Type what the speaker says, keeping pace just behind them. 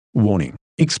Warning: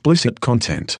 explicit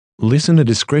content. Listener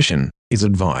discretion is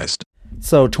advised.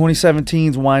 So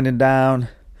 2017's winding down,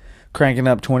 cranking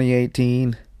up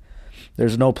 2018.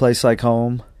 There's no place like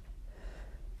home.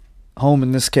 Home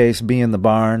in this case being the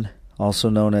barn, also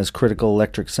known as Critical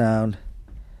Electric Sound.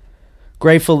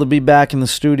 Grateful to be back in the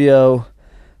studio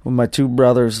with my two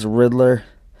brothers, the Riddler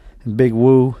and Big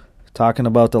Woo, talking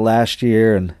about the last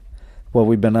year and what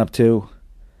we've been up to.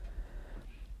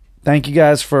 Thank you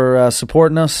guys for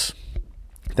supporting us.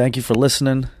 Thank you for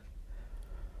listening.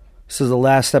 This is the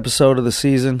last episode of the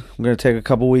season. I'm going to take a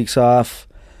couple weeks off.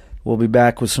 We'll be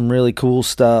back with some really cool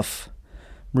stuff.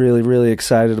 Really, really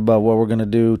excited about what we're going to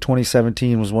do.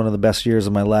 2017 was one of the best years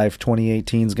of my life.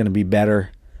 2018 is going to be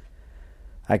better.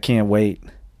 I can't wait.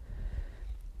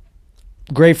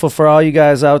 Grateful for all you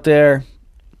guys out there.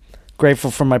 Grateful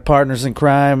for my partners in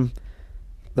crime,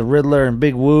 the Riddler and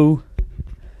Big Woo.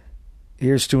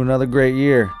 Here's to another great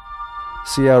year.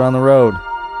 See you out on the road.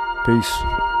 Peace.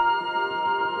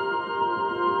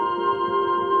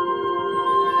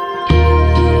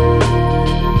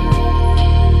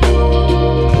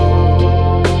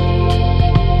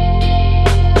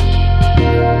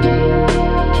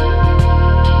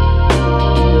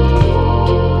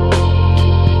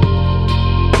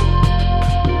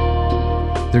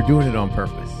 They're doing it on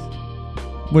purpose.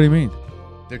 What do you mean?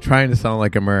 They're trying to sound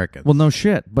like Americans. Well, no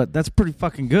shit, but that's pretty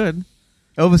fucking good.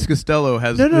 Elvis Costello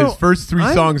has his first three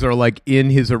songs are like in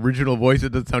his original voice.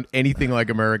 It doesn't sound anything like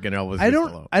American Elvis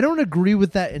Costello. I don't agree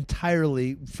with that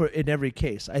entirely in every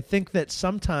case. I think that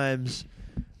sometimes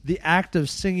the act of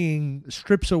singing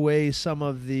strips away some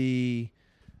of the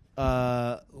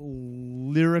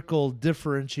lyrical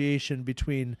differentiation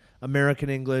between American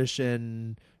English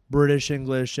and British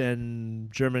English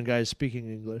and German guys speaking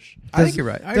English. I think you're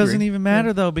right. I doesn't agree. even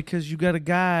matter though, because you got a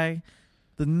guy,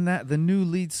 the new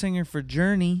lead singer for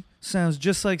Journey, sounds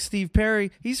just like Steve Perry.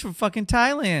 He's from fucking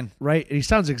Thailand, right? And he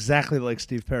sounds exactly like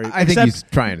Steve Perry. I think he's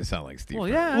trying to sound like Steve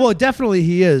Perry. Yeah. Well, definitely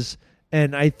he is,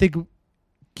 and I think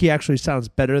he actually sounds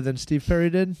better than Steve Perry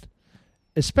did,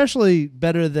 especially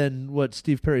better than what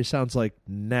Steve Perry sounds like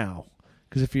now.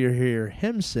 Because if you hear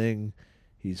him sing,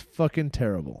 he's fucking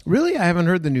terrible. Really? I haven't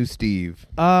heard the new Steve.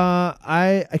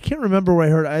 I can't remember where I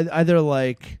heard either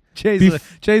like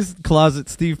Jay's closet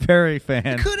Steve Perry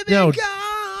fan. Could have been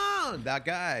gone. That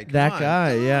guy. That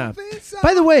guy, yeah.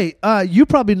 By the way, you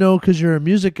probably know because you're a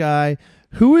music guy.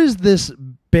 Who is this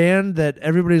band that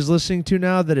everybody's listening to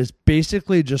now that is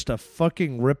basically just a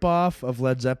fucking ripoff of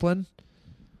Led Zeppelin?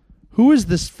 Who is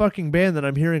this fucking band that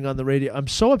I'm hearing on the radio? I'm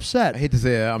so upset. I hate to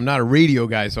say it. I'm not a radio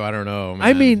guy, so I don't know. Man.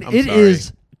 I mean, it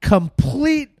is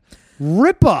complete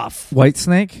ripoff.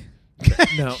 Whitesnake?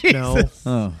 No.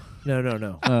 Oh. No.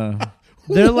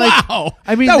 They're like, wow.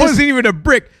 I mean, that wasn't even a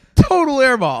brick. Total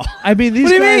airball. I mean, these what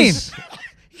do you guys. Mean?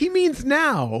 He means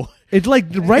now. It's like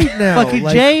right now. Fucking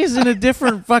like, Jay's in a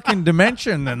different fucking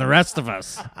dimension than the rest of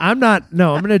us. I'm not.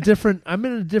 No, I'm in a different.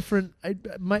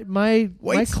 My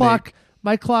clock.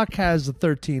 My clock has a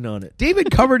 13 on it. David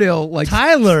Coverdale, like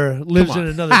Tyler, lives in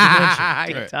another dimension.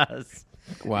 He does.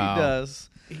 Wow. He does.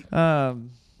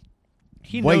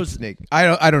 He White knows. Snake.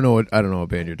 I don't know what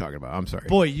band you're talking about. I'm sorry.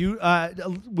 Boy, you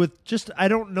with just I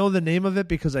don't know the name of it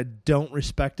because I don't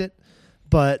respect it.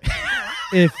 But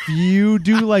if you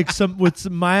do like some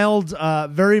mild,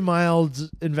 very mild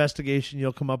investigation,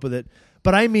 you'll come up with it.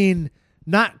 But I mean,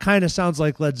 not kind of sounds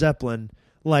like Led Zeppelin.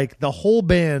 Like the whole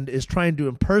band is trying to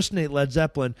impersonate Led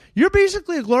Zeppelin. You're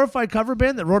basically a glorified cover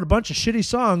band that wrote a bunch of shitty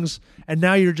songs, and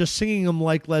now you're just singing them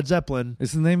like Led Zeppelin.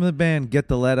 Is the name of the band Get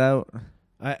the Lead Out?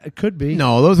 It could be.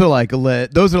 No, those are like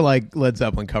Led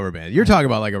Zeppelin cover band. You're talking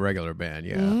about like a regular band,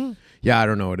 yeah. Mm-hmm. Yeah, I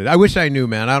don't know what it is. I wish I knew,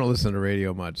 man. I don't listen to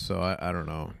radio much, so I don't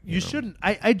know. You shouldn't.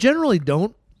 I generally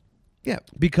don't. Yeah,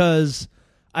 because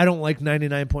I don't like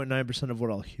 99.9% of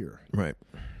what I'll hear. Right.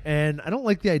 And I don't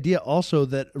like the idea also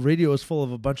that radio is full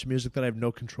of a bunch of music that I have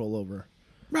no control over.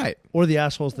 Right. Or the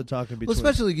assholes that talk in between. Well,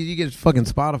 especially because you get fucking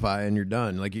Spotify and you're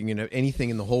done. Like you can have anything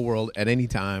in the whole world at any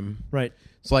time. Right.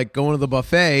 It's like going to the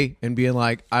buffet and being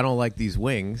like, I don't like these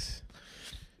wings.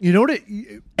 You know what?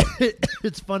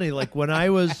 It's funny. Like when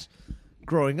I was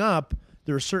growing up,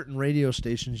 there were certain radio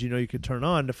stations you could turn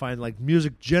on to find like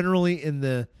music generally in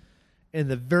the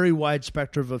very wide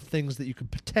spectrum of things that you could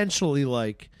potentially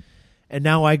like. And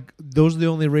now those are the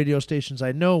only radio stations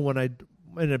I know when I'm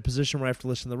in a position where I have to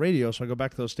listen to the radio. So I go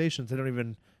back to those stations. They don't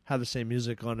even have the same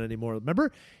music on anymore.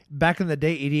 Remember back in the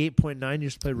day, 88.9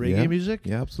 used to play reggae music?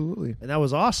 Yeah, absolutely. And that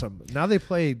was awesome. Now they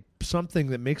play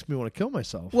something that makes me want to kill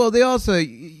myself. Well, they also,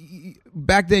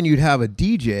 back then you'd have a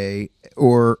DJ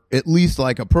or at least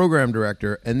like a program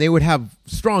director, and they would have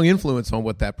strong influence on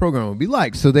what that program would be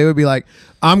like. So they would be like,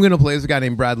 I'm going to play this guy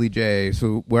named Bradley J.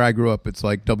 So where I grew up, it's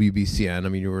like WBCN. I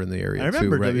mean, you were in the area I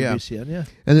remember too, right? WBCN, yeah.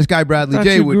 And this guy Bradley thought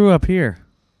J you would. grew up here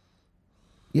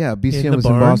Yeah, BCN In the was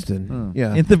barn? in Boston.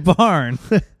 Yeah. in the barn.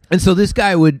 And so this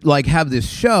guy would like have this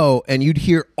show, and you'd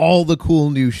hear all the cool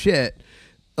new shit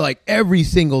like every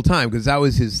single time, because that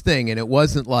was his thing. And it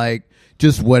wasn't like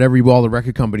just what all the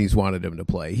record companies wanted him to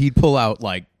play. He'd pull out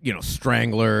like,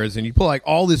 Stranglers, and he'd pull like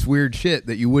all this weird shit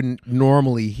that you wouldn't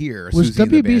normally hear. Was Susie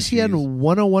and the WBCN Banshees.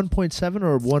 101.7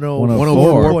 or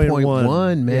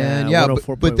 104.1, man. Yeah, but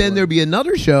 104.1. then there'd be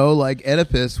another show like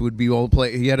Oedipus would be all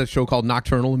play. He had a show called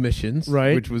Nocturnal Emissions,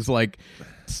 Right. which was like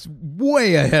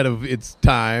way ahead of its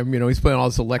time. He's playing all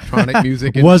this electronic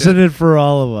music. And Wasn't shit. it for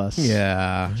all of us?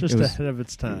 Yeah, Just it was- ahead of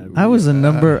its time. I was a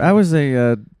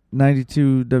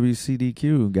 92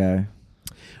 WCDQ guy.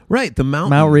 right. The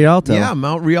Mount Rialto. Yeah,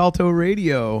 Mount Rialto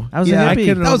Radio. I was a yeah, hippie. I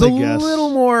can that was a only guess.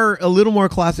 little more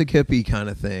classic hippie kind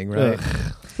of thing, right?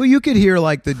 Well, you could hear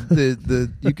like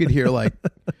you could hear like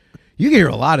you could hear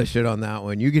a lot of shit on that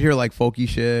one. You could hear like folky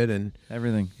shit and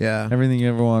Everything. yeah. Everything you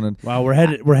ever wanted. Wow, we're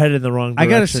headed in the wrong I direction.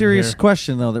 got a serious here.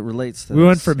 question, though, that relates to We this.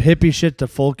 went from hippie shit to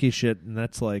folky shit, and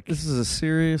that's like. This is a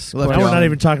serious Left Now question. we're not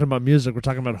even talking about music. We're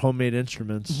talking about homemade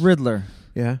instruments. Riddler,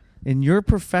 Yeah. in your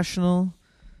professional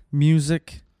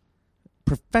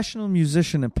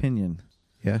musician opinion,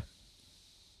 Yeah.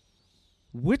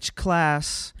 which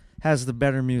class has the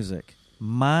better music?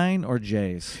 Mine or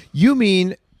Jay's? You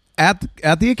mean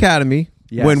at the academy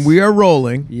Yes. when we are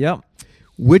rolling, Yep.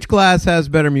 which class has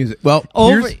better music? Well,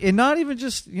 Over here's- and not even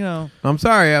just, I'm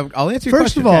sorry. I'll answer your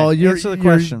First question. of all, Okay, you're answer the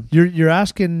you're- question. You're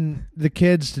asking the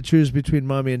kids to choose between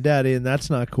mommy and daddy, and that's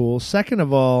not cool. Second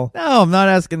of all, No, I'm not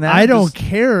asking that. I I'm don't just-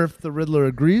 care if the Riddler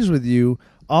agrees with you.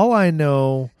 All I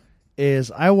know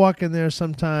is I walk in there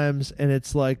sometimes, and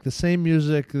it's like the same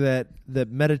music that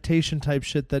meditation type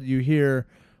shit that you hear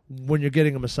when you're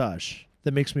getting a massage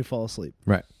that makes me fall asleep.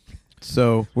 Right.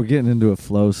 So We're getting into a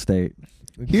flow state.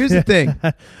 here's the thing.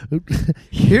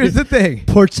 Here's the thing.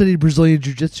 Port City Brazilian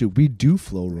Jiu Jitsu. We do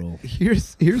flow roll.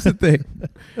 Here's the thing.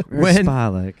 When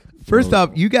Spalek. first off,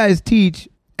 you guys teach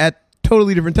at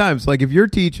totally different times. Like if you're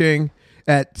teaching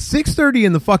at 6:30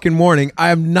 in the fucking morning, I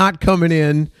am not coming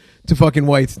in to fucking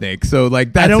Whitesnake. So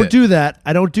like that's I don't it. do that.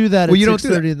 I don't do that Well, at you don't do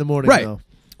 6:30 that. in the morning. Right. Though.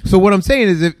 So what I'm saying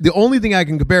is, if the only thing I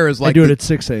can compare is like I do it the- at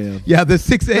 6 a.m. yeah, the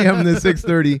 6 a.m. and the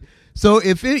 6:30. So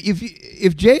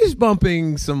if Jay's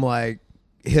bumping some like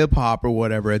hip hop or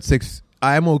whatever at 6,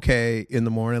 I'm okay in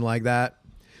the morning like that.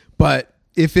 But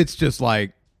if it's just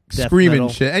like Death screaming metal.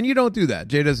 shit, and you don't do that,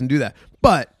 Jay doesn't do that.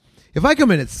 But if I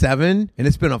come in at 7 and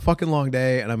it's been a fucking long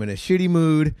day and I'm in a shitty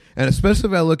mood, and especially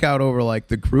if I look out over like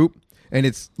the group and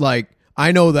it's like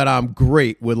I know that I'm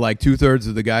great with like 2/3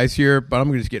 of the guys here, but I'm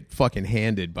gonna just get fucking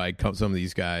handed by some of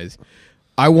these guys.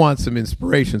 I want some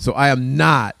inspiration, so I am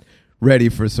not ready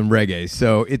for some reggae.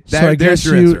 So I there's guess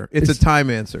your you- answer. It's a it's- time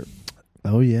answer.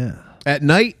 Oh yeah. At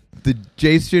night, the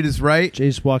Jay shit is right.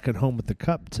 Jay's walking home with the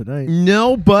cup tonight.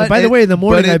 No, but And by the way, in the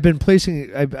morning but I've been placing.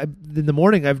 In the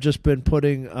morning I've just been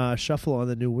putting shuffle on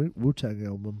the new Wu-Tang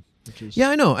album, which is yeah,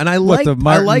 I know, and I What, the I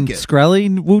Martin like it.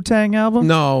 Shkreli Wu-Tang album?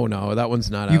 No, that one's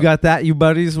not You out. got that, you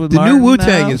buddies with the Martin new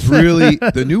Wu-Tang now? is really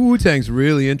the new Wu-Tang's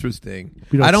really interesting.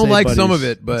 We I don't say like some of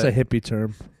buddies. it, but it's a hippie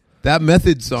term. that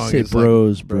Method song Say is like,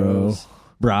 bros, bro.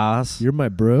 Bras. You're my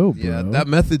bro, bro. yeah, that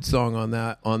Method song on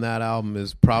that album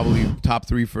is probably top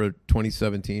 3 for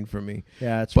 2017 for me.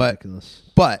 Yeah, it's but- ridiculous.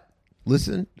 But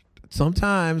listen,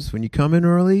 sometimes when you come in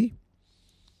early,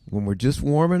 when we're just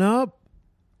warming up,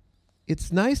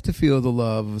 it's nice to feel the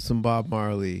love of some Bob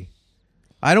Marley.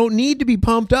 I don't need to be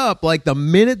pumped up like the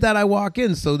minute that I walk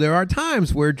in. So there are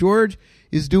times where George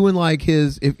is doing like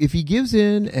his if he gives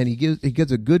in and he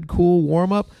gets a good cool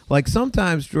warm up. Like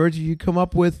sometimes, George, you come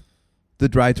up with the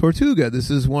Dry Tortuga.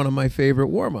 This is one of my favorite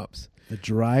warm ups. The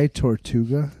Dry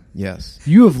Tortuga. Yes.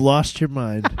 You have lost your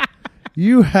mind.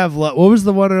 You have what was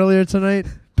the one earlier tonight?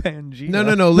 Pangea.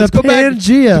 No. Let's the go back.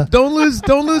 Pangea. Don't lose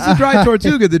the Dry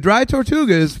Tortuga. The Dry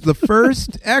Tortuga is the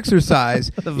first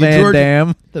exercise. The in Van George-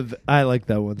 Damme. I like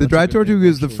that one. The That's Dry a good Tortuga name,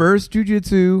 is the actually. first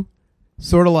jujitsu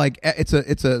sort of like it's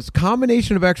a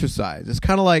combination of exercise. It's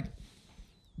kind of like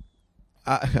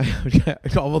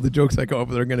all of the jokes I go up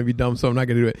with are going to be dumb, so I'm not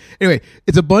going to do it. Anyway,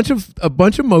 it's a bunch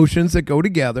of motions that go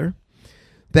together.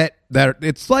 That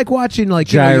it's like watching like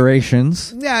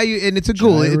Gyrations. and it's a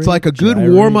cool. It's Gyrate, like a good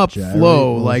gyrate, warm up gyrate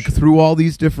flow, motion. like through all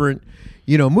these different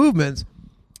movements.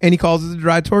 And he calls it the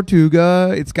Dry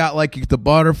Tortuga. It's got like the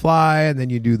butterfly, and then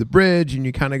you do the bridge, and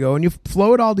you kind of go and you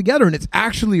flow it all together. And it's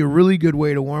actually a really good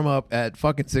way to warm up at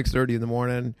fucking 6:30 in the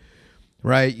morning,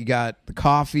 right? You got the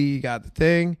coffee, you got the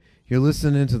thing. You're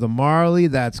listening to the Marley.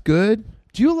 That's good.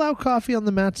 Do you allow coffee on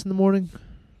the mats in the morning?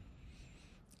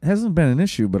 It hasn't been an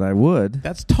issue, but I would.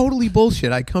 That's totally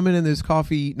bullshit. I come in and there's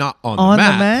coffee not on the On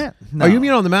mat. the mat? No. Oh, you mean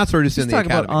on the mats or just Just in the talk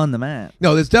academy? about on the mat.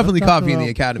 No, there's definitely I'm talking coffee in the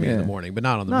about- academy in yeah. the morning, but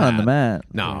not on the Not mat. on the mat.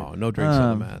 No, no drinks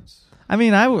on the mats. I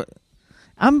mean,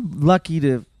 I'm lucky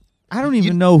to. I don't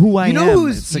even know who I you know am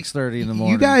who's- at 6:30 in the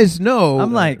morning. You guys know.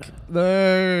 I'm like,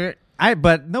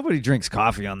 but nobody drinks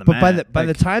coffee on the But mat. by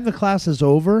the time the class is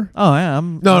over, oh yeah,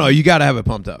 I'm No, you got to have it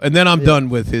pumped up. And then I'm done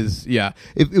with his,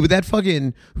 If that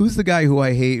fucking, who's the guy who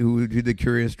I hate who did the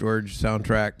Curious George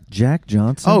soundtrack? Jack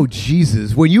Johnson. Oh,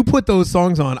 Jesus. When you put those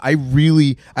songs on, I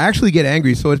actually get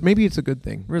angry. So maybe it's a good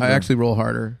thing. Riddler. I actually roll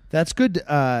harder. that's good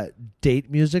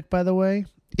date music, by the way.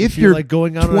 If you're you're like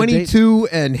going out on a date. 22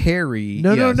 and hairy.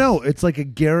 No, yes. no. It's like a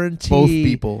guarantee. Both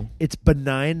people. It's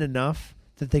benign enough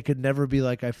that they could never be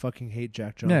like, I fucking hate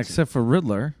Jack Johnson. yeah, except for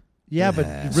Riddler. Yeah, but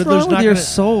What's Riddler's wrong with not your gonna,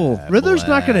 soul. Riddler's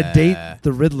not going to Blah. date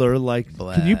the Riddler. Like,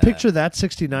 can you Blah. picture that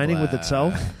 69ing with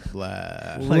itself?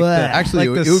 Blah. Like Actually,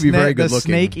 like it would be very good the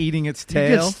looking. snake eating its You get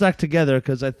tail. stuck together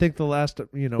because I think the last,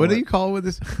 What do you call with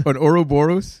this? An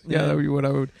Ouroboros? Yeah, Yeah. that would be what I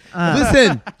would. Uh,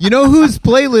 Listen, you know whose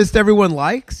playlist everyone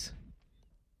likes?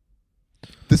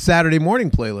 The Saturday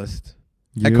morning playlist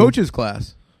at You. Coach's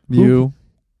class. You.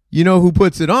 You know who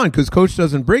puts it on because Coach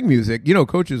doesn't bring music. You know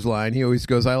Coach's line. He always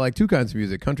goes, I like two kinds of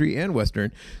music, country and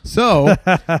Western. So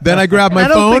then I grab my I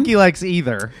don't phone. think he likes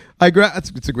either.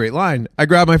 It's a great line. I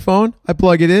grab my phone. I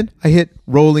plug it in. I hit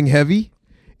Rolling Heavy.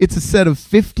 It's a set of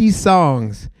 50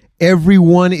 songs. Every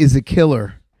one is a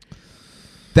killer.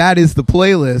 That is the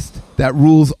playlist that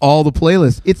rules all the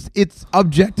playlists. It's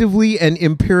objectively and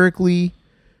empirically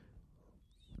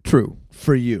true.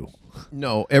 for you?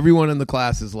 No, everyone in the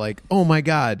class is like, "Oh my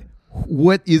god,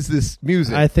 what is this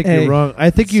music?" I think Hey, you're wrong. I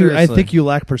think seriously. you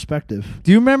lack perspective.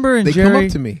 Do you remember in They Jerry? come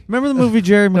up to me. Remember the movie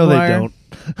Jerry No, Maguire?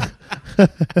 they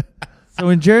don't. So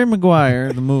in Jerry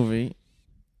Maguire, the movie,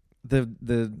 the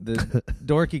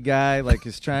dorky guy like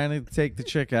is trying to take the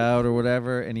chick out or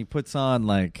whatever, and he puts on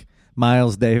like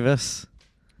Miles Davis.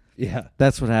 Yeah.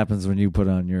 That's what happens when you put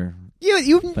on your.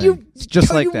 You It's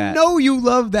just like you that. know you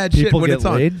love that shit People when get it's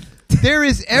on. laid. There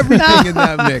is everything in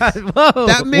that mix. Whoa!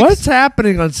 That mix. What's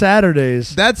happening on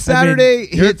Saturdays? That Saturday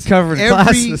You're hits covering every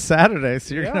classes Saturday,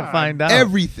 so you're Yeah. gonna find out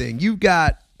everything. You've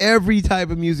got every type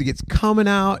of music. It's coming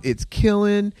out. It's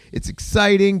killing. It's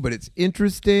exciting, but it's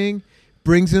interesting.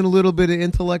 Brings in a little bit of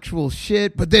intellectual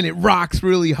shit, but then it rocks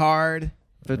really hard.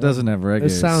 If it doesn't have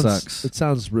reggae, It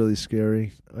sounds really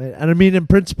scary. And I mean, in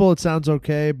principle, it sounds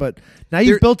okay, but now you've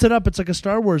There- built it up. It's like a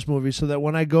Star Wars movie, so that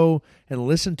when I go and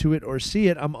listen to it or see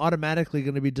it, I'm automatically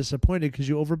going to be disappointed because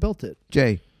you overbuilt it.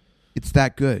 Jay, it's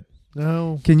that good.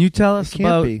 No. Can you tell us can't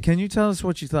about? be. Can you tell us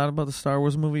what you thought about the Star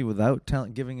Wars movie without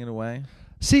giving it away?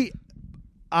 See,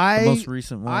 The most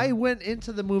recent one. I went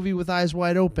into the movie with eyes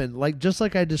wide open, just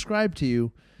like I described to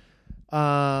you.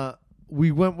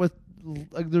 We went with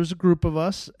there was a group of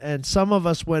us, and some of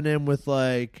us went in with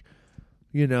like,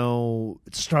 it's a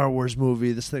Star Wars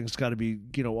movie. This thing's got to be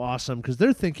awesome because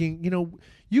they're thinking,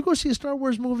 you go see a Star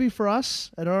Wars movie for us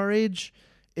at our age,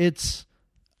 it's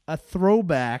a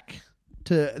throwback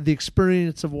to the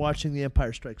experience of watching The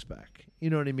Empire Strikes Back. You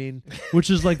know what I mean? Which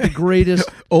is like the greatest.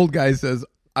 Old guy says,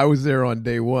 I was there on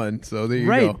day one, so there you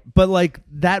Right, go. but like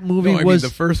that movie No, I was mean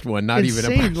the first one, not even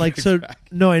insane. Empire Like Strikes so, Back.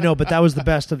 no, I know, but that was the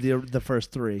best of the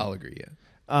first three. I'll agree,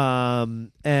 yeah.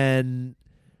 And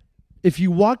if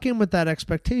you walk in with that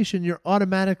expectation, you're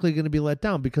automatically going to be let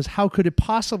down because how could it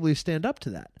possibly stand up to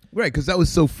that? Right, because that was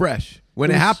so fresh. When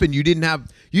It it was- happened, you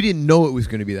didn't know it was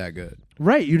going to be that good.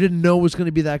 Right, you didn't know it was going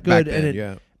to be that good, Back then, and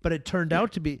yeah. but it turned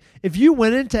out to be. If you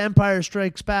went into Empire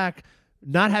Strikes Back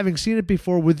not having seen it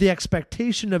before with the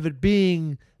expectation of it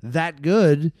being that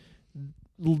good,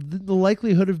 the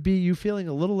likelihood of you feeling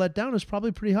a little let down is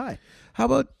probably pretty high. How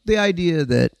about the idea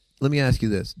that, let me ask you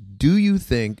this, do you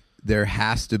think there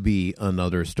has to be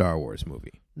another Star Wars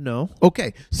movie? No.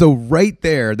 Okay, so right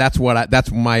there,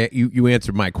 you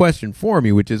answered my question for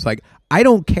me, which is like, I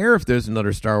don't care if there's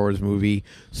another Star Wars movie,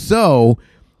 so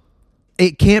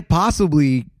it can't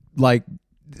possibly, like,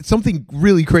 something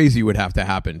really crazy would have to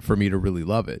happen for me to really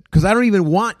love it, because I don't even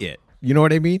want it. You know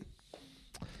what I mean?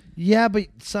 Yeah, but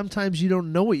sometimes you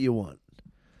don't know what you want.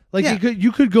 Like Yeah.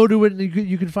 you could go to it and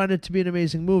you could find it to be an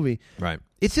amazing movie. Right.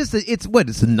 It's just, it's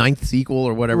the ninth sequel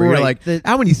or whatever. You're Right. like,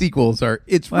 how many sequels are,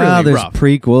 it's Well, really there's rough.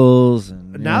 prequels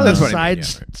and Now That's there's what I mean,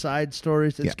 side yeah, right. side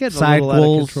stories. It's Yeah. getting a little out of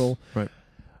Sidequels. control. Right.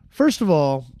 First of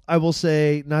all, I will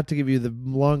say, not to give you the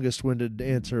longest-winded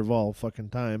answer of all fucking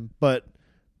time, but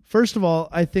first of all,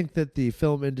 I think that the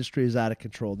film industry is out of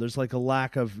control. There's like a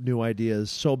lack of new ideas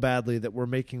so badly that we're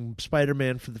making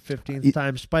Spider-Man for the 15th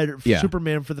time,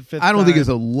 Superman for the 5th time. I don't think it's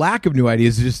a lack of new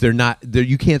ideas. It's just they're not.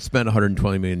 You can't spend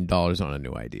 $120 million on a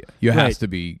new idea. It has to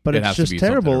be. But it it's has just to be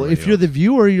terrible. something If you're the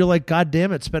viewer, you're like, God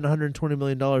damn it, spend $120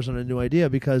 million on a new idea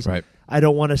because Right. I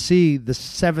don't want to see the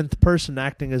 7th person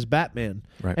acting as Batman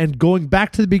Right. and going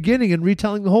back to the beginning and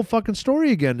retelling the whole fucking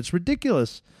story again. It's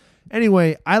ridiculous.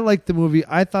 Anyway, I liked the movie.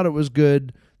 I thought it was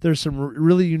good. There's some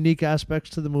really unique aspects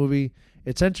to the movie.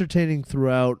 It's entertaining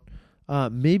throughout.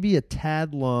 Maybe a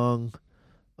tad long,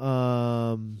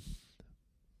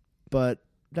 but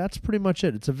that's pretty much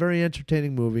it. It's a very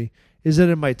entertaining movie. Is it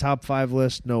in my top 5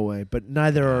 list? No way. But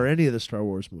neither are any of the Star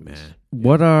Wars movies.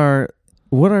 What are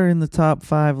in the top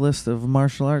 5 list of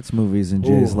martial arts movies in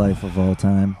Jay's life of all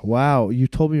time? Wow, you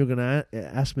told me you were going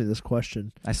to ask me this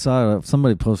question. I saw it.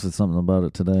 Somebody posted something about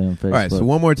it today on Facebook. All right, so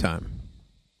one more time.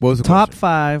 What was the top question?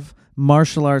 5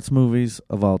 martial arts movies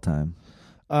of all time?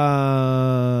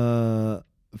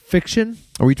 Fiction?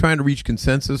 Are we trying to reach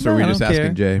consensus, or are we No, I just don't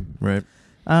asking Jay? Right.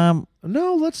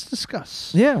 No, let's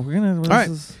discuss. Yeah, we're gonna. All right.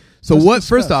 So Let's what? discuss.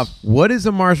 First off, what is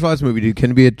a martial arts movie?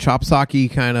 Can it be a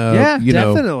chopsaki kind of? Yeah,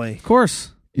 Definitely. Of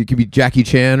course. It could be Jackie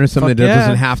Chan or something Fuck that yeah.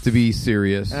 doesn't have to be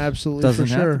serious. Absolutely, Doesn't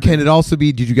for have sure. to be. Can it also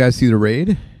be? Did you guys see The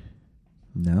Raid?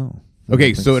 No.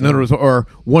 Okay, so in other words, or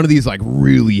one of these like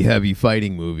really heavy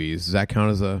fighting movies. Does that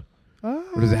count as a?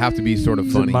 Or does it have to be sort of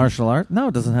Is it funny? martial art? No,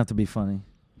 it doesn't have to be funny.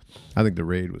 I think The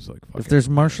Raid was like. If fucking- there's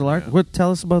martial art, yeah. what?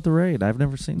 Tell us about the Raid. I've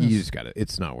never seen this. You just got to.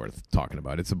 It's not worth talking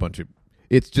about. It's a bunch of.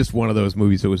 It's just one of those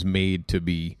movies that was made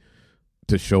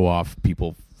to show off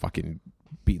people fucking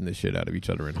beating the shit out of each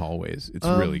other in hallways. It's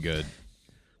really good.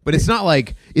 But it's not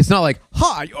like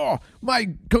ha, oh, my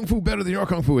kung fu better than your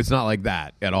kung fu. It's not like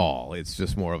that at all. It's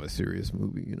just more of a serious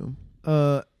movie, you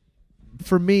know.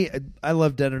 For me, I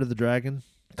loved Enter the Dragon.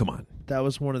 Come on, That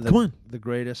was one of Come on. the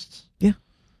greatest. It's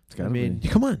I gotta mean, be.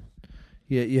 come on,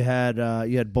 you had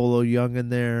Bolo Young in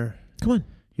there. come on.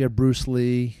 You had Bruce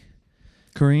Lee.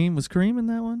 Kareem was Kareem in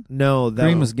that one. No, that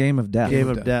Kareem was Game of Death. Game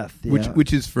of Death. Yeah.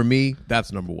 Which is for me,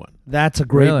 that's number one. That's a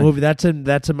great Really? movie. That's in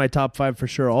my top 5 for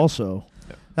sure. Also,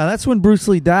 Now that's when Bruce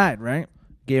Lee died, right?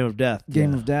 Game of Death.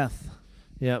 Game yeah. of Death.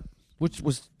 Yep. Which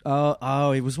was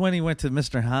it was when he went to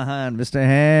Mr. Han, Mr.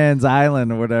 Han's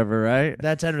Island or whatever, right?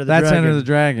 That's Enter the That's Dragon. Enter the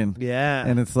Dragon. Yeah.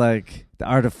 And it's like the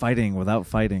art of fighting without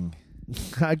fighting.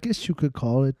 I guess you could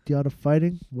call it the art of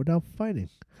fighting without fighting.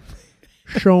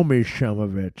 Show me some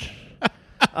of it.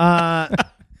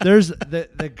 There's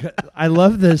I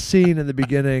love the scene in the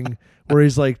beginning where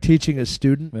he's like teaching a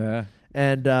student Yeah.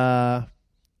 and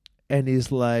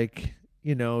he's like,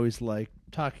 he's like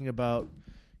talking about,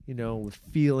 with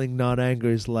feeling, not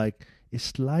anger. He's like,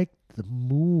 it's like the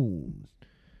moon.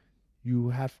 You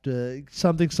have to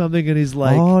something, and he's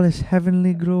like, all is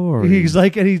heavenly glory. he's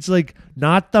like,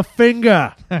 not the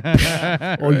finger,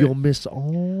 or you'll miss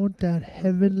all that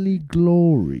heavenly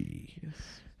glory.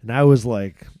 And I was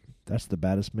like, that's the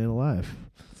baddest man alive.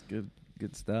 It's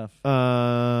good stuff.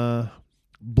 Bloodsport's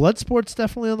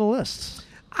definitely on the list.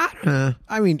 I don't know.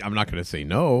 I mean, I'm not going to say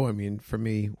no. I mean, for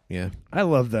me, yeah. I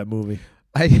love that movie.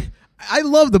 I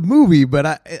love the movie, but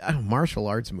I martial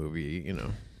arts movie, you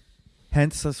know.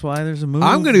 Hence, that's why there's a movie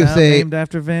I'm gonna now say- named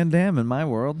after Van Damme in my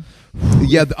world.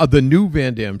 Yeah, the new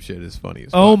Van Damme shit is funny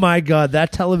as fuck. Oh my god,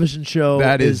 that television show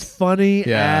That is is- funny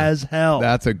yeah, as hell.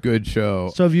 That's a good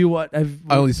show. So have you what? I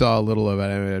only saw a little of it.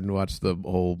 I didn't watch the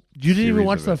whole. You didn't even series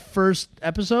watch of the it. first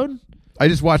episode? I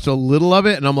just watched a little of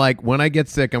it, and I'm like, when I get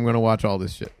sick, I'm going to watch all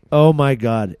this shit. Oh my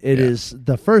god, it Yeah. is.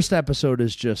 The first episode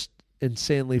is just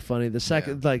insanely funny. The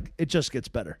second, like, it just gets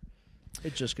better.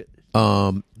 It just gets.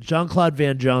 Jean-Claude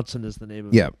Van Johnson is the name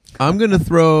of it. Yeah, I'm going to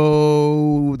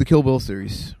throw the Kill Bill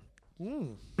series.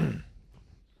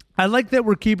 I like that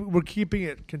we're keeping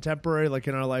it contemporary, like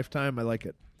in our lifetime. I like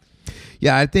it.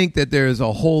 Yeah, I think that there's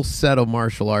a whole set of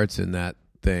martial arts in that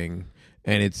thing,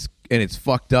 and it's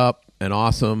fucked up and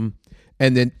awesome.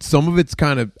 And then some of it's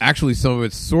some of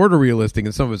it's sort of realistic,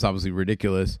 and some of it's obviously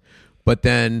ridiculous. But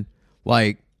then,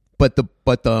 but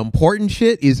the important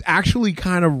shit is actually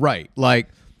kind of right. Like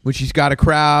when she's got a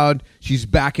crowd, she's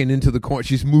backing into the corner,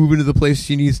 she's moving to the place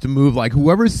she needs to move. Like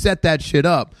whoever set that shit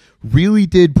up really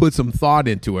did put some thought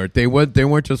into it. They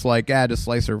weren't just like, just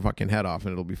slice her fucking head off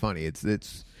and it'll be funny.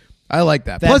 It's I like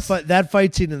that. Plus, That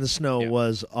fight scene in the snow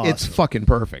was awesome. it's fucking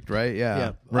perfect, right?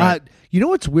 Yeah. Right. You know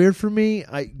what's weird for me?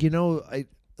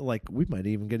 We might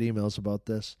even get emails about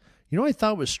this. You know what I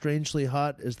thought was strangely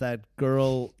hot is that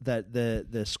girl, that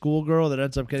the school girl that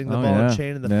ends up getting the Oh, ball yeah. and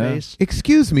chain in the Yeah. face.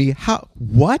 Excuse me. How?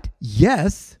 What?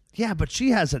 Yes. Yeah, but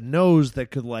she has a nose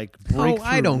that could like break through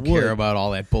I don't wood. care about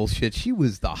all that bullshit. She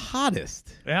was the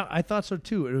hottest. Yeah, I thought so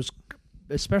too. It was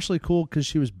especially cool because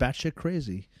she was batshit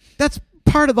crazy. That's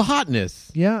part of the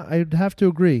hotness. Yeah, I'd have to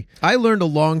agree. I learned a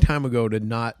long time ago to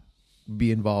not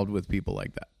be involved with people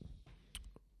like that.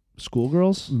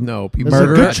 Schoolgirls? No, people, That's a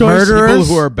good choice. people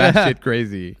who are batshit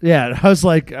crazy. Yeah, I was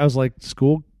like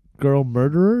schoolgirl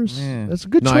murderers. Yeah. That's a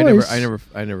good No, choice. I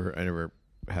never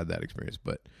had that experience.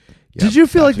 But yeah, Did you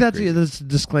feel like batshit that's crazy. a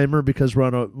disclaimer because we're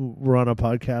on a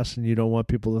podcast and you don't want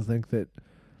people to think that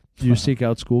you seek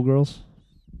out schoolgirls?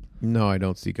 No, I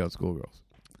don't seek out schoolgirls.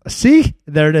 See,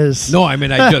 there it is. No, I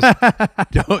mean I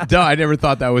just I never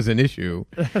thought that was an issue.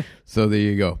 So there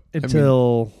you go.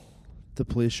 Until the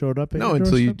police showed up. At No, your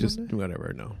until you doorstep just one day?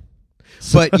 whatever. No,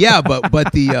 but yeah, but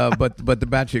the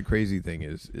batshit crazy thing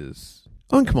is.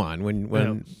 Oh, come on!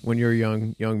 When you're a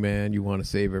young man, you want to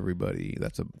save everybody.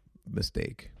 That's a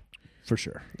mistake. For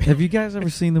sure. Have you guys ever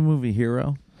seen the movie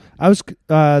Hero? I was is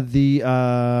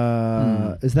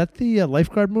that the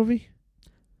lifeguard movie?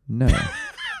 No.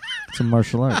 It's a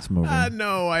martial arts movie.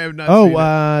 No, I have not. seen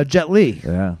it. Jet Li.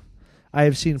 Yeah. I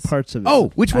have seen parts of it.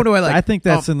 Oh, which one do I like? I think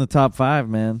that's Oh, in the top 5,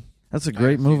 man. That's a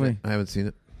great movie. I haven't seen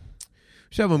it. We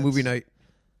should have a movie night.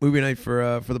 Movie night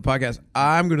for the podcast.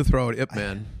 I'm going to throw out Ip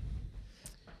Man.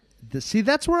 See,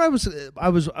 that's where I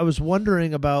was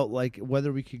wondering about like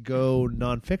whether we could go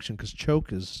nonfiction because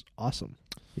Choke is awesome.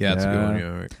 Yeah, that's a good Yeah. one.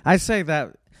 Yeah, all right. I say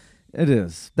that it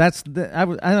is. That's I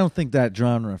don't think that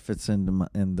genre fits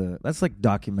into that's like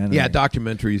documentary. Yeah,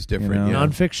 documentary is different. You know? yeah.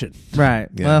 Nonfiction. Right.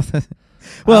 Yeah.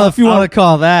 Well, if you want to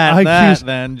call that,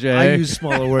 then Jay. I use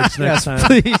smaller words next yes,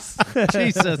 time. please.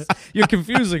 Jesus, you're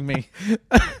confusing me.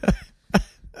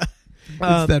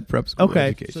 It's that prep school Okay,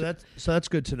 education. so that's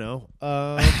good to know.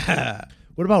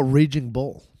 What about Raging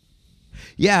Bull?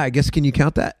 Yeah, I guess can you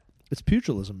count that? It's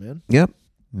pugilism, man. Yep.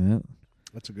 Yeah.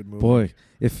 That's a good movie. Boy,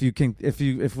 if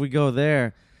we go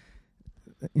there,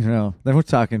 then we're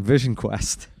talking Vision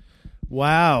Quest.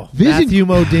 Wow, Vision- Matthew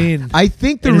Modine. I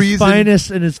think the in reason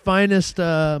his finest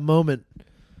moment.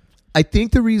 I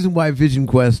think the reason why Vision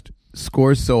Quest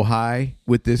scores so high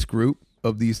with this group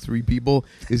of these 3 people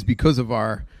is because of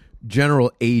our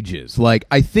general ages. Like,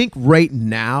 I think right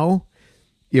now,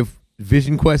 if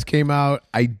Vision Quest came out,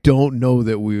 I don't know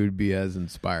that we would be as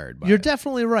inspired by You're it.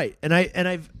 definitely right, and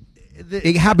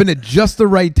It happened at just the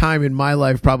right time in my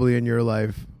life, probably in your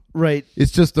life. right.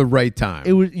 It's just the right time.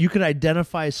 It was you could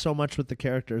identify so much with the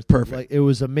characters. Perfect. Like, it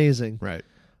was amazing. Right.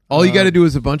 All you got to do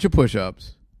is a bunch of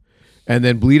push-ups and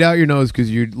then bleed out your nose because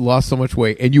you lost so much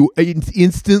weight, and you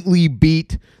instantly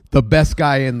beat the best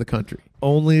guy in the country.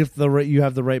 Only if you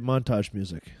have the right montage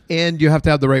music. And you have to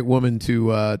have the right woman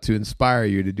to inspire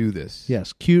you to do this.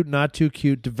 Yes, cute, not too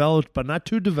cute, developed but not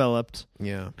too developed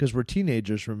Yeah. because we're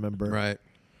teenagers. Remember, Right.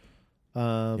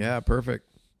 Um, Yeah, perfect.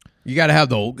 You got to have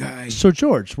the old guy. So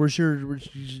George,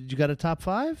 you got a top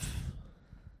 5?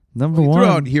 Number You threw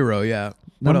out one. Hero, yeah.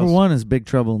 What Number else? one is Big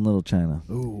Trouble in Little China.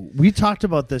 Ooh, we talked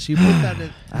about this. You put that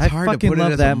in. I It's hard to fucking put it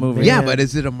love as that a- movie. Yeah, Man. but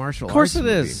is it a martial Of course arts it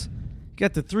movie? is. You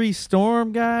got the 3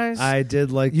 Storm guys. I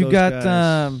did like. you those got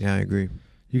guys. Yeah, I agree.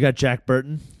 You got Jack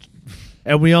Burton,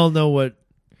 and we all know what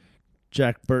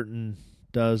Jack Burton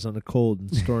does on a cold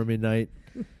and stormy night.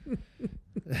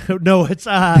 No, it's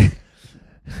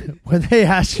when they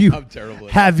ask you, I'm terrible.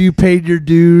 "Have you paid your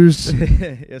dues?"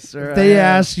 yes, sir. If they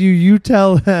ask you, you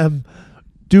tell them,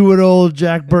 "Do what old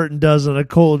Jack Burton does on a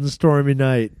cold and stormy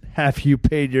night. Have you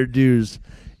paid your dues?"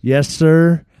 Yes,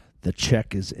 sir. The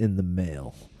check is in the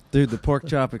mail. Dude, the Pork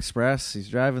Chop Express. He's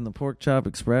driving the Pork Chop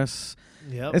Express.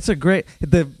 Yep. It's a great.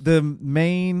 The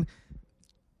main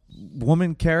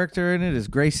woman character in it is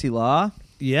Gracie Law,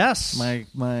 Yes.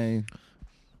 my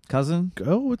cousin.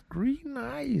 Go with green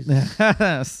eyes.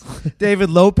 David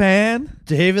Lopan.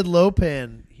 David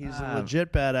Lopan. He's a Wow.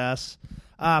 legit badass.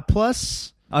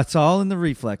 Plus, It's all in the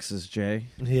reflexes, Jay.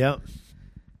 yep.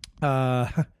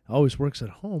 Always works at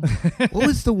home. What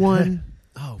was the one?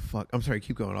 Oh, fuck. I'm sorry.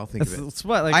 Keep going. I'll think of it. It's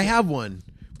what, like I have one,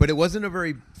 but it wasn't a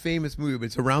very famous movie, but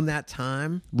it's around that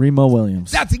time. Remo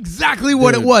Williams. That's exactly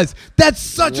what Dude. it was. That's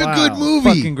such a Wow. good movie.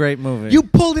 Fucking great movie. You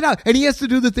pulled it out. And he has to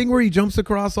do the thing where he jumps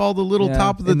across all the little Yeah,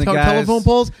 top of the, and the guys- telephone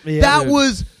poles. Yeah, that dude.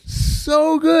 was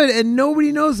so good, and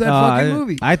nobody knows that Oh, fucking I-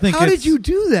 movie. I think How it's- did you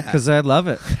do that? because I love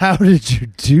it. How did you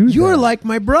do that? You're like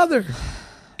my brother.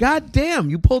 God damn,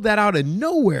 you pulled that out of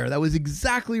nowhere. That was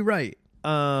exactly right.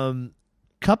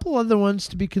 couple other ones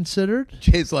to be considered.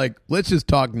 Jay's like, let's just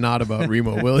talk not about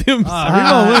Remo Williams.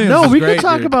 Remo Williams No, is we great, can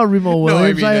talk dude. about Remo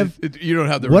Williams. No, I mean, have. you don't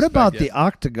have the What respect about yet. the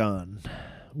Octagon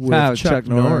with Oh, Chuck Chuck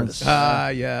Norris?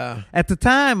 Norris? Yeah. At the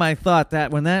time, I thought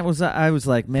that when that was, I was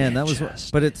like, man, that was.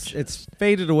 Just- But it's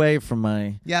faded away from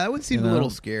my. Yeah, that one seemed You a know? little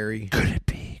scary. Could it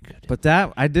be? But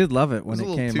that I did love it when It was it a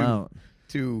little came too-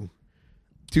 out.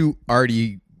 Too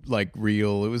arty, like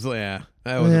real. It was, that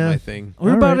wasn't Yeah. my thing.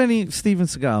 What All about right. any Steven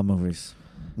Seagal movies?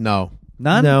 No.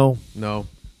 None. No.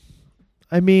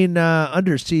 I mean,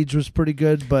 Under Siege was pretty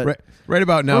good, but Right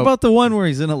about now. What about the one where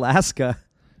he's in Alaska?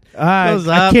 I Goes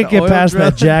out, can't the get oil past drill.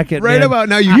 that jacket. Right man. about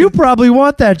now, you probably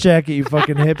want that jacket, you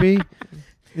fucking hippie.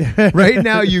 right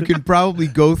now, you can probably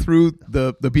go through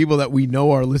the people that we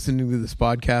know are listening to this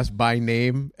podcast by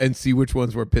name and see which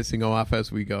ones we're pissing off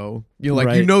as we go. You're like,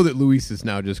 you Right. know that Luis is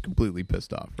now just completely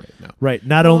pissed off right now. Right.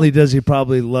 Not only does he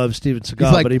probably love Steven Seagal,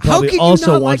 He's like, but he how probably can you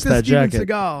also not wants like that Steven jacket.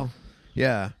 Seagal?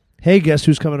 Yeah. Hey, guess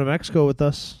who's coming to Mexico with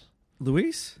us?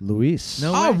 Luis? Luis.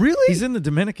 No. Oh, way. really? He's in the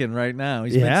Dominican right now.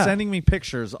 He's Yeah. been sending me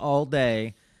pictures all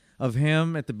day of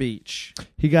him at the beach.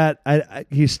 He got.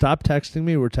 He stopped texting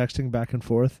me. We're texting back and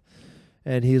forth,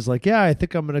 and he's like, "Yeah, I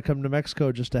think I'm going to come to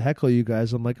Mexico just to heckle you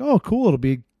guys." I'm like, "Oh, cool. It'll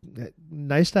be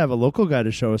nice to have a local guy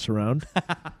to show us around."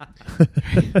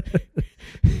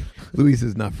 Luis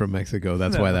is not from Mexico.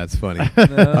 That's why that's funny.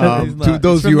 No, he's To not.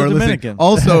 those He's of you who from are the listening,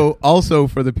 Dominican. also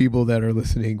for the people that are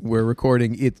listening, we're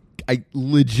recording it. I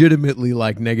legitimately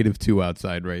like -2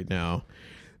 outside right now,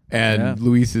 and Yeah.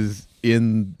 Luis is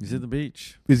in. He's at the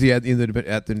beach. Is he at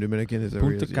the Dominican? Is that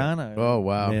where he Punta is? Cana. Oh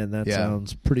wow, Man, that yeah.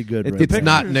 sounds pretty good. It- Right It's The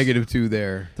now. not pictures- -2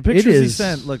 there. The pictures he is.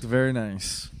 sent looked very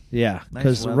nice. Yeah, Nice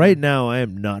because weather. right now I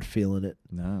am not feeling it.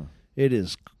 No. It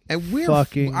is. And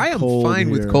Fucking I am cold fine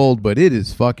here. with cold, but it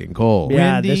is fucking cold.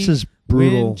 Yeah, Windy, this is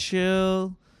brutal. Wind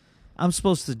chill. I'm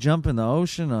supposed to jump in the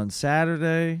ocean on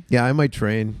Saturday. Yeah, I might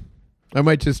train. I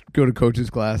might just go to coach's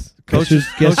class. Guess who's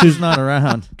Coach is not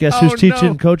around. Guess Oh, who's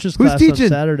teaching no. coach's Who's class teaching? on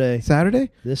Saturday?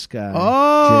 Saturday? This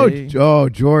guy. Jay.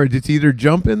 George! It's either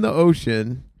jump in the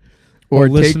ocean or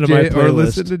listen take to my Jay, or playlist.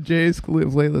 listen to Jay's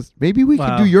playlist. Maybe we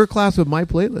Wow. could do your class with my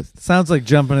playlist. Sounds like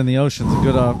jumping in the ocean's a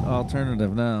good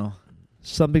alternative now.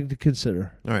 Something to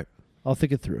consider. All right. I'll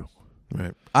think it through. All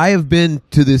right. I have been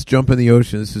to this jump in the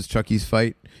ocean. This is Chucky's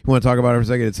fight. You want to talk about it for a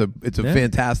second? It's a Yeah.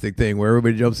 fantastic thing where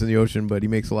everybody jumps in the ocean, but he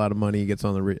makes a lot of money. He gets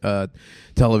on the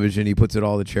television. He puts it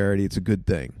all to charity. It's a good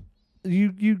thing.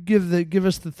 You give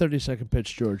us the 30-second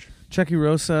pitch, George. Chucky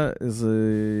Rosa is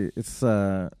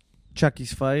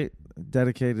Chucky's Fight,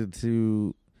 dedicated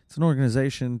to. It's an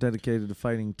organization dedicated to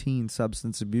fighting teen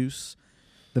substance abuse.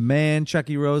 The man,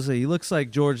 Chucky Rosa, he looks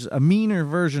like George, a meaner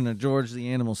version of George the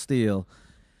Animal Steel.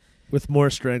 With more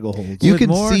strangleholds. You With can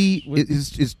more- see with-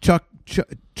 is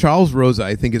Charles Rosa,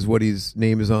 I think is what his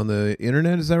name is on the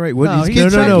internet. Is that right? What No, his he's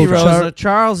kid's no, Chucky no. Rosa.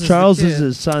 Charles Charles the is kid.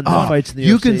 his son Oh, that fights in the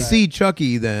you UFC. can see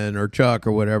Chucky then, or Chuck,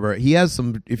 or whatever. He has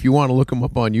some. If you want to look him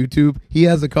up on YouTube, he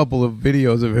has a couple of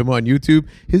videos of him on YouTube.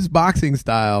 His boxing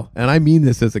style, and I mean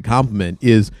this as a compliment,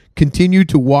 is continue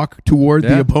to walk toward the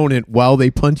Yeah. opponent while they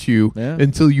punch you Yeah.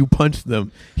 until you punch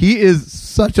them. He is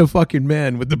such a fucking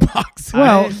man with the boxing.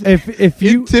 Well, if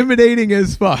you intimidating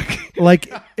as fuck. like,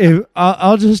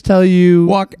 I'll just tell you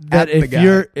Walk that at the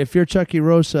guy. if you're Chucky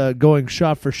Rosa, going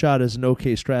shot for shot is an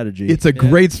okay strategy. It's a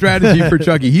great strategy for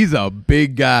Chucky. He's a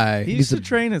big guy. He used to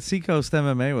train at Seacoast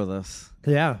MMA with us.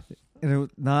 yeah. And it was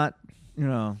not,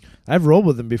 I've rolled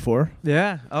with him before.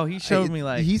 Yeah. Oh, he showed me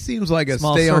like he seems like a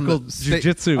small stay on circle the stay,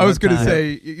 jiu-jitsu I was one going to time.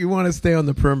 say you want to stay on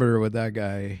the perimeter with that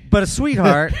guy. but a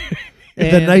sweetheart. The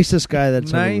and nicest guy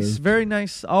that's ever nice, lived. very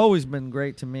nice. Always been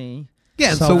great to me.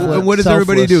 Yeah. So Selfless. what does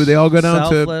everybody do? They all go down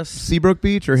Selfless. to Seabrook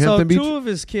Beach or So Hampton Beach. two of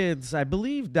his kids, I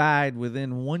believe, died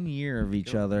within 1 year of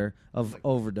each other of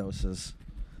overdoses.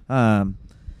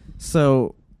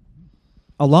 So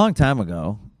a long time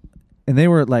ago, and they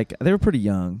were pretty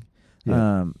young.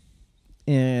 Yeah.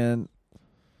 And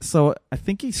so I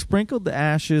think he sprinkled the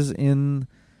ashes in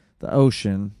the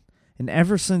ocean, and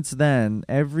ever since then,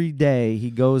 every day he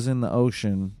goes in the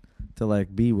ocean to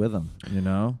like be with them,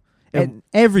 and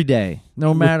every day,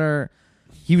 no matter.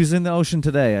 He was in the ocean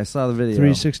today. I saw the video.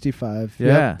 365.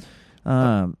 Yeah.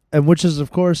 Yep. And which is,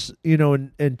 of course,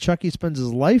 and Chucky spends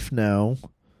his life now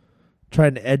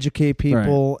trying to educate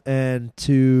people and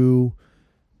to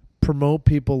promote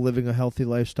people living a healthy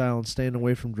lifestyle and staying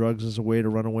away from drugs as a way to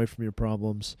run away from your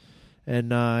problems.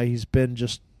 And he's been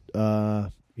just,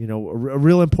 a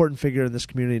real important figure in this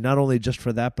community, not only just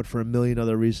for that, but for a million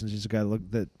other reasons. He's a guy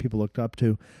that people looked up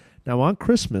to. Now, on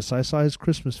Christmas, I saw his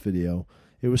Christmas video.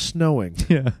 It was snowing.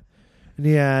 Yeah. And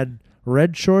he had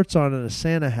red shorts on and a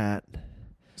Santa hat.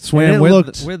 Swam it with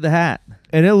looked- with the hat.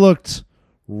 and it looked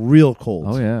real cold.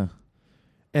 Oh yeah.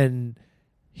 And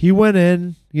he went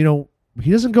in. You know,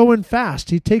 he doesn't go in fast.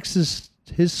 He takes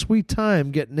his sweet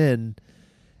time getting in,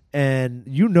 and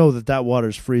you know that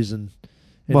water's freezing.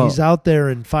 And Well- he's out there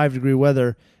in 5-degree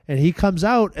weather, and he comes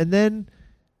out, and then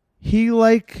he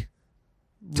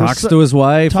Talks to his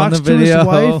wife on talks the to video. his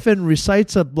wife and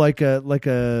recites a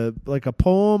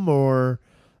poem or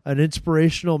an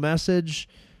inspirational message,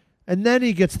 and then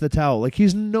he gets the towel. Like,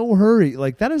 he's in no hurry.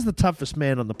 Like, that is the toughest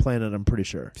man on the planet, I'm pretty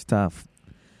sure. It's tough.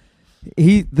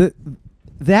 The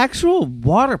actual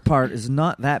water part is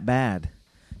not that bad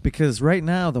because right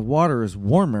now the water is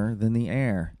warmer than the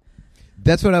air.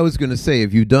 That's what I was going to say.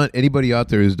 If you've done, anybody out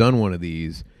there who's done one of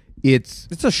these, it's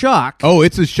a shock. Oh,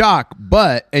 it's a shock,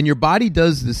 and your body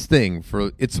does this thing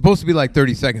it's supposed to be like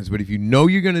 30 seconds, but if you know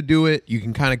you're going to do it, you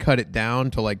can kind of cut it down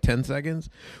to like 10 seconds,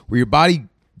 where your body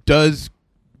does,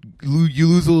 you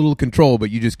lose a little control,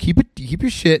 but you just keep your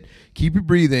shit, keep your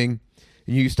breathing,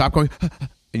 and you stop going,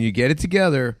 and you get it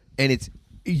together, and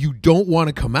you don't want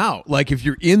to come out. Like, if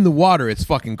you're in the water, it's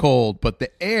fucking cold, but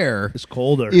the air It's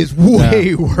colder. is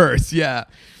way worse. Yeah.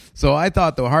 So I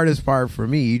thought the hardest part for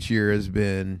me each year has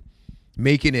been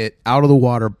making it out of the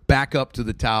water, back up to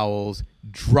the towels,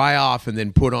 dry off, and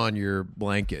then put on your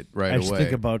blanket right I just away.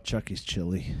 think about Chucky's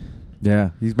chili.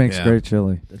 Yeah, he makes Yeah. great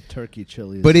chili. The turkey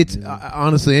chili. Is But it's amazing.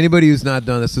 honestly, anybody who's not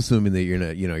done this, assuming that you're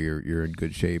not, you're in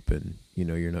good shape and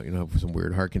you're not, have some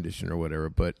weird heart condition or whatever.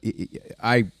 But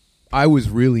I was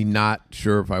really not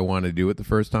sure if I wanted to do it the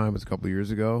first time. It was a couple of years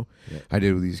ago. Yeah. I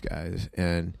did it with these guys,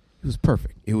 and it was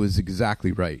perfect. It was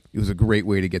exactly right. It was a great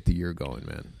way to get the year going,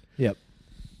 man. Yep.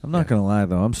 I'm not gonna lie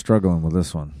though, I'm struggling with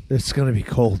this one. It's gonna be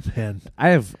cold, man. I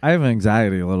have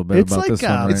anxiety a little bit It's about like this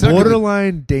one. Right It's now. not gonna-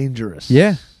 borderline dangerous.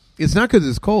 Yeah, It's not because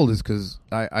it's cold. It's because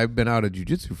I've been out of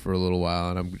jiu-jitsu for a little while,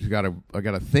 and I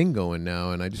got a thing going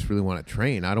now, and I just really want to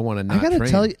train. I don't want to not gotta train.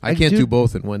 tell you, I can't do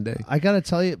both in one day. I gotta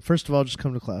tell you, first of all, just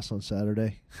come to class on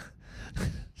Saturday.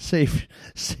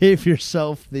 save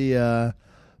yourself the.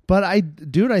 But I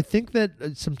think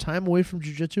that some time away from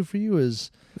jiu-jitsu for you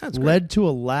is That's great. led to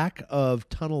a lack of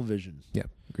tunnel vision. Yeah,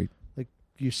 agreed. Like,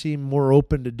 you seem more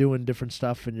open to doing different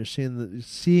stuff, and you're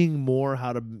seeing more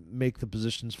how to make the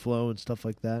positions flow and stuff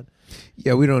like that.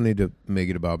 Yeah, we don't need to make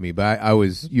it about me, but I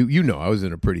was I was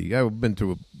in I've been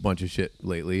through a bunch of shit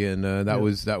lately, and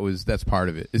that's part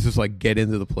of it. It's just like, get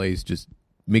into the place, just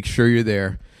make sure you're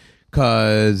there,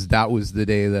 because that was the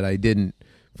day that I didn't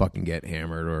fucking get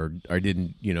hammered, or I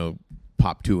didn't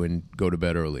pop to and go to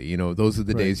bed early. Those are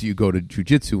the Right. days you go to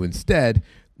jiu-jitsu instead.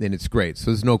 Then it's great.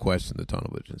 So there's no question the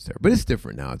tunnel vision's there, but it's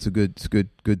different now. It's a good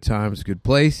time. It's a good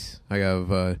place. I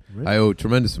owe a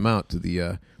tremendous amount to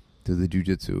the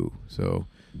jiu-jitsu. So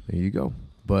there you go.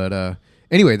 But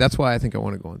anyway, that's why I think I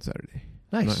want to go on Saturday.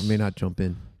 Nice. I may not jump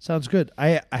in. Sounds good.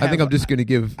 I think I'm just going to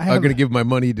give my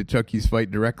money to Chucky's fight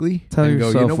directly. tell and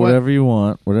yourself go, you know whatever you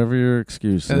want, whatever your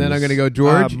excuse And is. then I'm going to go,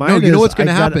 George. mine No, you know is what's going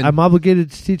to I gotta- happen. I'm obligated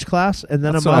to teach class, and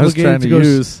then That's I'm what I was obligated trying to to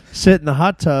go use. sit in the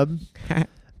hot tub,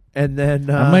 and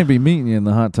then I might be meeting you in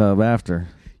the hot tub after.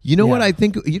 You know what Yeah. I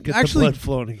think? get the Actually, blood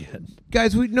flowing again.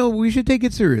 guys, we should take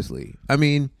it seriously. I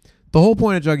mean, the whole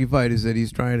point of Chucky Fight is that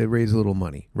he's trying to raise a little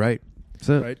money, right?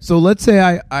 So Right. So let's say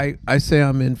I say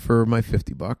I'm in for my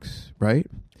 $50, right?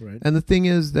 Right. And the thing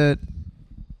is that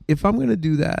if I'm going to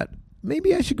do that,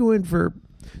 maybe I should go in for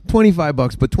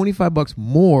 $25, but $25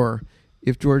 more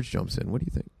if George jumps in. What do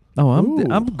you think?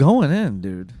 Ooh. I'm going in,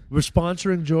 dude. We're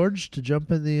sponsoring George to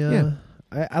jump in the.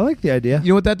 Yeah. I like the idea. You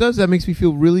know what that does? That makes me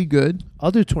feel really good,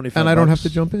 I'll do 25. and I don't have to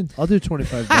jump in. I'll do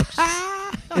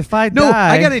 $25. If I No,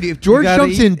 die, I got an idea. If George you gotta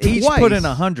jumps in each twice, put in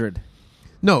 100.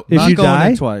 No, If not you going die?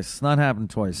 in twice. Not happening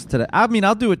twice today. I mean,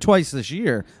 I'll do it twice this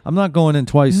year. I'm not going in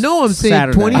twice. no, I'm saying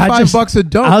Saturday. $25 a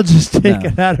dunk. I'll just take No.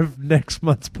 it out of next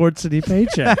month's Port City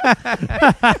paycheck.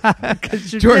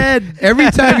 'Cause you're George, dead. every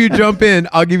time you jump in,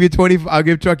 I'll give you I'll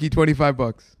give Chucky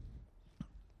 $25.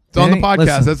 It's on the Hey, podcast.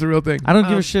 listen. That's the real thing. I don't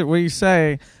give a shit what you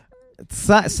say.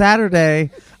 Saturday,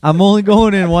 I'm only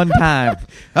going in one time.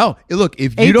 Oh, look,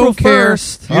 if you April don't care,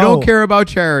 1st. you don't Oh. care about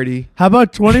charity. How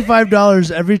about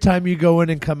 $25 every time you go in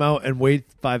and come out and wait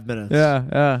 5 minutes?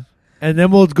 Yeah. And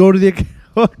then we'll go to the.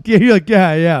 You're like,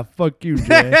 yeah, fuck you,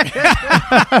 Jay.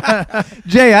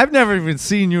 Jay, I've never even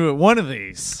seen you at one of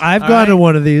these. I've All gone to right?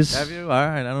 one of these. Have you? All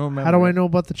right. I don't remember. How do I know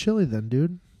about the chili then,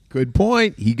 dude? Good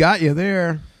point. He got you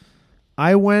there.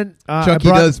 I went. Chucky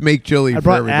does make chili I for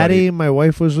brought everybody. Addie. My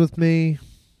wife was with me.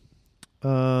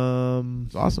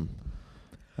 It's awesome.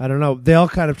 I don't know. They all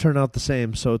kind of turn out the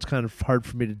same, so it's kind of hard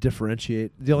for me to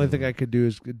differentiate. The only thing I could do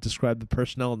is describe the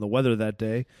personnel and the weather that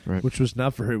day, Right. which was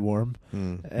not very warm.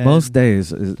 And Most days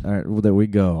that we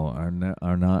go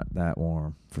are not that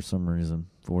warm for some reason,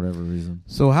 for whatever reason.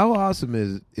 So how awesome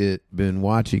has it been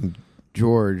watching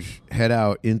George head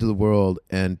out into the world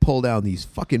and pull down these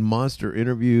fucking monster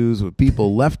interviews with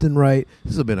people left and right?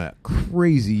 This has been a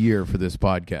crazy year for this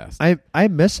podcast. I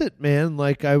miss it, man.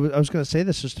 Like I was going to say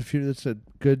this just a few. That's a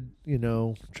good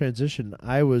transition.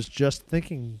 I was just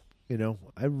thinking, it's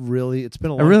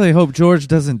been a long I really hope George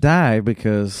doesn't die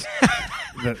because.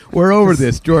 We're over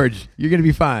this, George. You're going to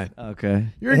be fine. Okay.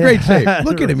 You're in great shape.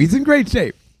 Look at him. He's in great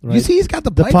shape. Right. You see, he's got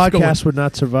the The pipes podcast going. would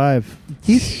not survive.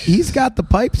 He's got the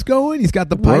pipes going. He's got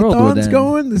the The world would pythons end.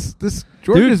 going. This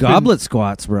George Dude, has been- goblet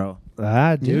squats, bro.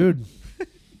 Dude.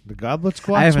 The goblet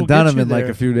squats. I haven't will done get them you in like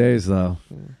there. a few days though.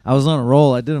 I was on a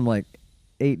roll. I did them like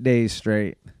 8 days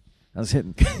straight. I was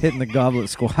hitting the goblet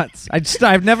squats.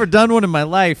 I've never done one in my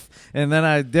life, and then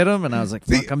I did them, and I was like,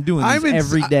 See, "Fuck, I'm doing I'm these in-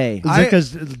 every day." Is it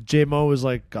because J-Mo was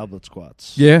like goblet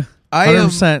squats? Yeah, I am-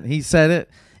 100%. He said it,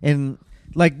 and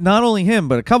like not only him,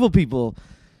 but a couple people.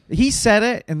 He said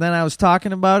it, and then I was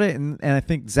talking about it, and I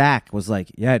think Zach was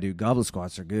like, "Yeah, dude, goblet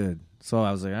squats are good." So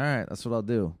I was like, "All right, that's what I'll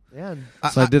do." Yeah.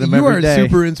 So I did them you every are day.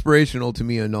 super inspirational to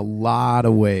me in a lot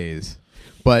of ways,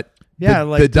 but Yeah, the,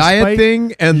 like the diet despite-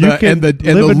 thing and you the can and the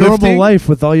and live the a normal lifting, life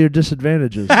with all your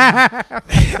disadvantages.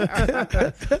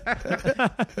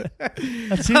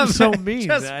 That seems so mean.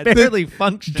 Just man. barely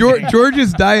functioning.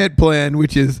 George's diet plan,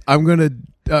 which is I'm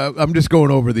just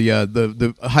going over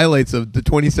the highlights of the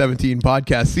 2017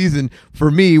 podcast season.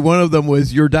 For me, one of them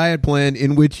was your diet plan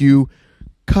in which you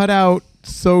cut out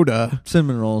soda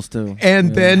Cinnamon rolls too, and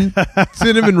Yeah. then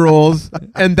cinnamon rolls,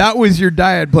 and that was your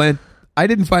diet plan. I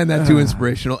didn't find that too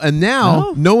inspirational. And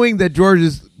now, knowing that George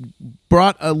has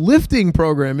brought a lifting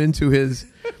program into his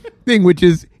thing, which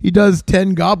is he does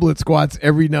 10 goblet squats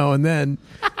every now and then,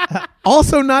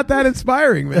 also not that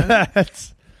inspiring, man.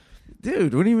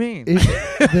 Dude, what do you mean?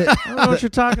 The- I don't know what you're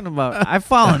talking about. I've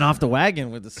fallen off the wagon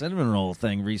with the cinnamon roll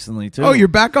thing recently too. Oh, you're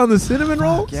back on the cinnamon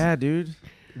rolls? yeah, dude.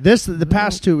 the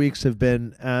past 2 weeks have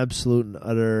been absolute and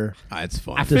utter. It's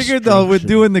fun. I figured though with Destruction.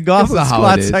 doing the goblet That's how it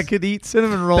squats, is. I could eat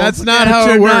cinnamon rolls. That's not how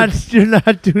it works. You're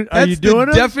not doing. Are That's you doing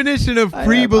the it? definition of I'm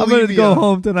pre-bulimia. gonna go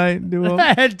home tonight and do them.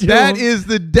 That is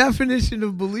the definition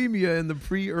of bulimia in the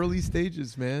pre-early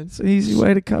stages, man. It's an easy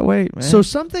way to cut weight, man. So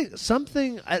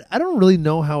something I don't really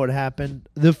know how it happened.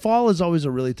 The fall is always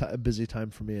a really busy time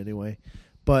for me anyway.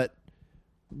 But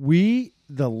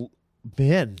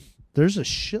there's a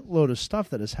shitload of stuff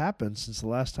that has happened since the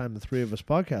last time the three of us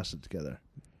podcasted together.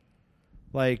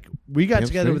 Like we got Camp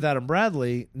together Street? with Adam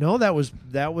Bradley. No, that was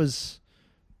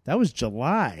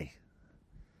July.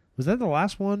 Was that the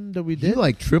last one that we He did?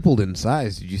 like tripled in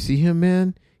size. Did you see him,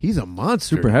 man? He's a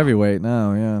monster. super heavyweight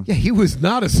now, yeah. Yeah, he was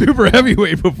not a super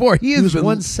heavyweight before. He he has was been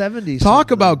 170. talk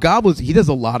something. about goblets. He does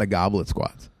a lot of goblet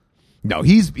squats. No,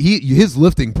 his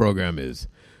lifting program is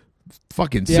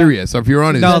fucking Yeah. serious. If you're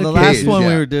on his No, the last page, one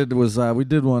yeah. we did was we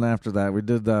did one after that. We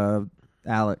did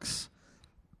Alex.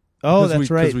 Oh, that's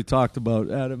right. Because we talked about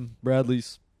Adam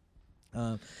Bradley's.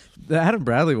 The Adam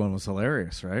Bradley one was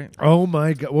hilarious, right? Oh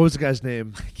my god, what was the guy's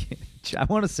name? I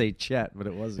want to say Chet, but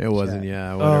it wasn't. It wasn't. Chet.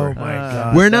 Yeah. Oh Whatever. my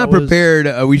god, We're not that was-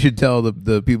 prepared. We should tell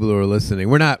the people who are listening.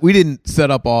 We didn't set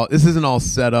up all. This isn't all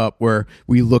set up where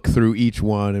we look through each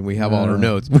one and we have all our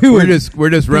notes. We're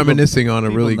just reminiscing on a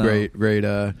people really know. great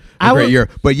I would- year.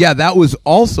 But yeah, that was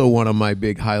also one of my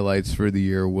big highlights for the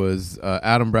year was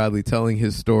Adam Bradley telling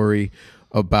his story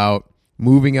about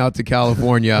moving out to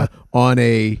California on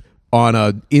a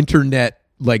internet,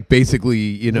 like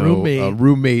basically a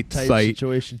roommate type site,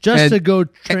 situation just And- to go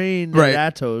train right.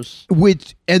 at Atos.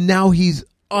 and now he's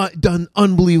done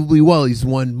unbelievably well. He's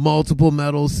won multiple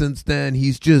medals since then.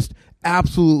 He's just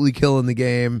absolutely killing the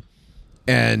game,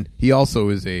 and he also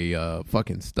is a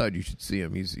fucking stud. You should see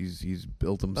him. He's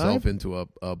built himself into a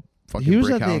fucking He was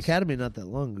brick at the house. academy not that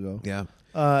long ago. Yeah,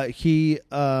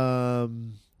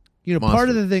 Part Monster.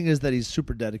 of the thing is that he's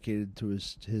super dedicated to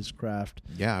his craft.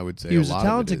 yeah, I would say He was a a lot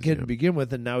talented of it kid is, to begin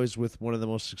with, and now he's with one of the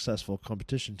most successful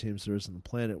competition teams there is on the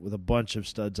planet, with a bunch of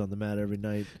studs on the mat every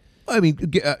night. I mean,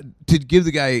 to give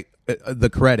the guy the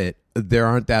credit, there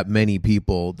aren't that many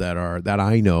people that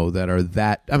I know that are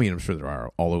that. I mean, I'm sure there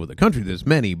are all over the country. There's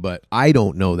many, but I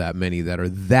don't know that many that are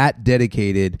that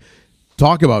dedicated.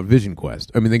 Talk about Vision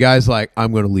Quest. I mean, the guy's like,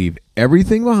 I'm going to leave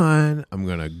everything behind. I'm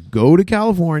going to go to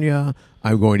California.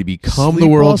 I'm going to become the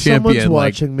Sleep world while someone's champion.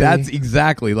 Like, watching me. that's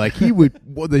exactly like he would.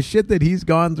 The shit that he's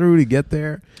gone through to get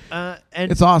there. And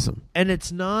It's awesome. and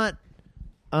it's not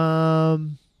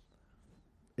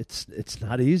it's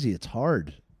not easy. It's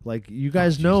hard. Like you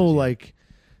guys know, like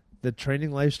the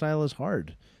training lifestyle is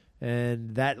hard,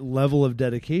 and that level of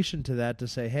dedication to that to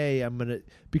say, hey,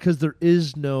 because there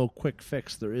is no quick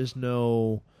fix. There is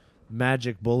no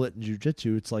magic bullet in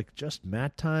jiu-jitsu. It's like just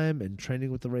mat time and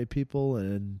training with the right people,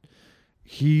 and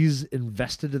he's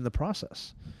invested in the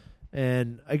process.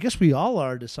 And I guess we all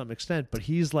are to some extent, but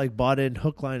he's like bought in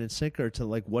hook, line, and sinker to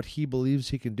like what he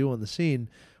believes he can do on the scene,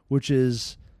 which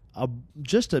is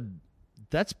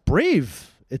that's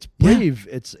brave. It's brave.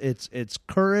 Yeah. It's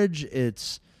courage.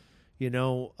 It's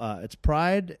it's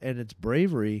pride and it's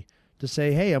bravery to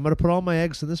say, hey, I'm going to put all my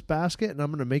eggs in this basket and I'm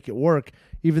going to make it work,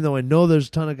 even though I know there's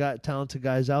a ton of talented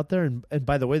guys out there. And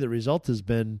by the way, the result has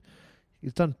been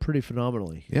he's done pretty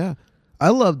phenomenally. Yeah,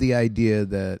 I love the idea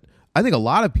that. I think a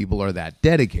lot of people are that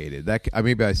dedicated.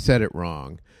 Maybe I said it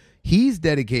wrong. He's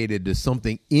dedicated to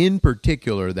something in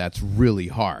particular that's really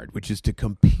hard, which is to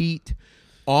compete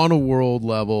on a world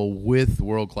level with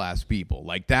world-class people.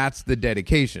 Like, that's the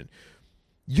dedication.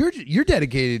 You're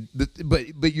dedicated,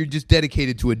 but you're just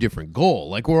dedicated to a different goal.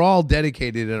 Like, we're all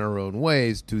dedicated in our own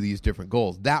ways to these different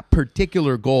goals. That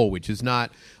particular goal, which is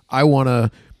not, I want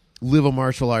to live a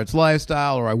martial arts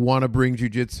lifestyle, or I want to bring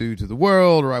jiu-jitsu to the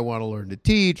world, or I want to learn to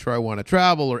teach, or I want to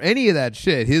travel, or any of that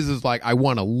shit. His is like, I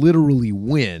want to literally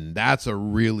win. That's a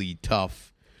really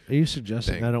tough Are you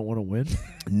suggesting thing. I don't want to win?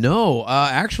 No.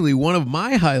 Actually, one of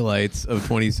my highlights of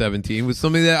 2017 was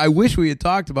something that I wish we had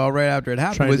talked about right after it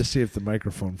happened. Trying to see if the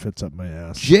microphone fits up my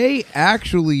ass. Jay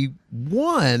actually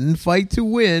won Fight to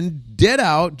Win, dead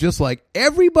out, just like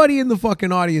everybody in the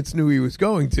fucking audience knew he was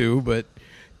going to, but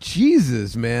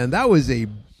Jesus, man, that was a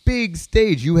big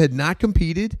stage. You had not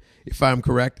competed, if I'm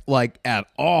correct, like at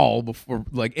all before,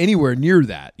 like anywhere near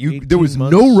that. There was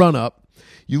no run up.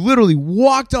 You literally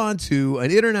walked onto an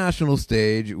international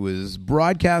stage. It was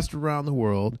broadcast around the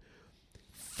world.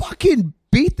 Fucking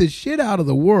beat the shit out of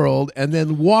the world, and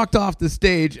then walked off the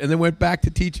stage, and then went back to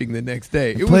teaching the next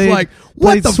day. It was like,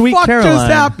 what the fuck just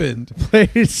happened?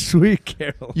 Played Sweet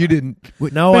Caroline. You didn't.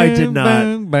 No, I did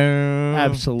not.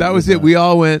 Absolutely. That was it. We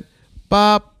all went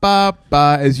ba ba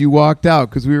ba as you walked out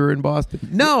because we were in Boston.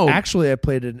 No, actually, I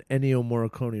played an Ennio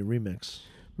Morricone remix.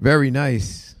 Very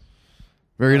nice.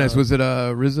 Very nice. Was it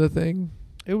a RZA thing?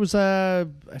 It was I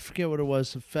forget what it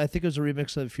was. I think it was a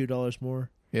remix of A Few Dollars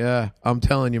More. Yeah, I'm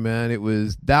telling you, man.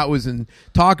 That was in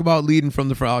talk about leading from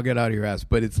the front. I'll get out of your ass,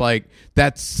 but it's like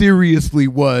that seriously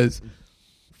was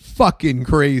fucking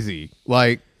crazy.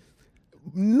 Like,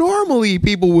 normally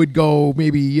people would go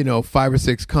maybe 5 or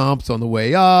 6 comps on the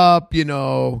way up.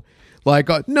 Like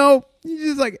no, you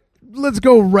just like, let's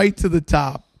go right to the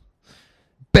top.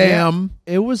 Bam!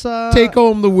 Yeah, it was take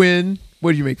home the win.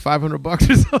 What did you make? $500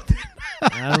 or something?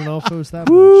 I don't know if it was that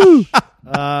much.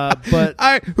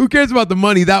 But who cares about the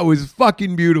money? That was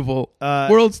fucking beautiful.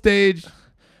 World stage.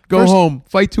 Go home.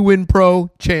 Fight to Win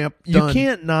Pro champ. Done. You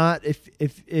can't not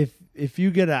if you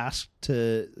get asked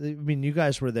to. I mean, you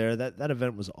guys were there. That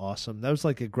event was awesome. That was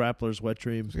like a grappler's wet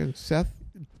dream. Seth.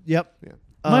 Yep. Yeah.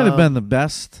 Might have been the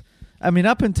best. I mean,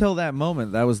 up until that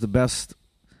moment, that was the best.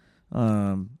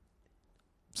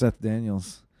 Seth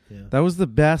Daniels. Yeah. That was the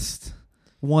best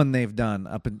one they've done.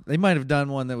 They might have done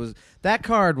one that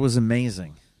card was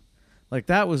amazing. Like,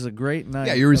 that was a great night.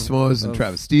 Yeah, Yuri Smoes and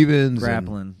Travis Stevens.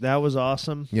 Grappling. That was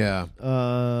awesome. Yeah.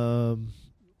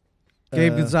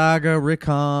 Gabe Gonzaga, Rick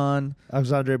Hahn.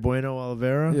 Alexandre Bueno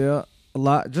Oliveira. Yeah. A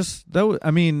lot. Just, that was,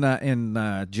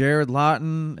 and Jared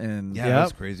Lawton. And yeah,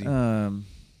 that's crazy. A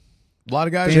lot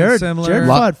of guys. Jared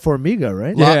fought Formiga,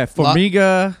 right? Yeah,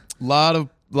 Formiga. lot of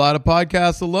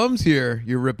podcast alums here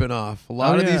you're ripping off. A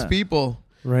lot of these people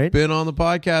been on the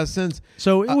podcast since.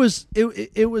 So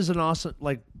it was an awesome,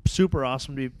 like, super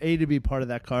awesome to be part of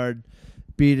that card,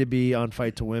 B to be on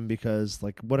Fight to Win, because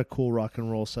like, what a cool rock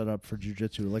and roll setup for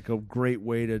jiu-jitsu. Like, a great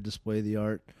way to display the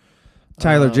art.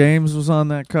 Tyler James was on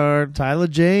that card. Tyler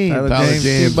James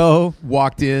Tebow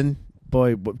walked in.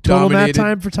 Boy, total mat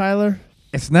time for Tyler?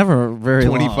 It's never very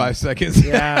 25 long. seconds.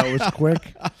 Yeah, it was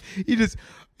quick.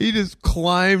 He just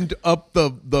climbed up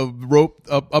the rope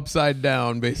upside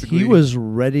down, basically. He was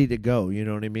ready to go, you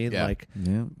know what I mean? Yeah. Like,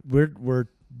 yeah. we're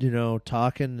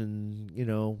talking, and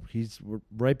we're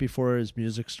right before his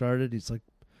music started, he's like,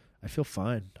 I feel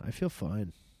fine.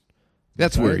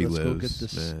 That's where he let's lives, go get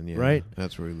this, man. Yeah, right?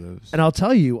 That's where he lives. And I'll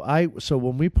tell you, so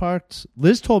when we parked,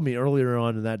 Liz told me earlier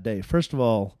on in that day, first of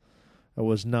all, it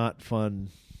was not fun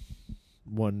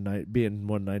one night being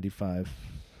 195.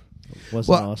 wasn't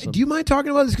Well, awesome. do you mind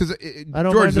talking about this? Because I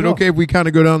don't George, mind is it at all. okay if we kind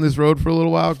of go down this road for a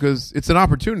little while? Because it's an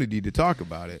opportunity to talk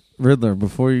about it. Riddler,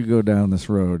 before you go down this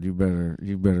road, you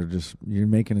better just, you're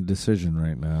making a decision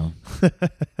right now.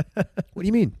 What do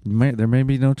you mean? There may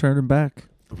be no turning back.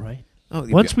 Right. Oh,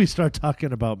 Once we start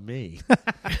talking about me,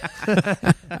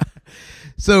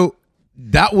 So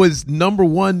that was number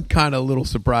one kind of little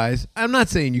surprise. I'm not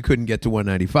saying you couldn't get to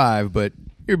 195, but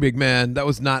you're a big man. That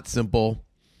was not simple.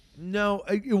 no,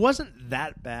 it wasn't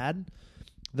that bad.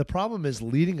 The problem is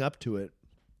leading up to it,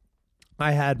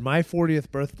 I had my 40th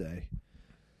birthday.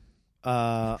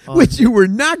 On- Which you were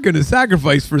not going to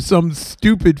sacrifice for some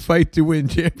stupid fight to win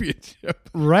championship.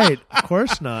 right, of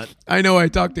course not. I know I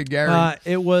talked to Gary.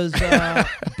 It was,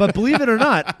 but believe it or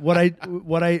not, what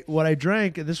I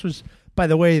drank, and this was, by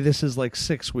the way, this is like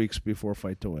 6 weeks before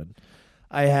Fight to Win.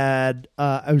 I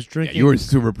was drinking. you were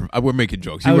super. We're making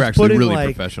jokes. You I were was actually putting, really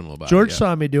like, professional about George it. yeah.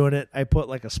 saw me doing it. I put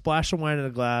like a splash of wine in a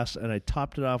glass, and I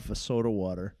topped it off with soda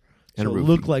water. And So a it roofie.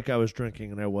 looked like I was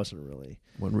drinking, and I wasn't really.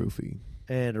 One roofie,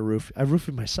 And a roofie. I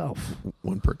roofied myself.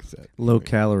 one Percocet. Low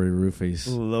calorie roofies.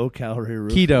 Low calorie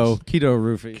roofies. Keto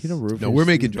roofies. Keto roofies. No, we're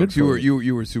making Good jokes. for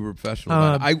You were super professional.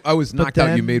 About it. I was but knocked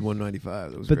out. You then- made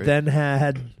 195. That was But great. then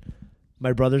had my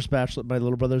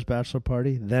little brother's bachelor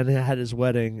party. Then I had his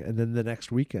wedding, and then the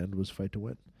next weekend was Fight to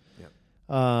Win.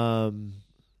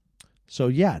 So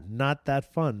yeah, not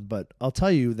that fun. But I'll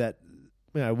tell you that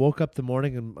I woke up the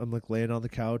morning and I'm like laying on the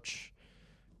couch,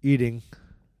 eating,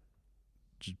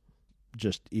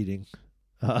 just eating,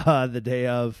 the day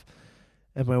of,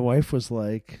 and my wife was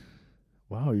like,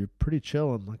 "Wow, you're pretty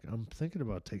chill." I'm like, "I'm thinking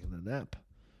about taking a nap."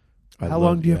 How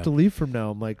long do you have to leave from now?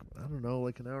 I'm like, I don't know,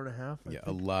 like an hour and a half. I Yeah,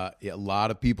 think. a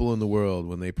lot of people in the world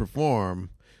when they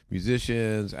perform,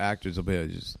 musicians, actors, will be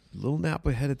just a little nap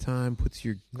ahead of time,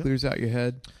 clears out your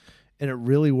head. And it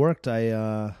really worked.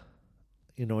 I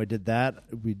did that.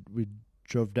 We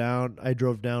drove down. I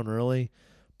drove down early,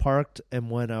 parked, and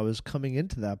when I was coming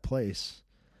into that place,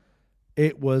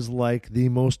 it was like the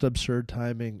most absurd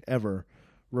timing ever.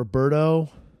 Roberto,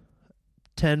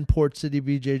 10 Port City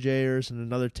BJJers and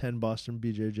another 10 Boston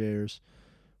BJJers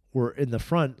were in the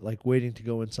front, like waiting to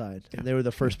go inside. And they were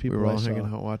the first people We were all I saw.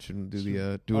 hanging out watching, doing.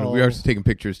 Oh. We were actually taking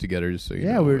pictures together, just so you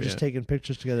Yeah, know. we were just taking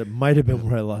pictures together. It might have been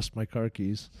where I lost my car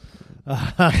keys.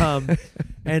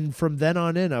 And from then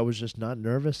on in, I was just not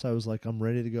nervous. I was like, I'm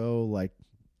ready to go. Like,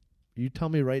 you tell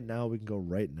me right now, we can go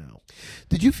right now.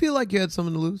 Did you feel like you had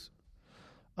something to lose?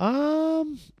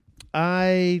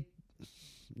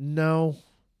 No.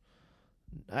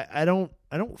 I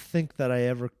don't think that I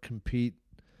ever compete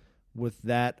with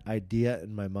that idea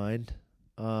in my mind.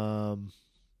 Do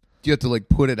you have to like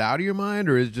put it out of your mind,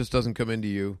 or it just doesn't come into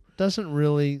you? Doesn't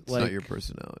really It's like not your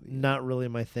personality. not really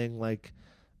my thing. Like,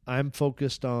 I'm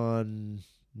focused on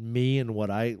me and what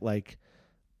I like.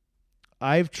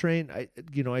 I've trained, I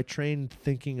trained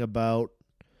thinking about,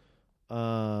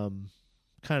 kind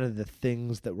of the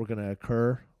things that were going to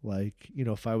occur. Like,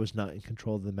 if I was not in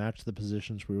control of the match, the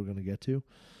positions we were going to get to.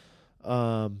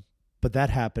 But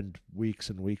that happened weeks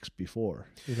and weeks before.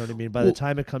 You know what I mean? By the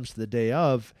time it comes to the day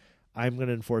of, I'm going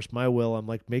to enforce my will. I'm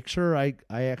like, make sure I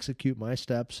execute my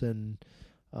steps and,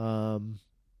 and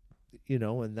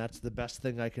that's the best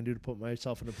thing I can do to put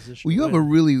myself in a position. Well, to you have win. a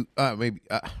really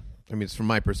it's from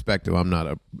my perspective. I'm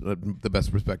not the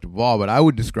best perspective of all, but I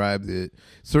would describe that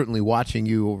certainly watching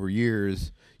you over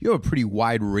years, you have a pretty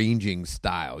wide-ranging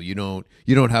style. You don't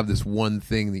have this one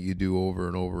thing that you do over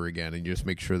and over again, and you just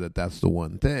make sure that that's the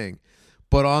one thing.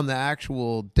 But on the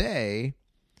actual day,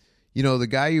 the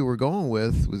guy you were going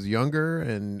with was younger,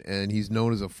 and he's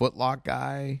known as a footlock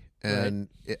guy, and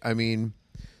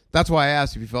that's why I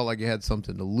asked if you felt like you had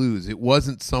something to lose. It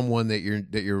wasn't someone that you're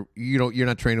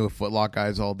not training with footlock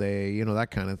guys all day, that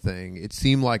kind of thing. It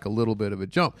seemed like a little bit of a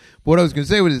jump. But what I was going to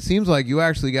say was, it seems like you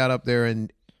actually got up there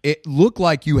and it looked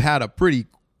like you had a pretty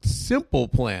simple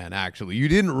plan. Actually, you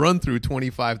didn't run through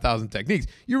 25,000 techniques.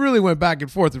 You really went back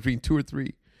and forth between 2 or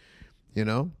 3.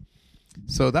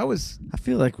 So that was. I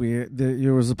feel like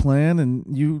there was a plan, and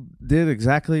you did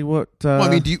exactly what.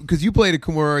 Because you played a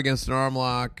Kimura against an arm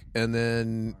lock,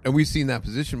 and we've seen that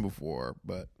position before,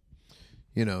 but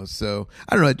so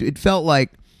I don't know. It felt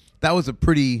like that was a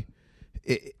pretty.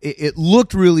 It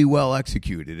looked really well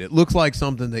executed. It looks like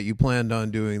something that you planned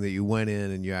on doing, that you went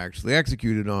in and you actually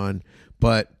executed on.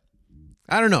 But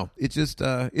I don't know. It's just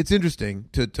it's interesting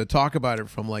to talk about it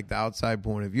from like the outside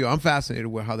point of view. I'm fascinated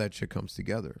with how that shit comes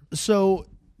together. So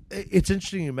it's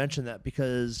interesting you mentioned that,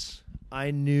 because I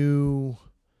knew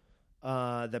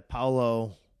that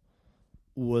Paulo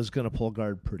was going to pull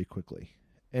guard pretty quickly,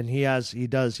 and he has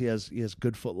good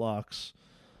footlocks,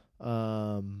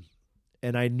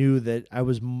 and I knew that I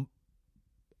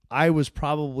was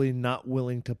probably not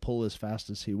willing to pull as fast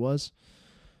as he was.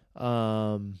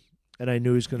 And I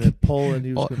knew he was going to pull, and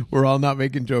he was gonna, We're all not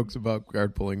making jokes about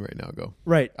guard pulling right now. Go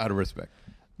right. out of respect.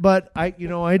 But I've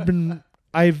been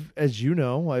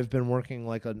working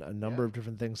like a number of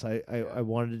different things. I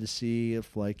wanted to see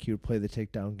if like he would play the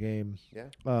takedown game. Yeah.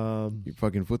 Your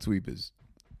fucking foot sweep is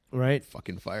right.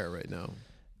 fucking fire right now.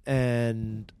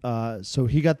 And so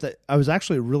he got I was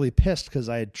actually really pissed because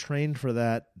I had trained for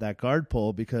that guard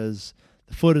pull because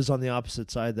the foot is on the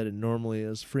opposite side that it normally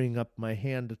is, freeing up my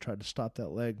hand to try to stop that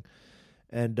leg.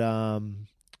 And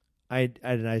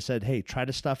I said, hey, try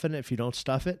to stuff it. If you don't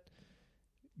stuff it,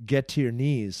 get to your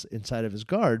knees inside of his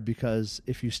guard, because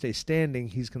if you stay standing,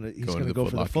 he's gonna go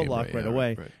for the footlock right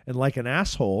away. Right. And like an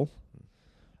asshole,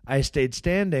 I stayed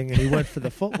standing and he went for the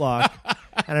footlock.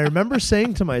 And I remember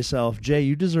saying to myself, Jay,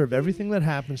 you deserve everything that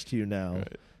happens to you now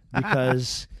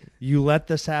because you let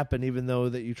this happen, even though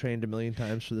that you trained a million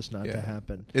times for this not to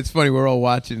happen. It's funny, we're all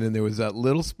watching, and there was that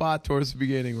little spot towards the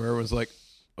beginning where it was like,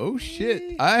 oh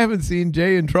shit, I haven't seen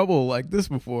Jay in trouble like this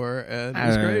before, and it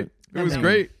was great. It was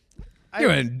great. You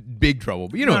were in big trouble,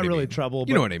 but you know not what really I mean. trouble.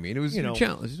 You know what I mean. It was a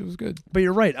challenge. It was good. But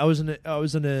you're right. I was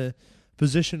in a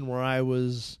position where I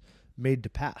was made to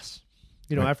pass.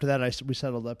 After that, we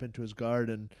settled up into his guard,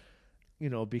 and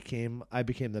I became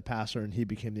the passer, and he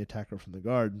became the attacker from the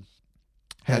guard.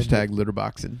 Hashtag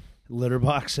litterboxing.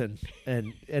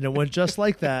 And it went just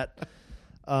like that.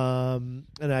 And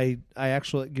I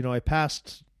actually, I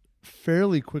passed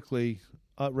fairly quickly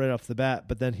right off the bat,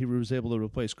 but then he was able to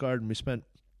replace guard, and we spent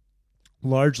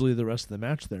largely the rest of the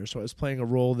match there. So I was playing a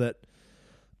role that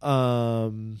I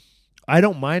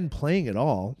don't mind playing at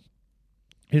all.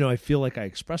 I feel like I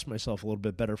express myself a little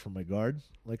bit better from my guard.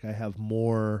 Like I have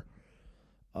more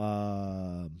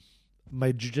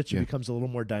my jiu-jitsu becomes a little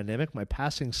more dynamic. My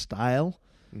passing style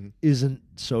isn't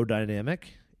so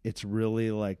dynamic. It's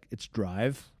really like it's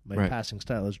drive. My passing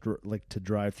style is like to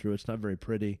drive through. It's not very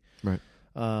pretty. Right.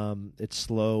 It's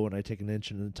slow, and I take an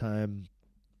inch at a time.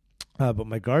 But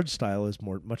my guard style is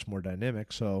much more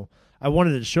dynamic. So I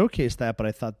wanted to showcase that, but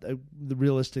I thought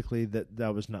realistically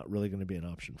that was not really going to be an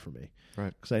option for me.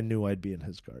 Right. Because I knew I'd be in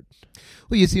his guard.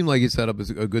 Well, you seem like you set up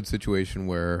a good situation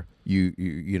where you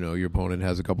your opponent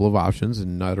has a couple of options,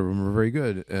 and neither of them are very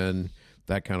good, and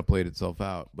that kind of played itself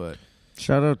out. But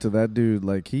shout out to that dude.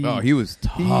 Like he was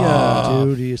tough.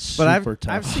 Dude, he is super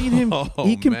tough. I've seen him.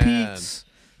 He competes. Man.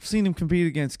 I've seen him compete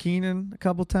against Keenan a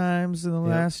couple times in the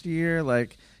last year.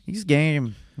 Like he's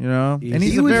game, and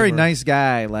he's a very nice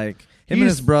guy. Like him and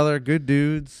his brother, good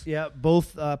dudes. Yeah,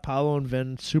 both Paolo and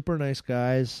Vin, super nice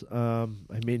guys.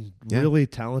 Really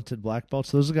talented black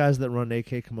belts. Those are guys that run AK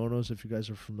kimonos, if you guys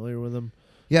are familiar with them.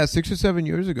 Yeah, 6 or 7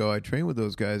 years ago, I trained with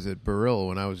those guys at Baril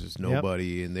when I was just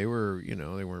nobody, and they were, they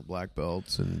weren't black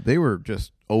belts, and they were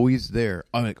just always there.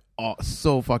 I mean,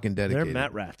 so fucking dedicated. They're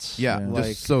mat rats. Yeah,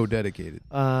 just so dedicated.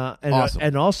 Awesome.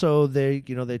 And also they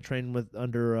train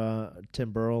under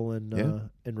Tim Burrell in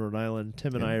Rhode Island.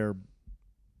 Tim and I are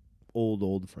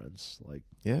old friends.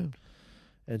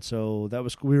 And so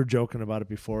we were joking about it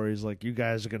before. He's like, "You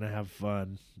guys are gonna have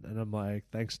fun," and I'm like,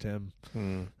 "Thanks, Tim."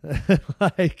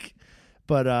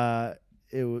 But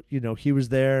he was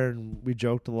there, and we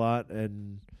joked a lot,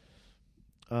 and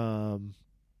I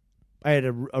had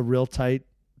a real tight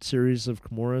series of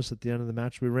Kimuras at the end of the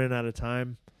match. We ran out of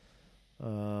time,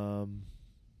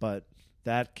 but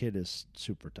that kid is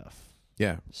super tough.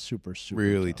 Yeah, super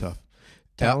really tough,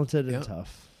 talented and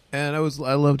tough. And I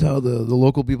loved how the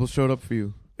local people showed up for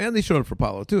you. And they showed up for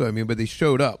Paulo too. I mean, but they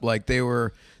showed up like they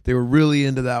were really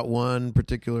into that one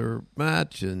particular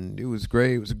match, and it was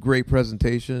great. It was a great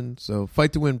presentation. So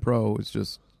Fight to Win Pro is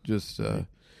just I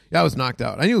was knocked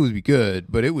out. I knew it would be good,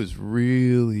 but it was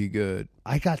really good.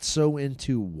 I got so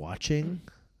into watching,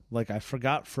 like I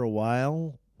forgot for a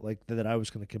while, like that I was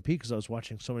going to compete because I was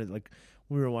watching so many. Like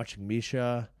we were watching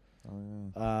Misha.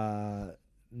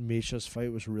 Misha's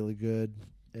fight was really good.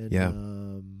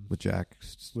 And, with Jack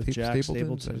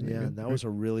Stapleton. Yeah, and that was a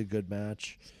really good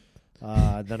match.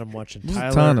 Then I'm watching Tyler.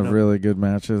 There's a ton of really good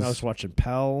matches. I was watching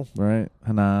Pell. Right,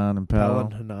 Hanan and Pell.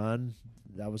 And Hanan.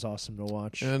 That was awesome to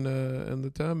watch. And the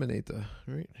Terminator,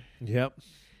 right? Yep.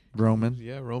 Roman.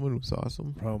 Yeah, Roman was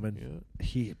awesome. Roman.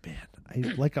 Yeah.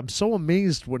 I'm so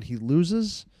amazed when he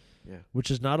loses,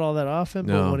 which is not all that often,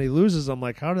 but when he loses, I'm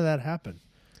like, how did that happen?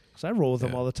 Because I roll with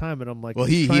him all the time, and I'm like,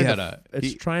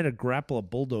 it's trying to grapple a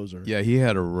bulldozer. Yeah, he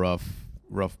had a rough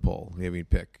pull. I mean,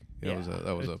 pick. That was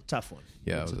a tough one.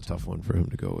 Yeah, it was a tough one for him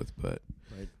to go with. But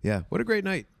yeah, what a great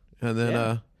night. And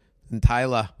then and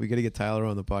Tyler, we got to get Tyler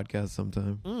on the podcast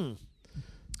sometime.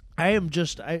 I am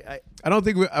just I don't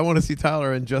think I want to see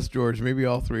Tyler and Just George. Maybe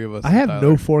all three of us. I and have Tyler.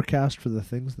 no forecast for the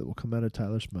things that will come out of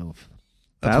Tyler's mouth.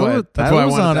 That's Tyler, why I Tyler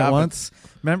was wanted on to it happen. once.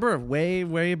 Remember,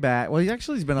 way back. Well,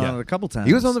 he's been on Yeah. it a couple times.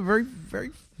 He was on the very.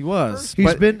 He was. He's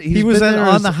but been- he was been there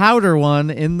on as- the Howder one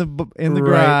in the Right.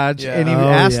 garage, Yeah. and he Oh,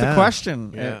 asked yeah. the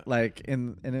question. Yeah.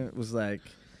 And it was like,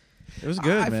 it was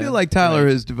good. I man. feel like Tyler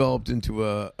Like, has developed into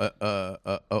a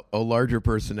larger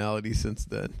personality since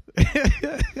then.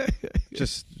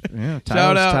 just Tyler's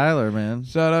Shout out. Tyler, man.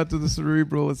 Shout out to the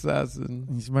cerebral assassin.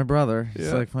 He's my brother. He's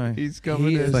Yeah, like my. he's coming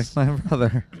He in. is. He's like my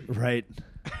brother. Right.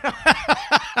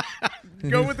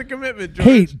 Go with the commitment, George.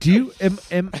 Hey, do you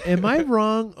am I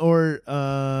wrong or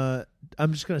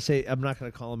I'm just gonna say I'm not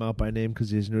gonna call him out by name because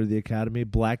he's new to the academy.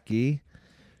 Black Gee.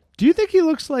 Do you think he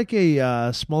looks like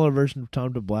a smaller version of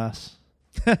Tom DeBlas?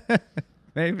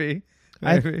 Maybe.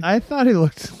 I thought he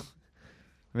looked.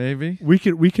 Maybe. We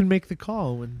can make the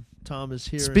call when Tom is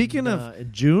here. Speaking of-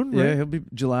 in June, Yeah, right? he'll be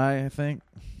July, I think.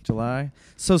 July.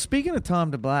 So speaking of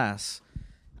Tom DeBlas,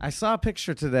 I saw a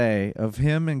picture today of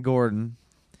him and Gordon,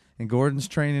 and Gordon's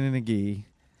training in a gi,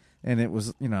 and it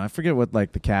was, I forget what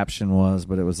like the caption was,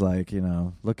 but it was like,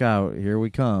 look out, here we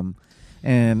come.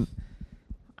 And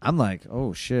I'm like,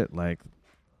 oh shit, like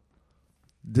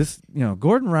this,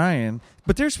 Gordon Ryan,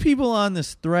 but there's people on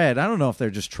this thread, I don't know if they're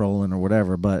just trolling or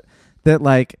whatever, but that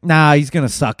like, nah, he's gonna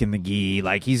suck in the gi.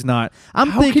 Like he's not. I'm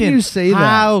How can thinking, you say that?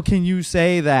 how can you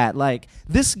say that? Like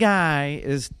this guy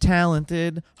is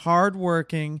talented,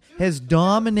 hardworking, has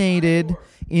dominated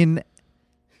in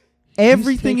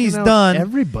everything he's taken out done.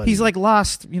 everybody. He's like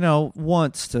lost,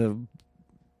 once to,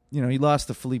 he lost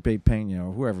to Felipe Pena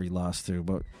or whoever he lost to.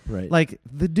 But Right. like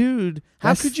the dude, how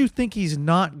That's- could you think he's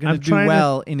not gonna I'm do trying to-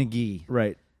 well in a gi?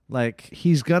 Right. Like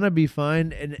He's gonna be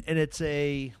fine, and it's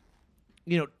a,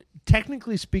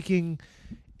 technically speaking,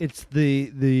 it's the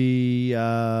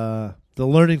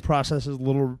learning process is a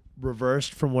little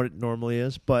reversed from what it normally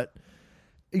is. But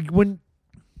when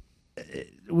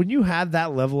you have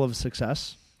that level of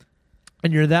success,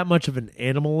 and you're that much of an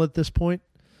animal at this point,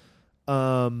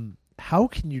 how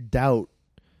can you doubt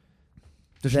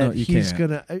there's that you he's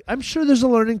can't. gonna? I'm sure there's a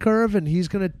learning curve, and he's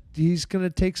gonna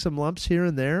take some lumps here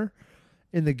and there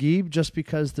in the gi, just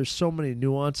because there's so many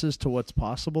nuances to what's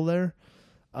possible there.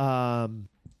 But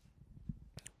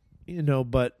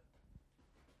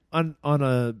on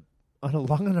a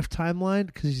long enough timeline,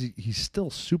 because he's still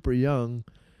super young,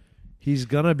 he's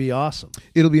gonna be awesome.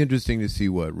 It'll be interesting to see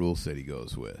what rule set he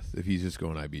goes with. If he's just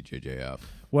going IBJJF.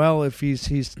 Well, if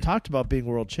he's talked about being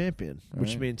world champion,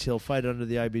 which Right. means he'll fight under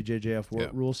the IBJJF Yeah.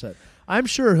 rule set. I'm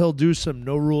sure he'll do some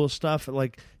no rule stuff,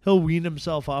 like he'll wean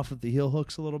himself off of the heel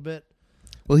hooks a little bit.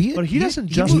 Well, But he doesn't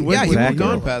just moved, win yeah, he with moved that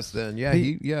on heel. past then. Yeah,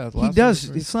 He he does.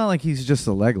 It's not like he's just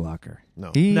a leg locker.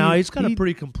 No. Now he's got a he-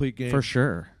 pretty complete game. for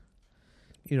sure.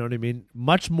 You know what I mean?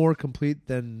 Much more complete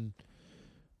than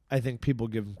I think people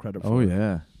give him credit for. Oh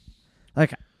yeah,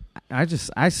 like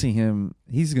I see him.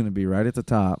 He's going to be right at the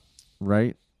top,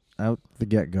 right out the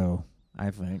get go.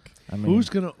 I think. I mean, Who's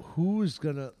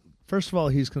gonna? First of all,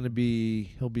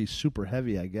 he'll be super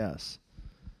heavy, I guess.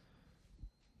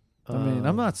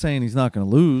 I'm not saying he's not going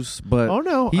to lose, but Oh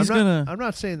no, I'm I'm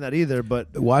not saying that either.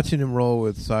 But Watching him roll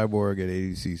with Cyborg at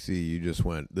ADCC, you just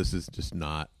went, this is just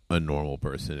not a normal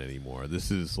person anymore.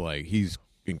 This is like, he's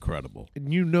incredible.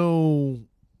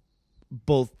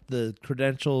 both the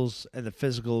credentials and the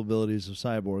physical abilities of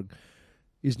Cyborg.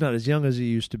 He's not as young as he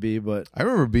used to be, but I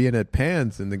remember being at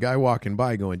Pans and the guy walking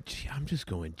by going, I'm just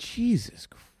going, Jesus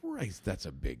Christ, that's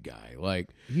a big guy. Like,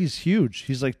 he's huge.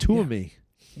 He's like two of me.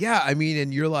 yeah, I mean,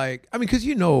 and you're like, I mean, because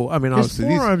His obviously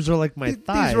forearms are like my these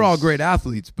thighs. are all great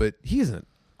athletes, but he's an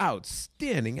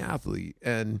outstanding athlete.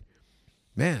 And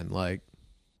man, like,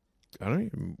 I don't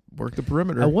even work the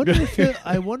perimeter. I wonder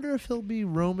if he'll be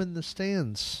roaming the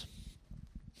stands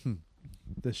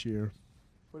this year.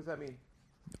 What does that mean?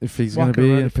 if he's going to walking be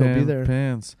around in if he'll be there.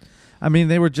 Pans. I mean,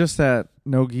 they were just at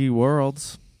No Gi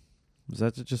Worlds. Is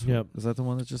that Yep. Is that the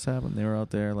one that just happened? They were out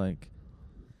there like.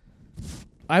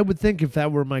 I would think if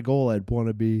that were my goal, I'd want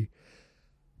to be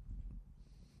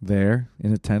There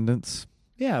in attendance.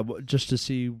 just to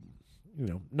see,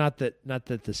 not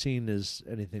that the scene is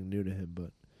anything new to him,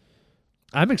 but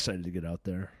I'm excited to get out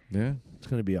there. Yeah, It's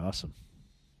going to be awesome.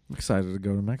 I'm excited to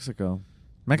go to Mexico.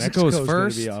 Mexico is Mexico's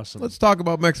first. Going to be awesome. Let's talk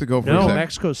about Mexico for a No, second.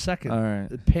 Mexico's second. All right.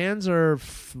 The Pans are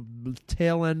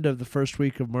tail end of the first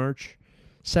week of March,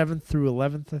 7th through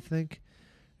 11th, I think.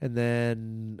 And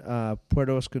then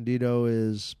Puerto Escondido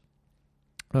is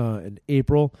in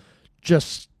April.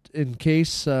 Just in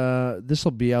case, this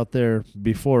will be out there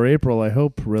before April, I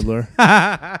hope, Riddler.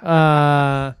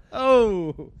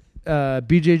 Oh,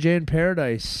 BJJ in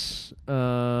Paradise.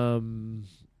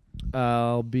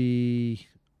 I'll be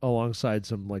alongside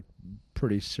some like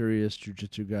pretty serious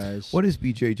jiu-jitsu guys. What is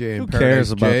BJJ in Who Paradise?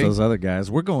 cares about Jay? those other guys?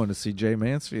 We're going to see Jay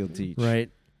Mansfield teach. Right.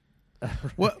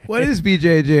 What is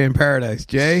BJJ in Paradise,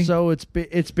 Jay? So it's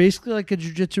basically like a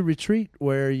jiu-jitsu retreat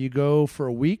where you go for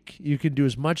a week. You can do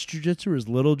as much jiu-jitsu or as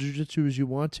little jiu-jitsu as you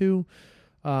want to.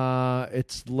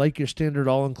 It's like your standard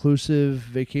all-inclusive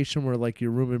vacation where like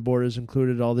your room and board is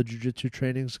included, all the jiu-jitsu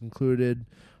trainings included.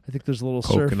 I think there's a little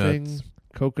surfing,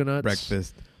 coconuts,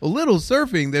 Breakfast. A little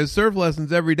surfing. There's surf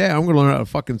lessons every day. I'm going to learn how to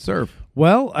fucking surf.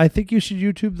 Well, I think you should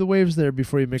YouTube the waves there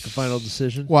before you make a final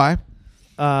decision. Why?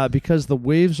 Because the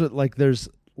waves are like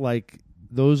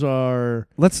those are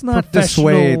Let's not Professional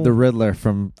dissuade the Riddler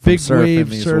from big surfing wave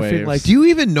these surfing. waves. Like, Do you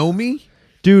even know me?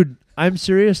 dude, I'm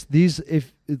serious. These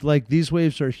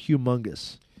waves are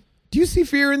humongous. Do you see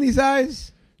fear in these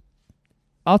eyes?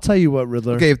 I'll tell you what,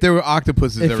 Riddler. Okay, if there were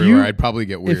octopuses If everywhere, you- I'd probably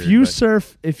get weird. if you but-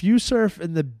 surf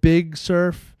in the big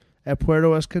surf at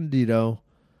Puerto Escondido,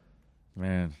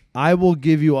 Man, I will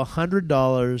give you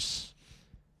 $100,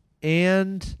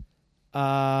 and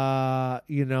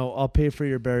I'll pay for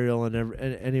your burial in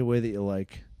any way that you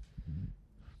like.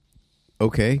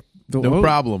 Okay, no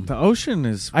problem. The ocean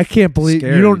is. I can't believe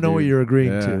Scary, you don't know what dude. you're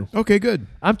agreeing Yeah. to. Okay, good.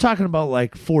 I'm talking about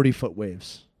like 40-foot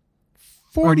waves.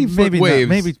 40-foot maybe not, waves.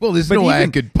 maybe. Well, there's but no way I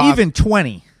even, could possibly. even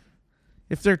 20.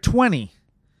 If they're 20,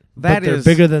 But that they're is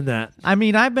bigger than that. I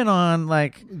mean, I've been on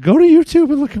like Go to YouTube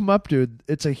and look them up, dude.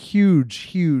 It's a huge,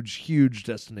 huge, huge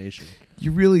destination.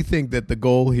 You really think that the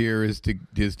goal here is to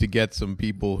get some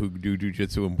people who do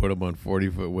jujitsu and put them on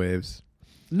 40-foot waves?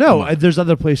 No, there's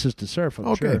other places to surf,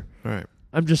 I'm sure. All right.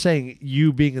 I'm just saying,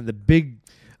 you being in the big...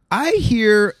 I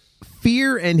hear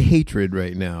fear and hatred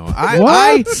right now.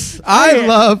 What?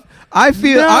 I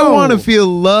No. want to feel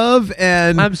love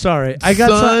and I'm sorry. I got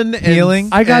sun and healing.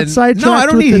 I got and- sidetracked. No, I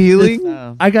don't with need the-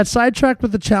 healing. I got sidetracked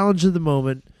with the challenge of the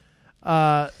moment.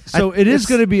 So it is it's-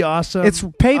 going to be awesome. it's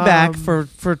payback Um,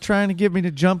 for trying to get me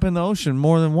to jump in the ocean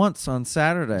more than once on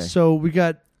Saturday. So we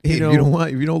got Hey, if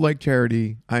you don't like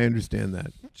charity, I understand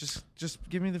that. Just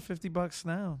give me the $50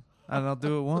 now, and I'll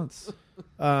do it once.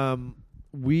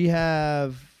 we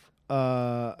have.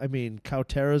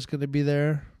 Kautera's going to be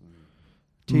there.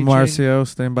 Teaching. Marcio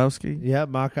Stambowski, Yeah,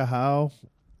 Makahau,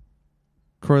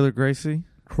 Croyler Gracie,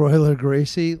 Croyler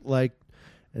Gracie,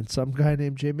 and some guy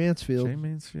named Jay Mansfield. Jay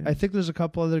Mansfield. I think there's a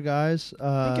couple other guys.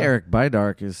 I think Eric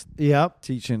Bydark is Yep.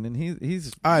 teaching, and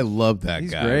he's I love that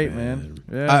he's guy. great, man.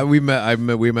 Yeah. We met him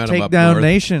Take up Down north.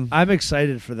 Nation. I'm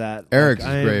excited for that. Eric's is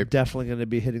I am great. definitely going to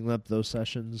be hitting up those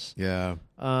sessions. Yeah,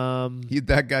 Um,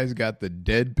 that guy's got the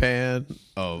deadpan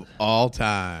of all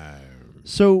time.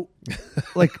 so,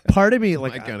 part of me, My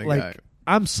kinda guy.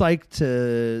 I'm psyched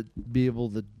to be able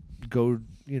to go,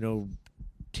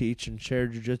 teach and share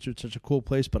jiu-jitsu. It's such a cool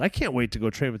place, but I can't wait to go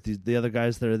train with the other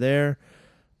guys that are there.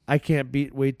 I can't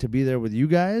wait to be there with you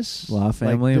guys. La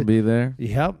Family will be there.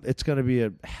 Yep, it's going to be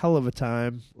a hell of a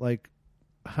time.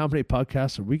 How many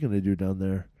podcasts are we going to do down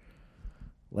there?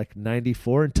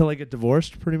 94 until I get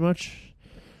divorced, pretty much.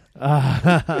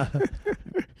 We'll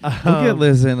get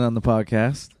Liz in on the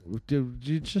podcast. Dude,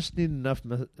 you just need enough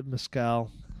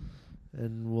mezcal,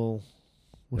 and we'll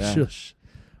Yeah. shush.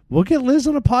 We'll get Liz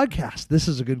on a podcast. This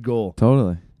is a good goal.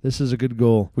 Totally. This is a good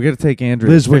goal. We got to take Andrew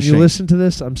Liz, when fishing. you listen to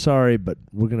this, I'm sorry, but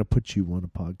we're going to put you on a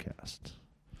podcast.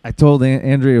 I told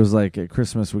Andrea, it was like at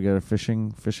Christmas we got a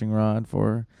fishing rod for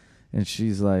her, and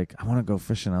she's like, I want to go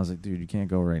fishing. I was like, dude, you can't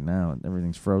go right now.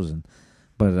 Everything's frozen.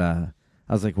 But I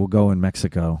was like, we'll go in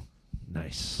Mexico.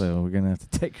 Nice. So we're going to have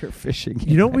to take her fishing.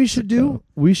 You know what we should do?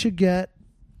 We should get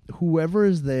whoever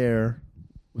is there.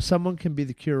 Someone can be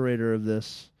the curator of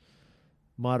this.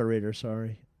 Moderator,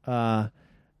 sorry.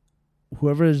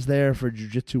 Whoever is there for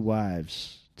Jiu-Jitsu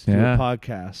Wives to do Yeah. a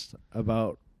podcast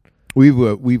about.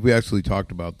 We've actually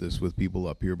talked about this with people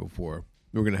up here before.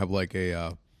 We're gonna have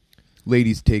a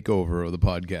ladies takeover of the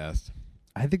podcast.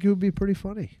 I think it would be pretty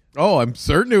funny. Oh, I'm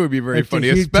certain it would be very Like,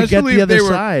 funny, to especially get the if other they were.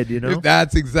 side,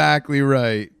 That's exactly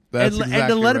right. That's and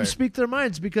exactly to let right. them speak their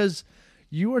minds, because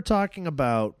you are talking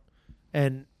about,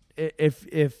 and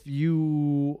if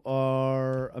you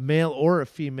are a male or a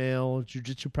female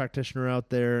jiu-jitsu practitioner out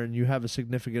there and you have a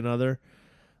significant other,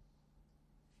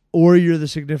 or you're the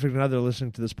significant other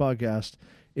listening to this podcast,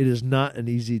 it is not an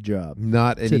easy job.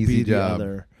 Not an to easy be the job.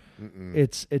 other. Mm-mm.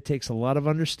 It takes a lot of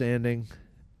understanding,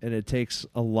 and it takes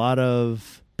a lot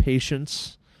of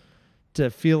patience to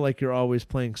feel like you're always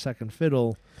playing second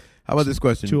fiddle How about this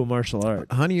question? to a martial art.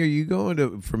 Honey, are you going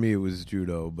to? For me, it was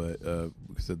judo, but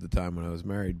because at the time when I was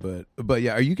married, but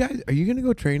yeah, are you going to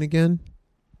go train again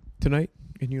tonight?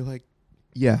 And you're like,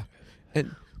 Yeah.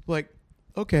 And like,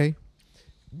 okay.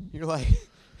 You're like,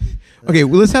 okay,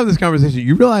 well, let's have this conversation.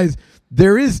 You realize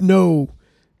there is no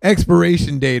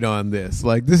expiration date on this.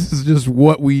 Like, this is just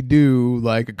what we do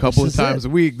like a couple of times a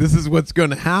week. This is what's going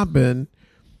to happen.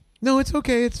 No, it's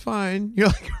okay. It's fine. You're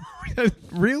like,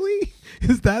 really?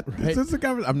 Is that Right. is this the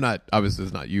conversation? I'm not, obviously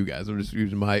it's not you guys. I'm just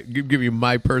using give you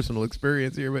my personal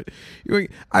experience here. But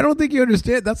I don't think you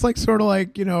understand. That's like sort of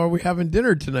like, are we having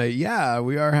dinner tonight? Yeah,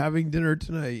 we are having dinner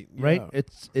tonight. Right? Yeah.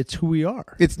 It's who we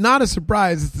are. It's not a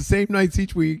surprise. It's the same nights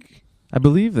each week. I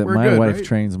believe that We're my good, wife right?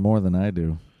 trains more than I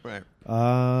do. Right.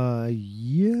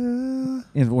 Yeah.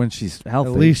 And when she's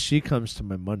healthy. At least she comes to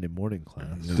my Monday morning class.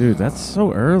 Dude, that's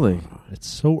so early. It's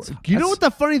so. You know That's what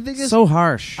the funny thing is? So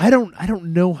harsh. I don't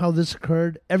know how this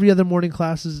occurred. Every other morning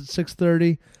class is at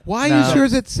 6:30. Why No. are you sure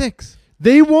it's at 6?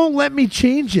 They won't let me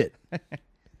change it.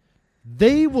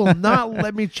 They will not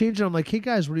let me change it. I'm like, hey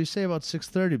guys, what do you say about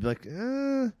 6:30? Be like,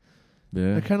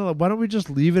 Yeah. I kind of like, why don't we just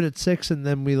leave it at 6 and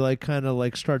then we like kind of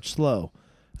like start slow?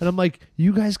 And I'm like,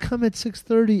 you guys come at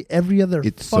 6:30 every other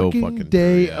It's so fucking fucking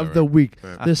day true, yeah, of right. the week.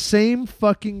 Right. The same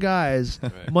fucking guys,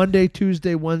 Right. Monday,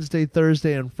 Tuesday, Wednesday,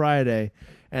 Thursday, and Friday,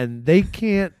 and they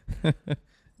can't.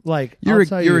 Like, You're I'll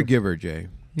tell you're you, a giver, Jay.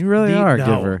 You really are a no.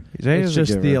 giver. Jay It's is a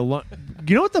just giver. the alarm.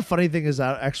 You know what the funny thing is?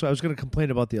 Actually, I was going to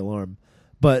complain about the alarm,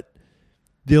 but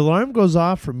the alarm goes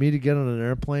off for me to get on an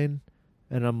airplane,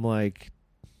 and I'm like,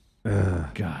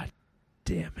 God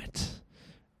damn it!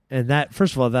 And that,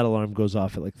 first of all, that alarm goes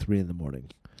off at like 3 a.m.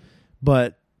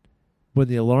 But when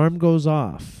the alarm goes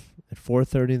off at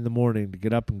 4:30 in the morning to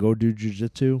get up and go do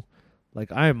jujitsu,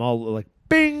 like I am all like,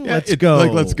 bing, let's go,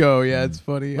 Like, let's go. Yeah, it's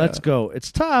funny. let's go.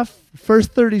 It's tough.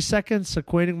 First 30 seconds,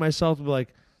 acquainting myself to be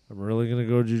like, I'm really gonna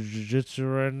go do jiu-jitsu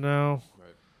right now.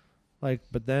 Right. Like,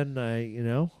 but then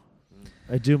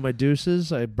I do my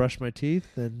deuces, I brush my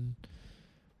teeth, and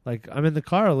like I'm in the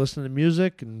car listening to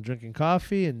music and drinking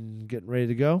coffee and getting ready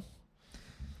to go.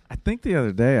 I think the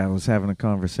other day I was having a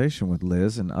conversation with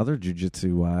Liz and other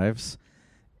jiu-jitsu wives,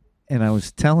 and I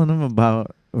was telling them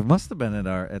about, it must have been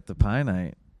at the Pie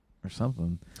Night or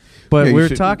something. But Yeah, we you were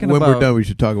should- talking when about... we're done, we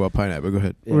should talk about pineapple. Go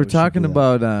ahead. Yeah, we were should talking do that.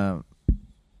 about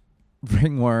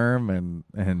ringworm,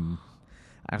 and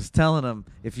I was telling them,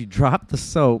 if you drop the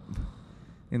soap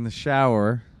in the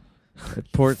shower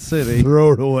at Port City,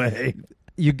 Throw it away.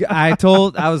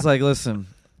 I was like, listen,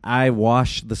 I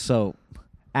wash the soap.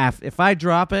 If I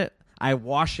drop it, I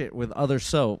wash it with other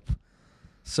soap,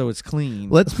 so it's clean.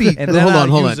 Let's be. And then hold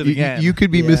I'll on. use it again. You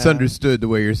could be Yeah. misunderstood the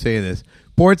way you're saying this.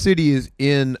 Port City is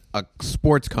in a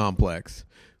sports complex,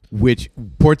 which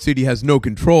Port City has no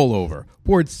control over.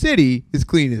 Port City is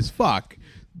clean as fuck.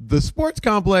 The sports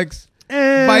complex,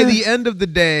 by the end of the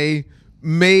day,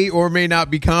 may or may not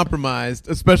be compromised,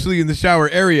 especially in the shower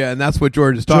area, and that's what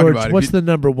George is talking George, about. If what's you- the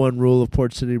number one rule of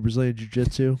Port City Brazilian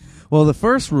Jiu-Jitsu? Well, the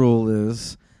first rule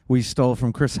is we stole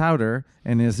from Chris Howder,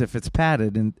 and is if it's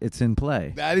padded and it's in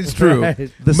play. That is true. Right.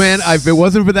 Man, if it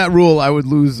wasn't for that rule, I would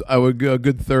lose. I would go a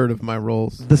good third of my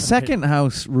rolls. The second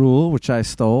house rule, which I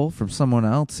stole from someone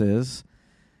else, is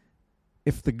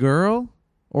if the girl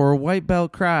or a white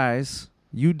belt cries,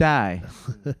 you die.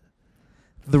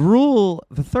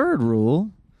 The third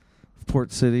rule of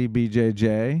Port City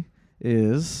BJJ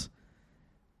is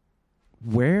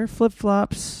wear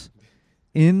flip-flops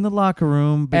in the locker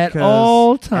room At because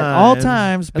all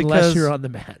times, because unless you're on the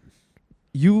mat.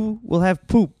 you will have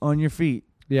poop on your feet,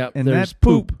 Yeah, and there's that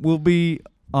poop will be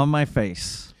on my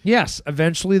face. Yes,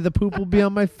 eventually the poop will be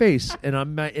on my face and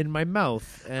on in my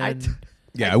mouth. And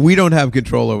Yeah, we don't have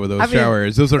control over those I mean, shower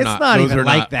areas. Those are it's not. not those even are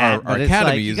like not that, our but it's like,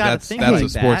 academies. you gotta that's think that's like a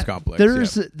sports that.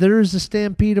 complex. there's a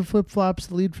stampede of flip flops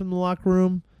that lead from the locker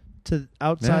room to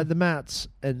outside Yeah. the mats,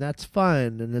 and that's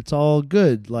fine, and it's all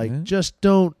good. Like, Yeah. just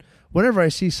don't. Whenever I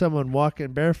see someone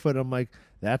walking barefoot, I'm like,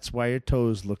 that's why your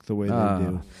toes look the way they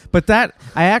do. But that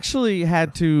I actually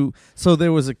had to. So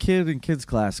there was a kid in kids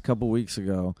class a couple weeks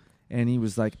ago, and he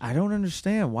was like, "I don't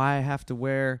understand why I have to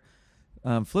wear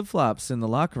flip flops in the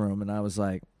locker room." And I was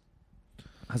like,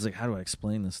 "How do I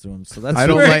explain this to him?" So that's I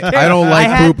don't where like- it I don't came. like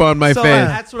had- poop on my so face.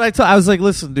 That's what I told. I was like,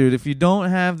 "Listen, dude, if you don't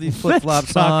have these flip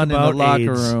flops talk on in the about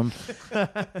locker AIDS. room,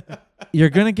 you're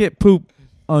gonna get poop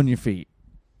on your feet.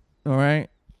 All right."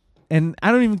 And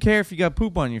I don't even care if you got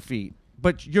poop on your feet,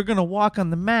 but you're going to walk on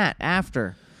the mat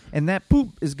after. And that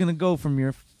poop is going to go from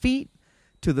your feet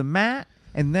to the mat,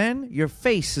 and then your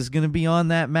face is going to be on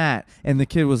that mat. And the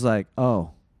kid was like, "Oh,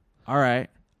 all right.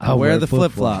 I wear the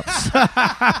flip flops. All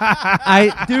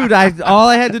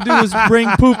I had to do was bring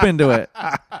poop into it.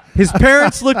 His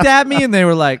parents looked at me and they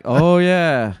were like, "Oh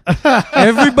yeah."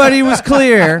 Everybody was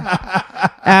clear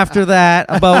after that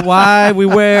about why we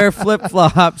wear flip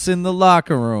flops in the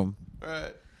locker room.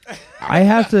 I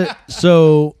have to.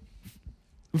 So,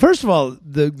 first of all,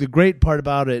 the great part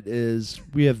about it is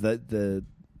we have the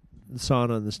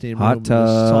sauna and the steam Hot room,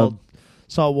 tub,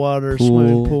 salt water, pool.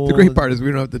 swimming pool. The great part is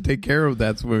we don't have to take care of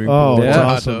that swimming Oh, pool. it's or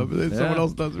hot awesome. tub. Then someone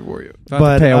else does it for you. Don't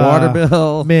have to pay a water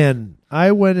bill. Man,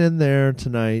 I went in there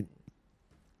tonight.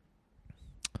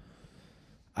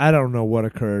 I don't know what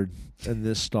occurred in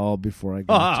this stall before I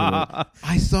got to it.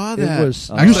 I saw that. It was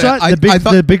Actually, you saw it? I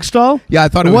thought- the big stall? Yeah, I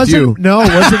thought it was wasn't you. No, it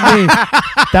wasn't me.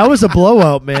 That was a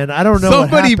blowout, man. I don't know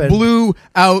Somebody what happened. blew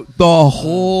out the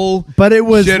whole But it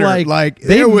was shitter. like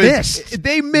they there was, missed.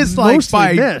 They missed like Mostly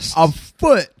by missed. a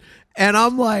foot, and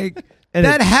I'm like, And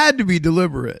that it- had to be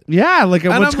deliberate. Yeah, like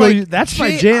And what's I'm going? like, That's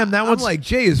my Jay- jam. That I'm one's like,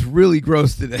 Jay is really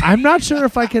gross today. I'm not sure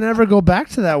if I can ever go back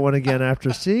to that one again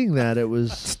after seeing that. It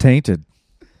was It's tainted.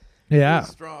 yeah.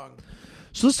 Strong.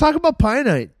 So let's talk about Pie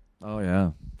Night. Oh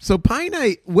yeah. So Pie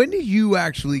Night, when did you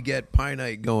actually get Pie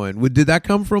Night going? Did that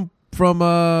come from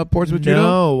Portsmouth Judo?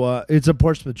 No, it's a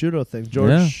Portsmouth Judo thing.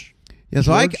 George. Yeah,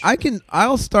 so George?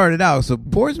 I'll start it out. So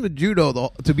Portsmouth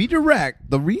Judo, to be direct,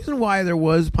 the reason why there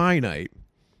was Pie Night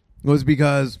was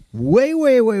because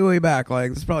way back, like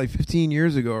this is probably 15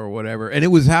 years ago or whatever, and it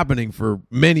was happening for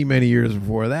many years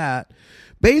before that.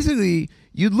 Basically,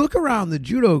 you'd look around the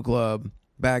judo club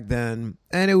back then,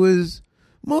 and it was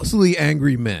mostly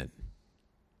angry men.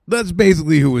 That's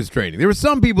basically who was training. There were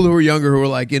some people who were younger who were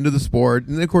like into the sport,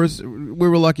 and of course, we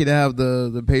were lucky to have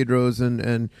the Pedros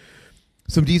and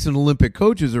some decent Olympic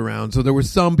coaches around. So there were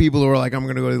some people who were like, I'm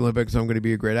going to go to the Olympics, I'm going to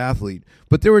be a great athlete.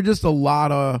 But there were just a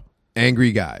lot of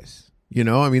angry guys. You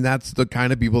know, I mean, that's the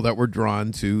kind of people that were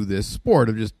drawn to this sport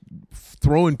of just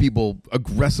throwing people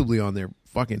aggressively on their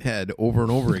fucking head over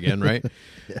and over again, right?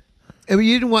 Yeah. I mean,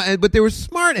 you didn't want, but they were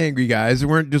smart, angry guys who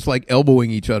weren't just like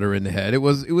elbowing each other in the head. It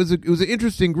was an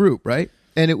interesting group, right?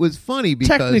 And it was funny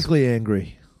because Technically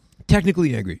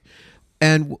angry.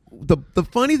 And the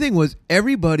funny thing was,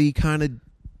 everybody kind of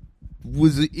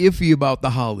was iffy about the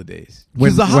holidays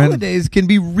because the holidays can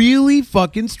be really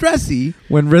fucking stressy.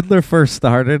 When Riddler first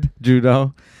started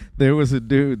judo, there was a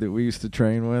dude that we used to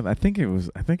train with. I think it was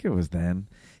then.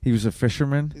 He was a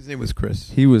fisherman. His name was Chris.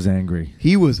 He was angry.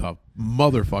 He was a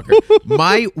motherfucker.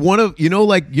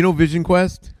 Vision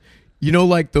Quest? You know,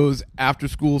 like those after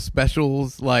school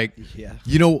specials, like, Yeah.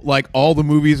 you know, like all the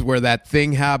movies where that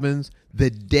thing happens. The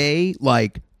day,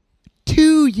 like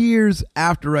 2 years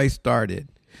after I started,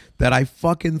 that I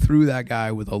fucking threw that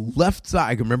guy with a left side.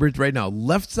 I can remember it right now.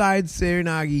 Left side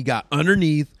Serenagi, got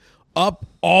underneath, up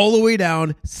all the way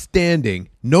down, standing,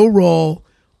 no roll,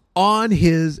 on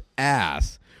his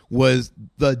ass. Was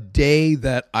the day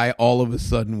that I all of a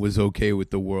sudden was okay with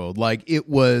the world. Like, it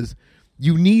was,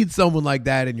 you need someone like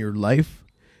that in your life.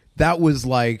 That was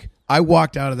like, I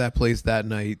walked out of that place that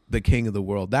night, the king of the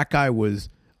world. That guy was,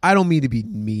 I don't mean to be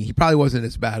mean. He probably wasn't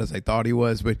as bad as I thought he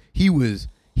was, but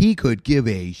he could give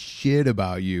a shit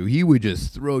about you. He would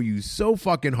just throw you so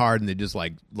fucking hard and then just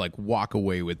like walk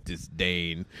away with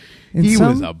disdain. In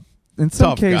some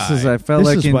tough cases, guy. I felt This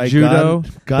like is in why judo,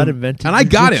 God invented And I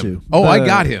got jiu-jitsu. him. Oh, I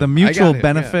got him. The I mutual got him,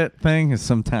 benefit thing is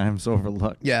sometimes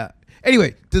overlooked. Yeah.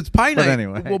 Anyway, this Pie But Night.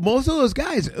 anyway. Well, most of those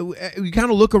guys, you kind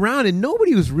of look around and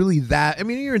nobody was really that. I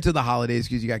mean, you're into the holidays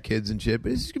because you got kids and shit,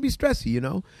 but it's just gonna be stressy, you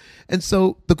know. And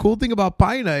so the cool thing about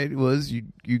Pie Night was you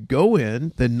go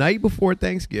in the night before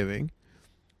Thanksgiving,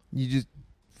 you just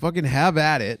fucking have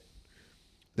at it.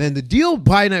 Then the deal,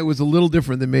 Pie Night was a little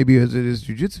different than maybe as it is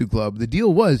Jiu-Jitsu Club. The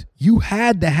deal was you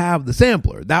had to have the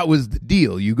sampler. That was the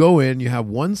deal. You go in, you have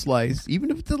one slice,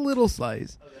 even if it's a little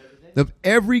slice, of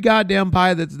every goddamn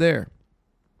pie that's there.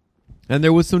 And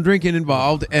there was some drinking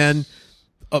involved, and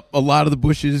a lot of the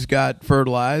bushes got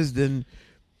fertilized, and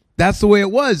that's the way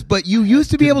it was. But you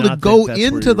used to be Did able to not go think that's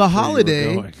into where the you were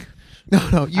holiday. going.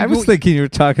 No. I was thinking you were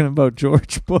talking about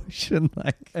George Bush and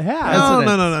like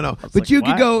No. But like, you what?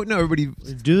 could go. No, everybody.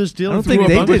 Do this deal. I don't through think a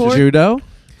they bunker. did judo.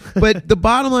 But the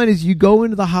bottom line is, you go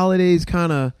into the holidays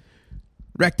kind of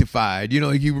rectified. You know,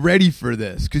 you ready for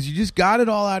this because you just got it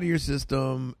all out of your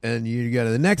system, and you got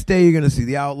the next day you're going to see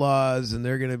the Outlaws, and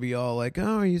they're going to be all like,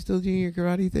 "Oh, are you still doing your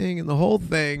karate thing?" And the whole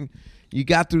thing. You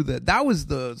got through that. That was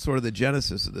the sort of the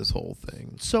genesis of this whole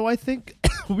thing. So I think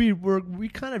we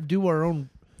kind of do our own.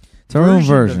 It's our own version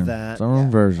version. of that. It's our own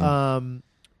version.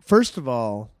 First of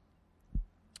all,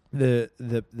 the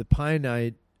Pie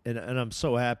Night, and I'm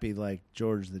so happy, like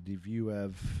George, that if you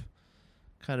have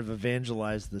kind of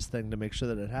evangelize this thing to make sure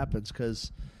that it happens,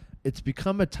 because it's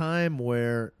become a time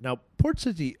where now Port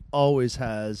City always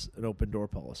has an open door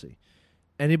policy.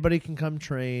 Anybody can come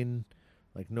train.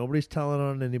 Like, nobody's telling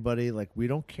on anybody. Like, we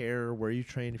don't care where you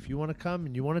train. If you want to come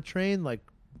and you want to train, like,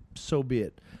 so be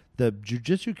it. The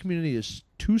jiu-jitsu community is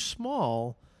too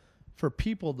small for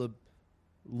people to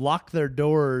lock their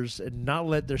doors and not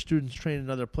let their students train in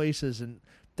other places. And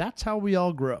that's how we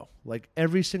all grow. Like,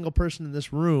 every single person in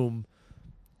this room,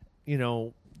 you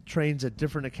know, trains at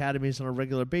different academies on a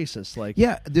regular basis. Like,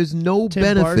 Yeah, there's no Tim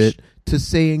benefit Barsh- to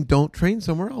saying don't train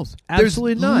somewhere else.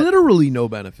 Absolutely There's not. literally no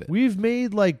benefit. we've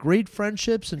made like great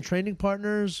friendships and training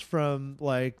partners from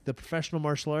like the professional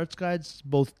martial arts guys,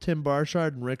 both Tim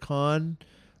Barshard and Rick Hahn,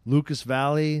 Lucas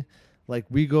Valley. Like,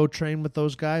 we go train with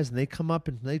those guys and they come up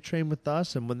and they train with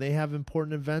us. And when they have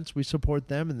important events, we support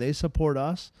them and they support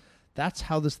us. That's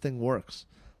how this thing works.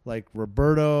 Like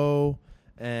Roberto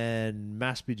and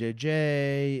Mass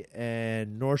BJJ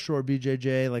and North Shore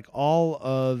BJJ, like all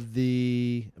of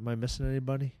the, am I missing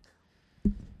anybody?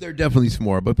 There are definitely some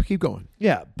more, but keep going.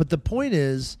 Yeah, but the point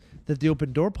is that the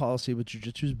open door policy with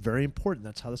jiu-jitsu is very important.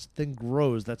 That's how this thing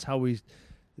grows. That's how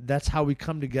we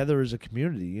come together as a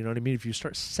community. You know what I mean? If you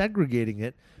start segregating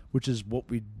it, which is what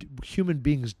we do, human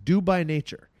beings do by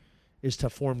nature, is to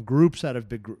form groups out of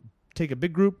big group. Take a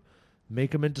big group,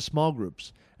 make them into small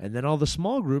groups, and then all the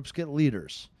small groups get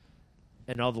leaders.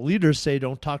 And all the leaders say,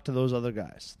 don't talk to those other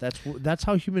guys. That's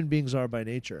how human beings are by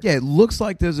nature. Yeah, it looks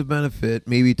like there's a benefit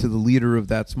maybe to the leader of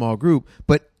that small group,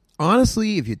 but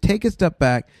honestly, if you take a step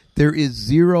back, there is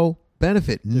zero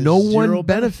benefit. No one zero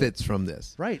benefits from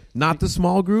this. Right. Not the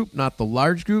small group, not the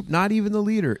large group, not even the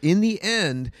leader. In the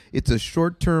end, it's a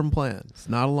short-term plan. It's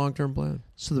not a long-term plan.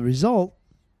 So the result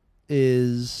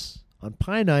is on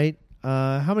Pie Night,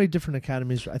 how many different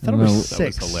academies? I thought it was No, that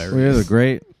was 6. hilarious. We had a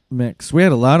great mix. We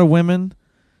had a lot of women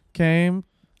came,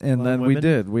 and lot of then we women?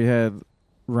 did. We had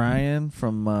Ryan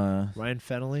from Ryan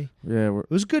Fennelly. yeah, It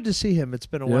was good to see him. It's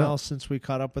been a Yeah. while since we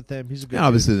caught up with him. He's a good And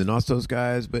obviously the Nostos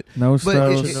guys, but No But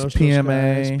Stros, it- Nostos PMA.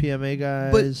 guys, PMA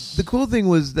guys. but the cool thing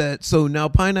was that so now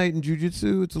Pie Night and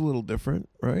Jiu-Jitsu, it's a little different,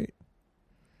 right?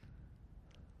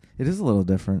 It is a little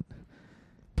different.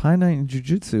 Pie Night and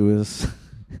Jiu-Jitsu is...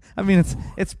 I mean,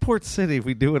 it's Port City.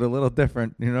 We do it a little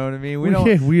different. You know what I mean? We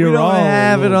We don't are all a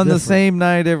have it little on the different. same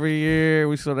night every year.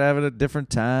 We sort of have it at different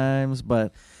times.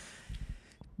 But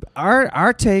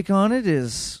our take on it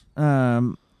is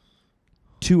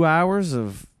 2 hours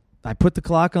of... I put the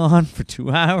clock on for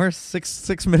 2 hours,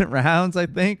 6-minute rounds, I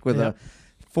think, with Yeah.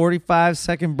 a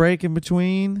 45-second break in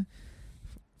between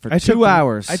for I 2 took-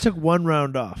 hours. I took one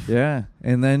round off. Yeah,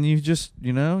 and then you just,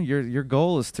 you know, your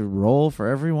goal is to roll for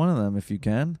every one of them if you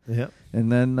can, Yeah.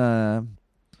 and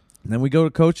then we go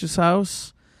to Coach's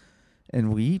house,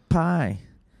 and we eat pie.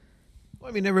 Well,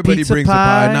 I mean, everybody Pizza brings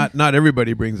pie. a pie. Not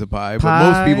everybody brings a pie, but Pie.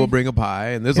 most people bring a pie,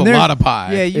 and there's And a there's- lot of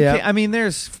pie. Yeah, you Yeah. Can't, I mean,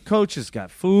 there's Coach's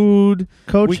got food,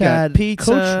 Coach We got had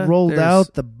pizza. Coach rolled There's-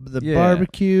 out the yeah.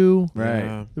 barbecue. right?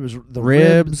 Yeah. There was the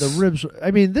Ribs. The ribs. I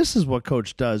mean, this is what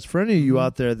Coach does. For any of you Mhm.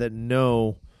 out there that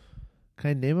know, can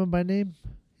I name him by name?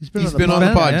 He's been on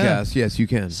the pod- podcast. Yes, you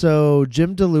can. So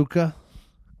Jim DeLuca,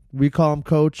 we call him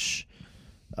Coach.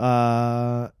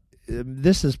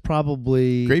 This is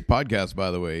probably Great podcast,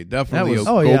 by the way. Definitely was-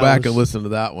 go oh, yeah, back it was and listen to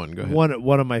that one. Go ahead.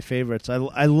 one of my favorites.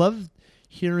 I love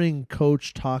hearing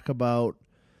Coach talk about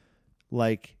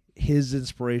like his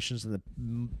inspirations and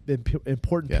the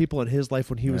important Yeah. people in his life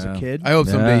when he was a Yeah. kid. I hope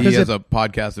someday Yeah. he 'Cause has a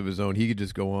podcast of his own. He could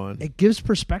just go on. It gives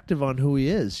perspective on who he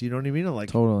is. You know what I mean? Like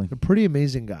Totally. a pretty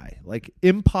amazing guy. Like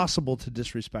impossible to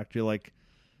disrespect. You're like,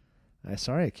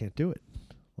 sorry, I can't do it.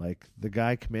 Like the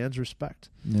guy commands respect.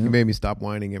 Yeah. He made me stop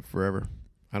whining it forever.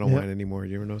 I don't Yeah. whine anymore.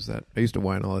 You ever notice that? I used to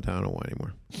whine all the time. I don't whine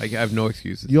anymore. I have no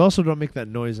excuses. You also don't make that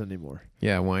noise anymore.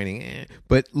 Yeah, whining.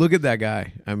 But look at that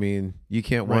guy. I mean, you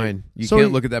can't Right. whine. You So can't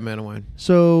he- look at that man and whine.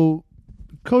 So,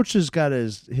 Coach has got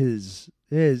his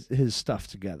stuff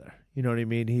together. You know what I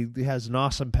mean? He has an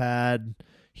awesome pad.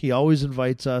 He always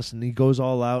invites us, and he goes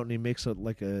all out, and he makes an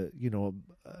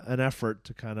effort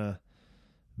to kind of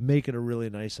make it a really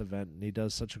nice event. And he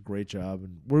does such a great job,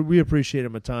 and we appreciate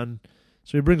him a ton.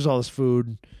 So he brings all his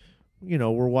food. You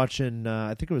know, we're watching.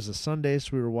 I think it was a Sunday, so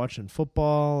we were watching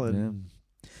football, and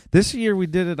This year we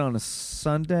did it on a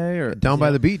Sunday or Down by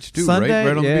the beach, too, Sunday, right?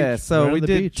 Right on yeah. the beach. So Right on we the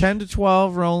did beach. 10 to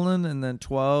 12 rolling, and then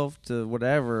 12 to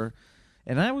whatever.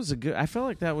 And that was I felt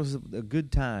like that was a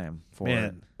good time for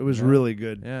man, it was Yeah. really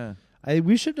good. it. Yeah.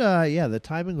 We should. The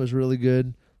timing was really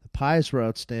good. The pies were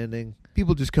outstanding.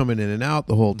 people just coming in and out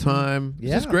the whole time.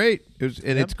 It's just Yeah. great.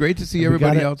 It's great to see And we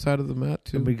everybody got it. outside of the mat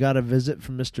too. And we got a visit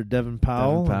from Mr. Devin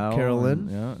Powell, Devin and Carolyn.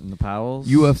 and the Powells.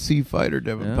 UFC fighter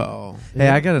Devin Yeah. Powell. Hey,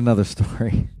 I got another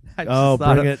story. I Oh, just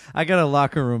thought bring of- it. I got a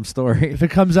locker room story. If it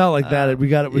comes out like that, we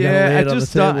got it. We got to lay I it on the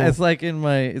just thought table. it's like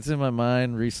it's in my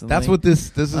mind recently. That's what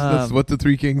this is. That's what the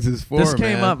Three Kings is for. This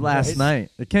came man. up last Right.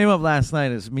 night. It came up last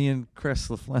night as me and Chris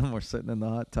LaFlemme were sitting in the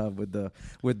hot tub with the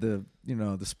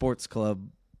the sports club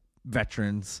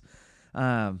veterans.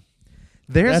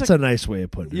 That's a nice way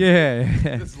of putting it.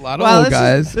 yeah. There's a lot of Well, old this is-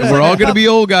 guys. there's and we're like all a going to be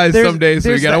old guys there's- someday, so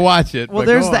you there's got to the- watch it. Well, but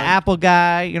there's go the on. Apple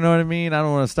guy. You know what I mean? I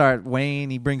don't want to start. Wayne,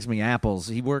 he brings me apples.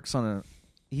 He works on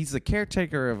he's the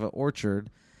caretaker of an orchard,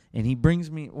 and he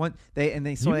brings me one. They You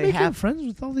they making have. friends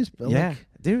with all these? Like, Yeah,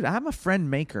 dude, I'm a friend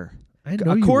maker. I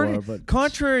know you According, are, but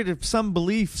contrary to some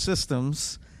belief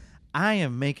systems, I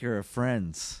am maker of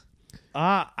friends.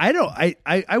 I don't.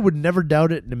 I would never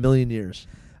doubt it in a million years.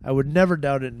 I would never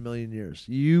doubt it in a million years.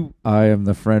 You I am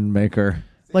the friend maker.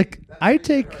 like I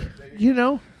take.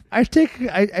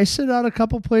 I sit out a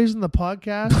couple plays in the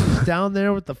podcast. He's down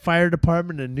there with the fire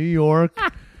department in New York,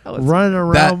 running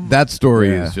around. That story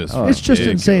Yeah. is just Oh. It's just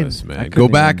ridiculous, insane. I man. couldn't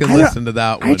Go back even- and I don't- listen to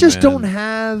that one. I just man. don't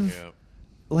have Yeah.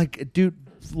 like, dude.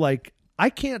 Like I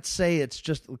can't say it's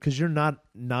just because you're not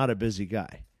a busy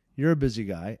guy. You're a busy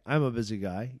guy. I'm a busy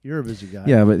guy. You're a busy guy.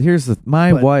 Yeah, but here's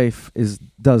my But- wife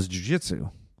does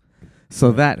jujitsu,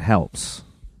 so that helps.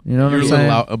 You know what You're I'm a,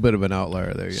 saying? a bit of an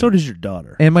outlier there. Yeah. So does your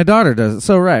daughter. And my daughter does it.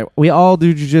 So right, we all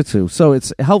do jujitsu, so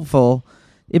it's helpful.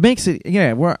 It makes it.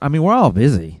 Yeah, we're all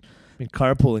busy, I mean,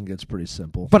 carpooling gets pretty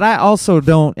simple. but I also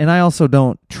don't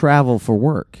travel for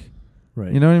work.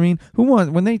 Right. You know what I mean?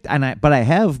 But I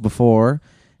have before,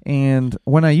 and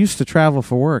when I used to travel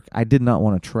for work, I did not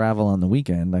want to travel on the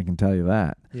weekend. I can tell you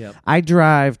that. Yeah. I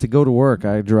drive to go to work.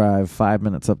 I drive 5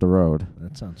 minutes up the road.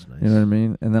 That sounds nice. You know what I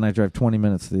mean? And then I drive 20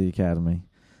 minutes to the academy.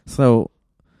 So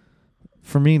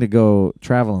for me to go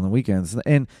travel on the weekends,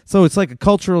 and so it's like a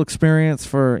cultural experience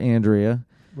for Andrea,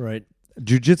 Right.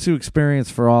 jiu-jitsu experience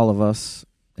for all of us,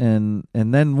 and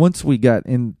then once we got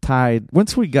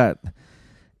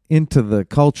into the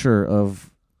culture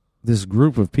of this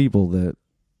group of people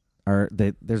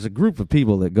there's a group of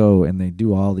people that go and they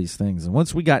do all these things, and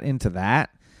once we got into that,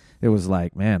 it was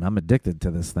like, man, I'm addicted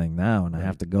to this thing now, and I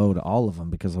have to go to all of them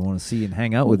because I want to see and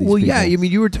hang out with these people. yeah, I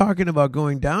mean, you were talking about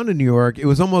going down to New York. It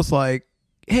was almost like,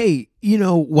 hey,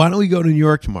 why don't we go to New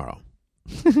York tomorrow?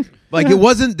 Like it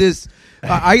wasn't this.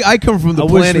 I come from the I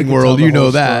wish we planning could world, tell the you know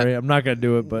whole that. story. I'm not going to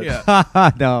do it, but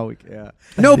Yeah. No, yeah.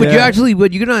 No, but Yeah.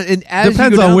 but you can. And as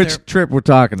Depends you go on down which there- trip we're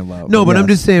talking about. No, but I'm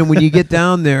yes. just saying when you get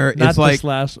down there, not it's like this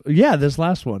last. Yeah, this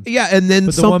last one. yeah, and then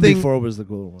But the one something. before was the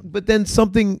cool one. But then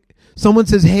someone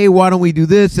says, "Hey, why don't we do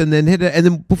this?" And then hit it, and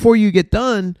then before you get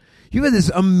done, you had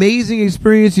this amazing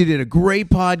experience. You did a great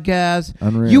podcast.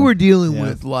 Unreal. You were dealing Yeah.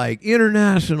 with like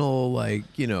international,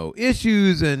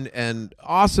 issues and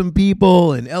awesome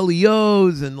people and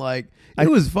LEOs and it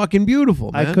was fucking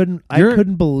beautiful, man. I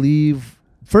couldn't believe.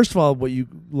 First of all, what you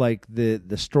like the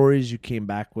stories you came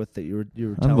back with that you were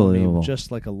telling Unbelievable. me, just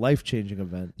like a life-changing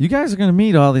event. You guys are going to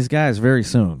meet all these guys very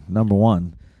soon. Number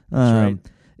one, That's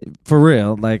for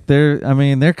real. Like they're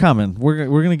coming. We're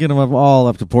going to get them all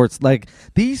up to ports. Like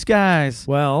these guys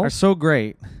Well, are so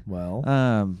great.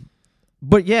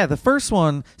 But yeah, the first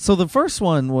one. So the first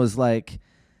one was like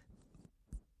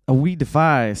a We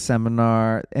Defy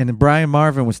seminar, and Brian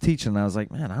Marvin was teaching. And I was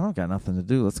like, man, I don't got nothing to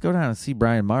do. Let's go down and see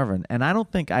Brian Marvin. And I don't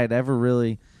think I'd ever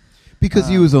really, because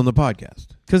he was on the podcast.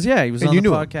 because he was And on you the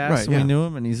knew him. podcast, Right, and yeah. we knew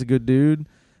him, and he's a good dude.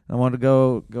 I wanted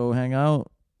to go hang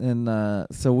out, and I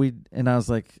was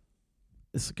like,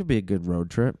 this could be a good road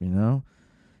trip, And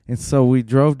so we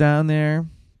drove down there.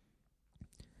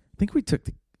 I think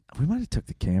we might have took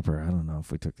the camper. I don't know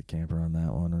if we took the camper on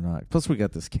that one or not. Plus, we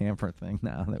got this camper thing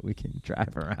now that we can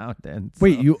drive around in.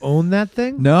 wait, so- you own that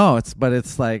thing? No, it's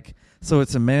like, so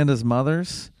it's Amanda's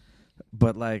mother's,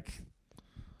 but like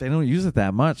they don't use it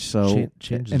that much. So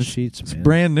Change and the it's, sheets, it's man.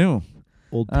 brand new.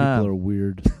 Old people are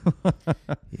weird.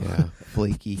 Yeah,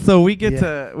 flaky. So we get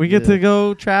Yeah, to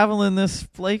go travel in this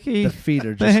flaky. The feet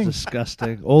are just thing.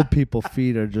 disgusting. Old people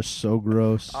feet are just so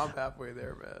gross. I'm halfway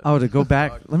there, man. Oh, to go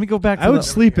back. Let me go back. To I would the-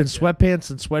 sleep in sweatpants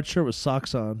and sweatshirt with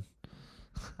socks on.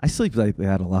 I sleep like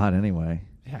that a lot anyway.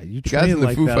 Yeah, you Guys train in the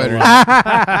like Foo that a Fighters.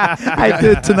 lot. I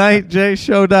did tonight. Jay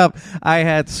showed up. I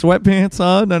had sweatpants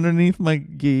on underneath my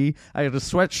gi. I had a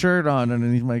sweatshirt on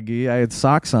underneath my gi. I had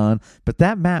socks on, but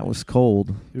that mat was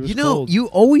cold. It was You know, cold. you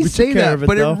always We say took care that, of it,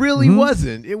 but though. it really Mhm.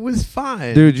 wasn't. It was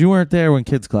fine. Dude, you weren't there when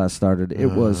kids class started. It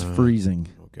was freezing.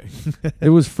 Okay. It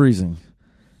was freezing.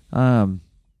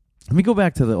 Let me go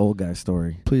back to the old guy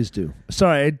story. Please do.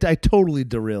 Sorry, I totally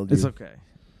derailed you. It's okay.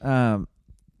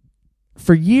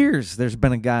 For years, there's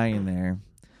been a guy in there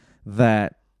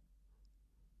that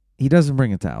he doesn't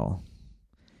bring a towel.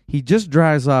 He just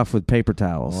dries off with paper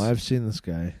towels. Oh, I've seen this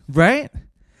guy. Right?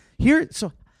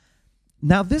 So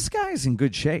now this guy's in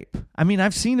good shape. I mean,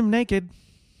 I've seen him naked.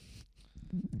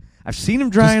 I've seen him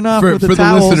drying off with the for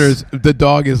towels. the listeners, the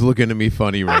dog is looking at me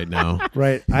funny right now.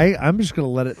 Right. I'm just going to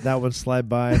let that one slide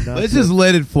by. Let's just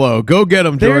let it flow. Go get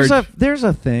him, George. There's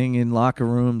a thing in locker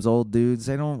rooms, old dudes,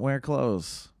 they don't wear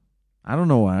clothes. I don't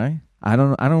know why. I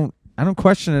don't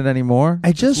question it anymore.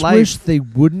 I just wish they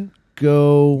wouldn't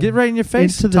go get right in your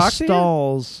face into the talk to you.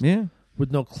 stalls Yeah.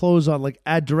 with no clothes on, like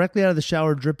add directly out of the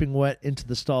shower, dripping wet into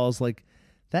the stalls. Like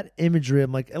that imagery,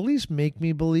 I'm like, at least make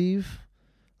me believe.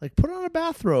 Like, put on a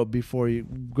bathrobe before you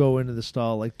go into the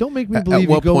stall. Like, don't make me believe At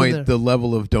what you go in point there. the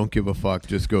level of don't give a fuck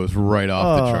just goes right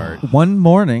off the chart? One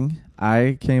morning,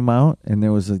 I came out and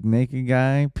there was a naked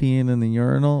guy peeing in the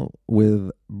urinal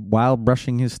while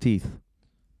brushing his teeth.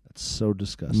 That's so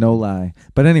disgusting. No lie.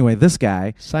 But anyway, this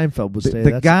guy, Seinfeld would say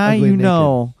the that's guy ugly you naked.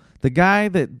 know, the guy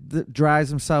that dries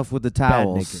himself with the Bad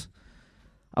towels. naked.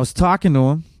 I was talking to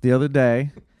him the other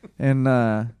day, and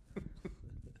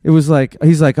it was like,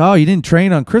 he's like, oh, you didn't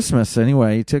train on Christmas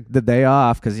anyway. You took the day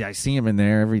off because I see him in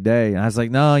there every day. And I was like,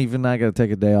 no, even I got to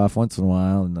take a day off once in a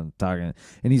while. And I'm talking,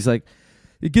 and he's like,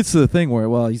 it gets to the thing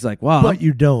where, he's like, well, But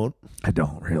you don't. I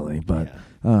don't really, but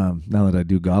now that I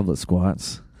do goblet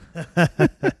squats.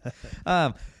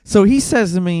 So he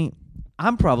says to me,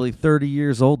 I'm probably 30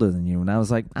 years older than you. And I was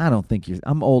like,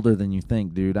 I'm older than you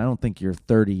think, dude. I don't think you're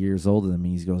 30 years older than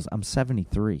me. He goes, I'm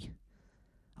 73.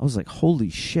 I was like, holy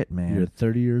shit, man. You're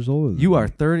 30 years older. You are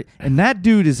 30. And that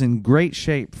dude is in great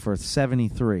shape for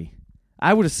 73.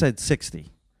 I would have said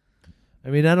 60. I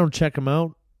mean, I don't check him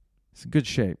out, It's in good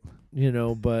shape.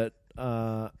 but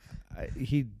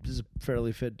he is a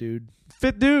fairly fit dude.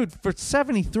 Fit dude. For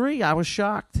 73, I was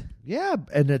shocked. Yeah,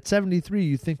 and at 73,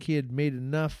 you think he had made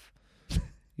enough,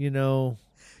 You know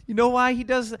why he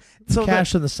does so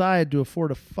cash on the side to afford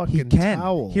a fucking he can.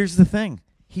 towel. Here's the thing.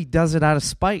 He does it out of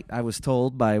spite, I was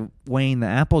told by Wayne, the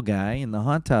Apple guy in the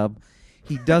hot tub.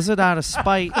 He does it out of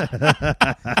spite.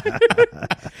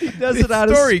 He does it out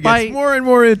of story spite. gets more and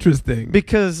more interesting.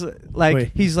 Because,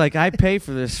 Wait. he's like, I pay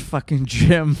for this fucking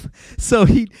gym. So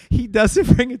he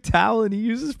doesn't bring a towel, and he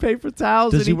uses paper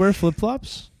towels. Does and he wear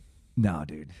flip-flops? No,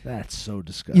 dude. That's so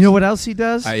disgusting. You know what else he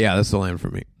does? Yeah, that's the line for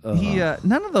me.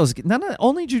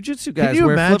 Only jiu-jitsu guys Can you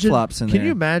wear imagine? flip-flops in Can there.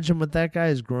 you imagine what that guy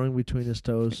is growing between his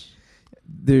toes?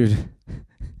 Dude.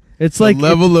 It's The like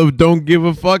level of don't give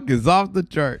a fuck is off the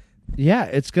chart. yeah,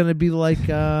 it's gonna be like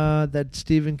that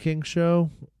Stephen King show.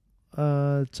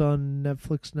 It's on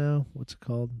Netflix now. What's it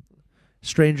called?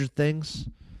 Stranger Things.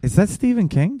 Is that Stephen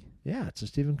King? Yeah, it's a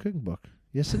Stephen King book.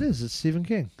 Yes, it is. It's Stephen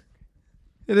King.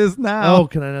 It is now. Oh,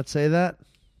 can I not say that?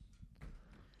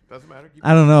 Doesn't matter.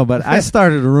 I don't know, but I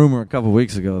started a rumor a couple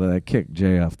weeks ago that I kicked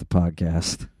Jay off the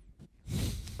podcast.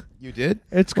 You did?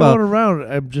 It's Well- going around.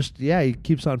 I'm just he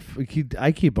keeps on.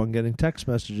 I keep on getting text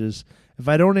messages. If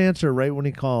I don't answer right when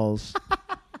he calls,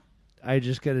 I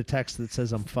just get a text that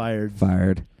says I'm fired.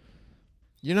 Fired.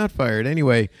 You're not fired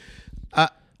anyway.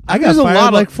 I got there's a fired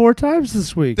lot like of 4 times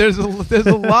this week. there's a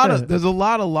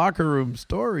lot of locker room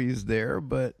stories there,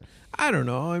 but I don't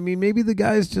know. I mean, maybe the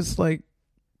guy's just like,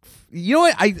 you know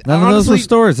what? I None of those honestly, were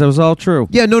stories. That was all true.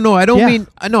 yeah, no, I don't Yeah. mean,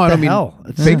 I don't mean hell.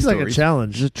 It fake seems like a stories.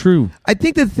 challenge. Is it true? I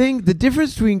think the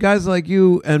difference between guys like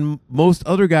you and most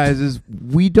other guys is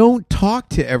we don't talk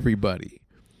to everybody.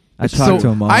 I So, talked to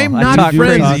them all. I'm I not talk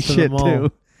friends- crazy Talk to shit them all.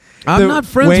 too. I'm The not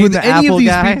friends Wayne with the any Apple of these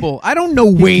guy? people. I don't know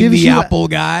Wayne gives the you- Apple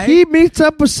guy. He meets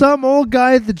up with some old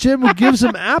guy at the gym who gives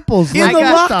him apples In like the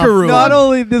that locker stuff. room. Not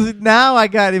only does it now, I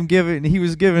got him giving. He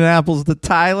was giving apples to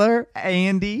Tyler,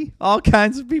 Andy, all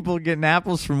kinds of people getting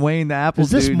apples from Wayne the Apple.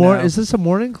 Is this dude more? now. Is this a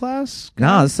morning class?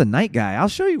 No, this is a night guy. I'll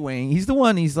show you Wayne. He's the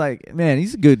one. He's like, man,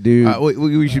 he's a good dude.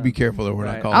 we should be careful that we're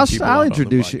not Right. calling people out I'll on the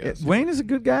introduce you. podcast. Wayne is a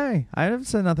good guy. I haven't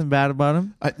said nothing bad about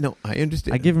him. No, I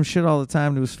understand. I give him shit all the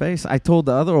time to his face. I told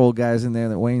the other old guys in there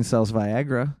that Wayne sells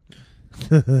Viagra.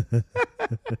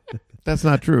 That's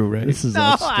not true, right? This is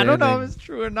No, I don't know outstanding. if it's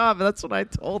true or not, but that's what I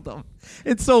told them.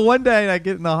 And so one day I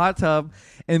get in the hot tub,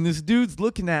 and this dude's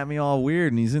looking at me all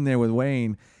weird, and he's in there with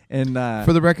Wayne. And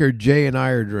For the record, Jay and I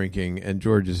are drinking, and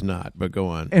George is not. But go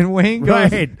on. and Wayne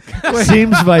goes, Right.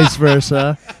 Seems vice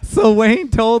versa. So Wayne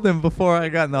told him before I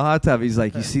got in the hot tub, he's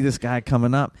like, you see this guy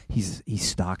coming up? He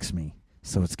stalks me,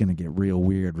 so it's going to get real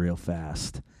weird real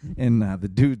fast. And the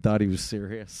dude thought he was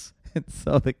serious. And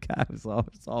so the guy was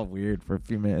all weird for a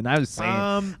few minutes. And I was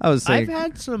saying, I've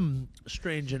had some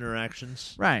strange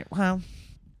interactions right, well,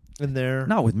 in there.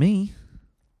 not with me.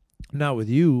 Not with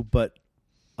you, but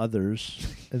others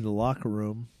in the locker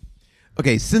room.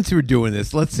 Okay, since we're doing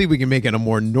this, let's see if we can make it a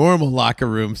more normal locker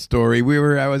room story.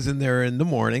 I was in there in the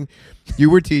morning. You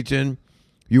were teaching.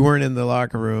 You weren't in the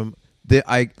locker room. It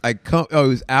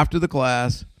was after the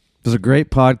class. There's a great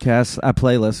podcast, a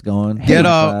playlist going.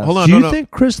 Hold on. Do you no.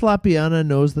 think Chris Lapiana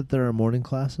knows that there are morning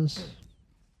classes?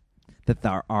 That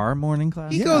there are morning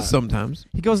classes? He goes sometimes.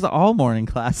 He goes to all morning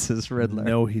classes, Riddler.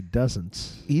 No, he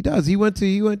doesn't. He does. He went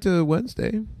to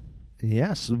Wednesday.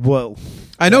 Yes. Well,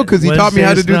 I know because he taught me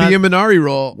how to do the Wednesday's Imanari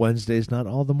roll. Wednesday's not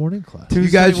all the morning class. Tuesday, You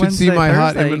guys should see Wednesday, my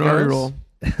hot Thursday, he Imanari goes. roll.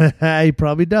 He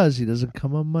probably does. He doesn't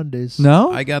come on Mondays.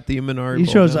 No? I got the Imanari roll. He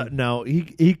shows down. up. No,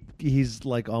 he's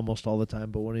like almost all the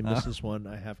time, but when he misses one,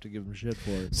 I have to give him shit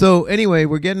for it. So anyway,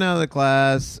 we're getting out of the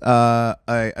class.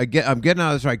 I'm getting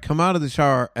out of the shower. I come out of the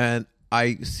shower and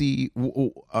I see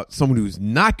someone who's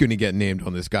not going to get named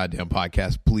on this goddamn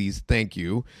podcast. Please, thank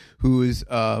you. Who is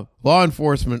a law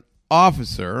enforcement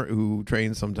officer who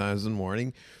trains sometimes in the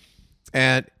morning,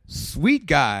 and sweet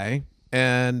guy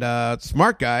and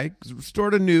smart guy,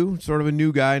 sort of a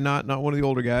new guy, not one of the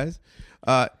older guys,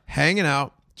 hanging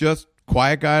out, just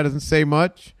quiet guy, doesn't say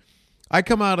much. I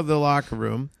come out of the locker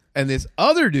room and this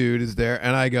other dude is there,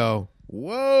 and I go,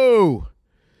 whoa,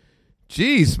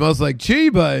 gee, smells like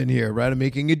Chiba in here, right? I'm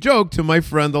making a joke to my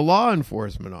friend, the law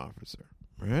enforcement officer,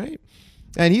 right?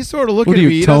 And he's sort of looking What are at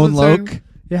me. you, He Tone doesn't say- Loc?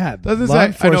 Yeah, Doesn't law say- I know,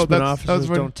 enforcement that's officers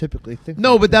what- don't typically think.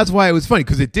 No, but that's why it was funny,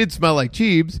 because it did smell like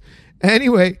Cheebs.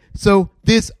 Anyway, so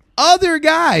this other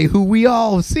guy who we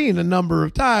all have seen a number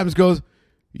of times goes,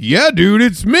 yeah, dude,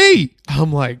 it's me.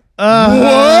 I'm like,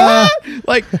 what?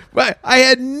 Like, I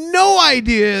had no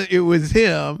idea it was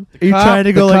him. Are you trying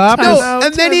to go the like cop No, is- time out,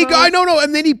 and then time out?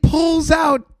 and then he pulls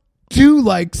out two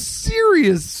like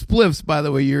serious spliffs. By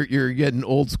the way, you're getting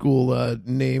old school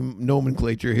name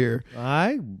nomenclature here.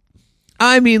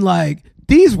 I mean, like,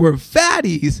 these were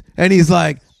fatties, and he's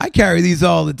like, I carry these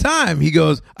all the time. He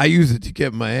goes, I use it to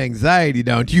get my anxiety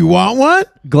down. Do you want one?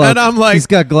 And I'm like, he's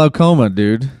got glaucoma,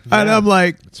 dude. and I'm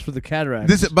like, It's for the cataracts.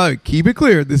 this. By the way, keep it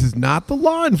clear. This is not the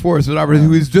law enforcement officer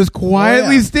who is just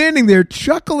quietly standing there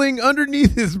chuckling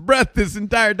underneath his breath this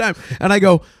entire time. And I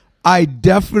go, I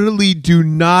definitely do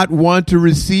not want to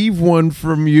receive one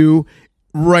from you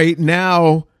right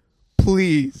now.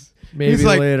 Please. Maybe He's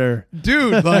like, later.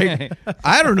 dude, like,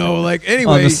 I don't know, like,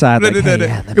 anyway. On the side, like, hey,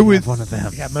 yeah, let it me was have one of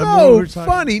them. Yeah, remember when we so were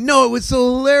talking- funny. No, it was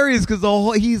so hilarious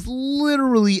because he's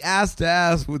literally ass to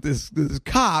ass with this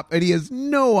cop, and he has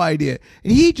no idea.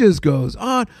 And he just goes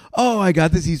on, oh, I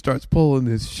got this. He starts pulling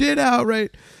this shit out, right?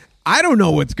 I don't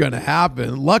know what's going to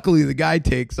happen. Luckily, the guy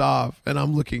takes off, and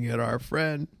I'm looking at our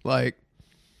friend like,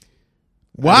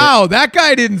 wow, that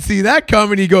guy didn't see that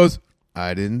coming. He goes,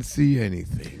 I didn't see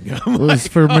anything. I'm It was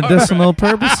like, for medicinal all right.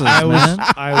 purposes, man.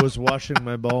 I was washing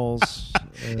my balls.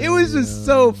 It was just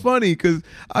so funny because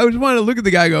I was wanting to look at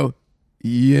the guy and go,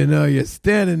 you know, you're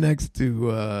standing next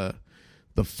to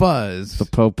the fuzz. The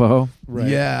popo. Right.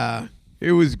 Yeah,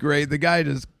 it was great. The guy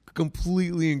just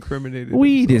completely incriminated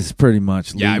Weed himself. is pretty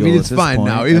much legal. Yeah, I mean, it's at this fine point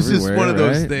now. It was just everywhere, one of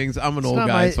those right? things. I'm an It's old not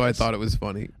guy, my- so I thought it was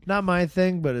funny. Not my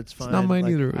thing, but it's fine. not mine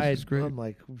Like, either. It was just great. I'm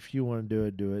like, if you want to do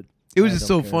it, do it. It was I just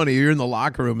so don't care. funny. You're in the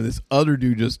locker room, and this other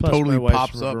dude just Plus, totally my wife's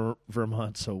pops from up.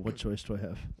 Vermont, so what choice do I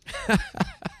have?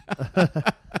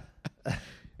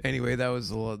 Anyway, that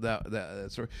was a lot. That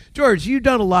story. George, you've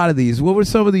done a lot of these. What were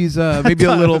some of these? Maybe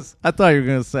a little. I thought you were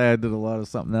going to say I did a lot of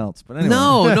something else, but anyway.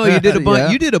 No, you did a bunch. Yeah.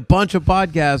 You did a bunch of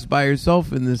podcasts by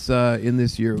yourself in this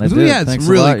year. I 'Cause we did. had Thanks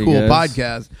some a really lot, you cool guys.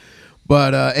 podcasts.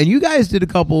 But and you guys did a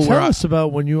couple. Tell where us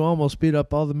about when you almost beat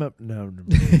up all the no.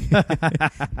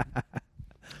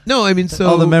 no, I mean, so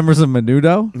All the members of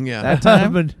Menudo? Yeah, That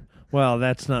time? Well,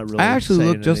 that's not really. I actually saying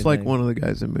looked just like anything. one of the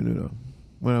guys in Menudo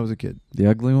when I was a kid. The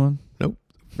ugly one? Nope,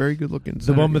 very good looking.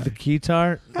 The one with the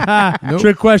keytar. Nope.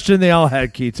 Trick question. They all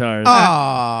had keytars.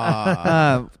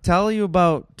 Ah. Tell you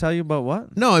about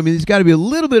what? No, I mean, there's got to be a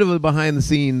little bit of a behind the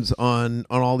scenes on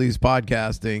all these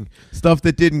podcasting stuff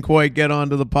that didn't quite get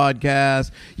onto the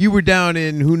podcast. You were down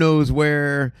in who knows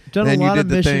where. Done then a lot you of did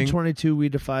the Mission thing. 22 We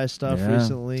Defy stuff Yeah.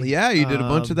 recently. Yeah, you did a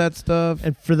bunch of that stuff.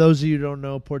 And for those of you who don't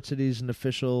know, Port City's an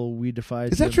official We Defy.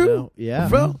 Is that gym true? now. Yeah.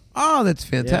 Well, oh, that's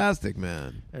fantastic,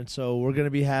 man. And so we're going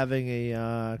to be having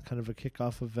a kind of a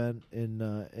kickoff event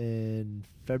in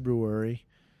February.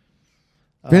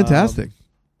 Fantastic.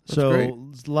 That's So great.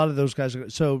 a lot of those guys.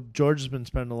 So George has been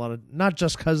spending a lot of, not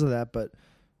just because of that, but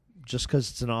just because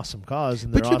it's an awesome cause.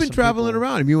 And But they're you've been awesome traveling people.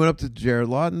 around. You went up to Jared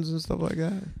Lawton's and stuff like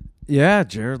that. Yeah,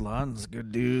 Jared Lawton's a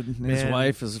good dude. His Man.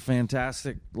 wife is a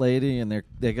fantastic lady, and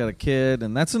they got a kid.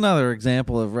 And that's another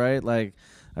example of, right, like,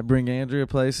 I bring Andrea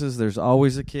places. There's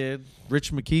always a kid.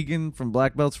 Rich McKeegan from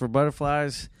Black Belts for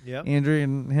Butterflies. Yep. Andrea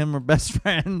and him are best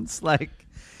friends. Like,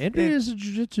 Andrea is a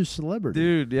jiu-jitsu celebrity.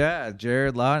 dude, yeah.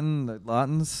 Jared Lawton,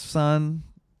 Lawton's son.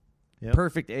 Yep.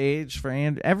 Perfect age for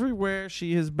Andrea. Everywhere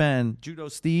she has been. Judo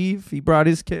Steve, he brought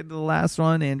his kid to the last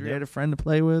one. Andrea had a friend to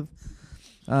play with.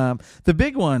 The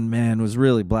big one, man, was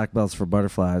really Black Belts for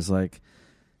Butterflies. Like,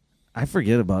 I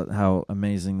forget about how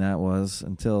amazing that was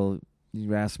until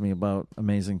you asked me about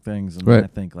amazing things, and then I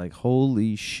think, like,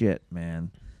 holy shit,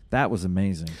 man, that was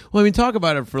amazing. Well, I mean, talk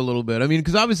about it for a little bit. I mean,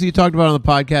 because obviously you talked about it on the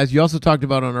podcast. You also talked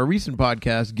about it on our recent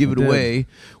podcast, Give It Away,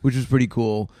 which was pretty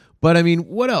cool. But, I mean,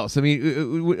 what else? I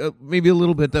mean, maybe a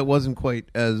little bit that wasn't quite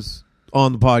as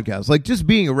on the podcast. Like, just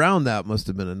being around that must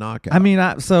have been a knockout. I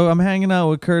mean, so I'm hanging out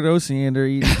with Kurt Osiander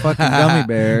eating fucking gummy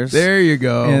bears. There you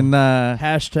go. And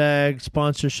Hashtag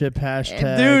sponsorship.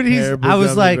 Hashtag. Dude, I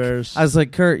was Bears.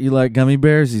 like, Kurt, you like gummy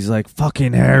bears? He's like,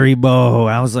 fucking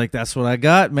Haribo. I was like, that's what I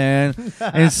got, man.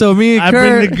 And so me and I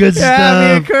Kurt, bring the good me stuff.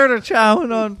 and Kurt are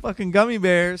chowing on fucking gummy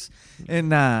bears.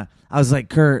 And I was like,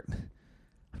 Kurt,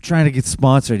 I'm trying to get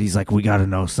sponsored. He's like, we got to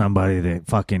know somebody that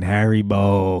fucking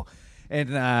Haribo.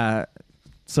 And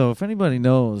so if anybody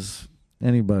knows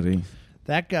anybody,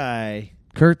 That guy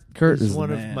Kurt is is one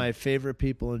the of man. my favorite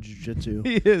people in jiu-jitsu.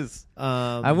 He is.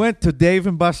 I went to Dave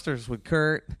and Buster's with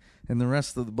Kurt and the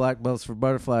rest of the Black Belts for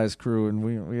Butterflies crew, and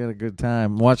we had a good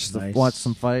time. Watched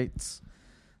some fights.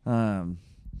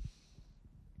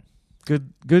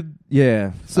 Good.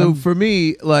 Yeah. So for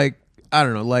me, like, I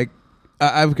don't know, like,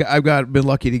 I've been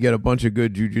lucky to get a bunch of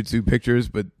good jiu-jitsu pictures,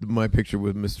 but my picture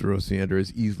with Mr. Osiander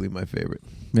is easily my favorite.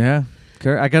 Yeah.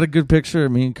 Kurt, I got a good picture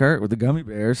of me and Kurt with the gummy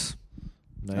bears.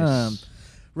 Nice.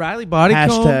 Riley Bodycomb.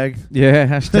 Hashtag. Yeah,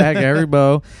 hashtag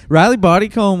Haribo. Riley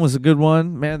Bodycomb was a good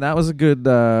one. Man, that was a good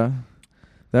time.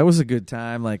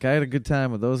 Like, I had a good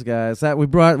time with those guys. We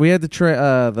had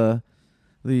the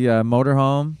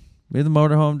motorhome. We had the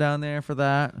motorhome down there for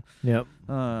that. Yep.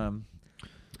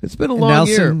 It's been a long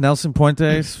year. Nelson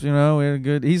Puentes, we had a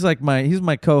good. He's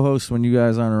my co-host when you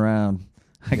guys aren't around.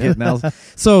 I get Nelson.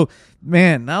 So,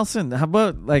 man, Nelson, how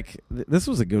about, like, this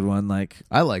was a good one. Like,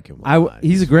 I like him. A lot.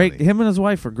 He's a great. funny. Him and his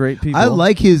wife are great people. I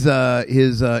like his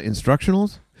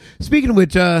instructionals. Speaking of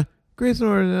which, Grayson,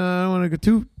 I don't want to get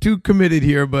too committed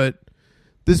here, but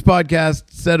this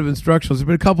podcast set of instructionals. There's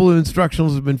been a couple of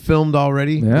instructionals have been filmed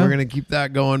already. Yeah. We're going to keep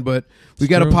that going, but we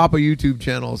got to true. pop a YouTube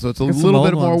channel, so it's a Get some little old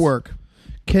bit more ones. work.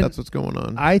 That's what's going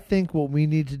on. I think what we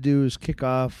need to do is kick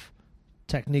off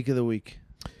Technique of the Week.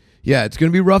 Yeah, it's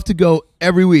going to be rough to go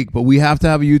every week, but we have to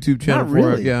have a YouTube channel Not for it.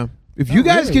 really. Yeah. If Not you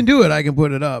guys really. can do it, I can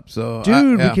put it up. So,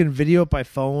 Dude, yeah. we can video it by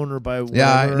phone or by whatever.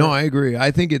 Yeah, I agree.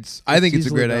 I think it's a easily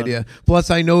great done. idea.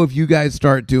 Plus, I know if you guys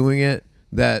start doing it,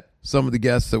 that some of the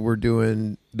guests that we're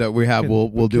doing that we have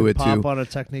will do it pop too. on a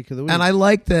Technique of the Week. And I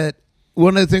like that.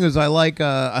 One of the things is I like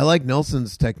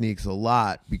Nelson's techniques a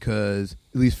lot because,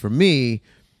 at least for me,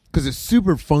 because it's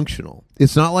super functional.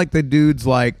 It's not like the dude's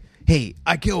like, hey,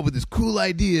 I came up with this cool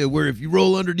idea where if you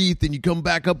roll underneath and you come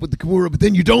back up with the Kimura, but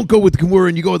then you don't go with the Kimura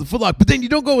and you go with the footlock, but then you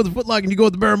don't go with the footlock and you go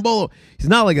with the Berimbolo. He's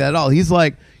not like that at all. He's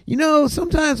like,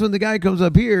 sometimes when the guy comes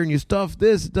up here and you stuff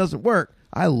this, it doesn't work.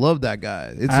 I love that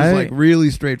guy. It's just like really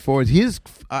straightforward.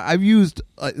 I've used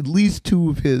at least 2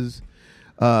 of his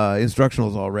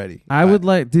instructionals already.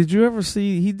 Did you ever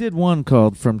see? He did one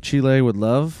called "From Chile with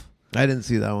Love." I didn't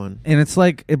see that one. And it's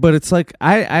like, but it's like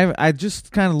I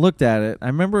just kind of looked at it. I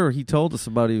remember he told us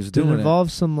about he was Did it doing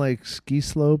involve some like ski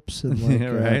slopes and like yeah,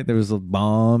 right. There was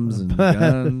bombs and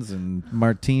guns and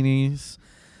martinis,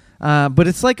 but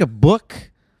it's like a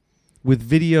book with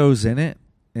videos in it.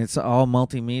 It's all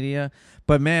multimedia.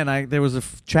 But man, there was a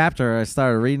chapter I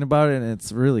started reading about it, and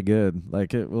it's really good.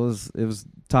 Like it was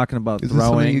talking about Is this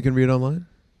something throwing. you can read online?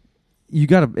 You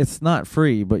gotta. It's not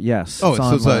free, but yes. Oh, it's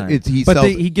so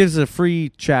online. He gives a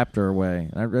free chapter away.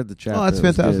 I read the chapter. Oh, that's It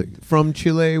was fantastic. good. From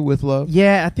Chile with Love.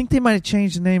 Yeah, I think they might have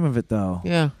changed the name of it though.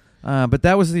 Yeah. But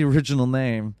that was the original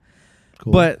name.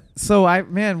 Cool. But so I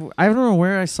don't know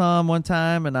where I saw him one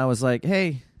time, and I was like,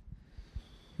 "Hey,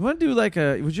 you want to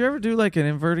do would you ever do like an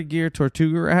inverted gear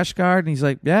Tortuga rash guard?" And he's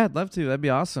like, "Yeah, I'd love to. That'd be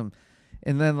awesome."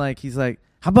 And then he's like,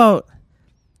 "How about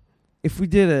if we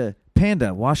did a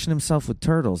panda washing himself with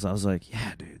turtles?" I was like,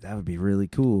 "Yeah, dude, that would be really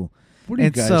cool." What are you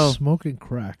And guys so- smoking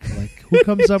crack? Like, who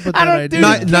comes up with I that don't idea?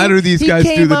 do it. Neither of these He guys do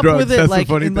came the up drugs. with it That's the like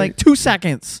funny in thing. like 2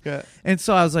 seconds. Yeah. And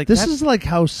so I was like, This that's is like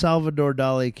how Salvador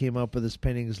Dali came up with his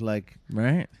paintings. Like,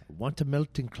 right. I want a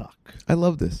melting clock I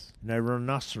love this. and a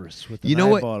rhinoceros with an You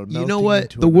know eyeball what? You know melting what?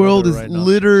 into The world is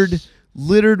another rhinoceros.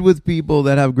 littered with people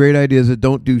that have great ideas that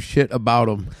don't do shit about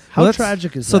them. How Well, that's-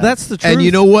 tragic is so that? that's the truth. And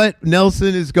you know what?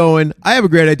 Nelson is going, I have a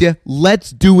great idea.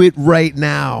 Let's do it right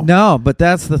now. No, but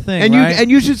that's the thing, And right?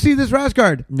 you should see this rash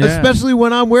guard, Yeah. especially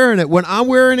when I'm wearing it. When I'm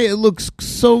wearing it, it looks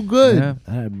so good. Yeah,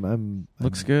 I'm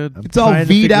looks good. It's all trying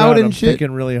to V'd figure out and I'm shit.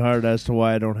 thinking really hard as to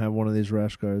why I don't have one of these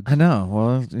rash guards. I know.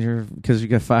 Well, you're because you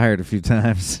got fired a few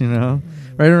times. You know,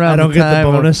 right around. I don't the get the time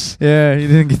of- bonus. yeah, you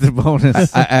didn't get the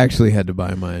bonus. I actually had to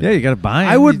buy mine. yeah, you got to buy 'em,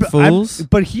 I would, you fools.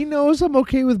 but he knows I'm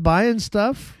okay with buying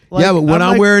stuff. Like, yeah, but when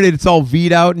I'm like, wearing it, it's all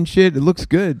V'd out and shit. It looks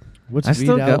good. what's I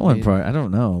still V'd got out one. mean? Probably. I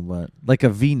don't know, but like a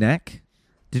V-neck.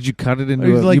 Did you cut it into?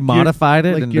 Or A, like you you're- modified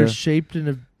it like into you're shaped in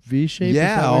a V shape. Is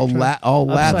Yeah, that all, what you're trying- all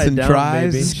lats Upside and down, tries.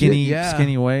 maybe. and skinny, shit. Yeah.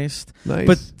 skinny waist. Nice.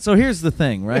 But so here's the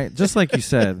thing, right? Just like you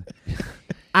said,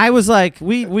 I was like,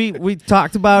 we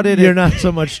talked about it. You're not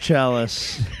so much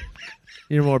chalice.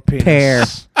 You're more penis. Pear.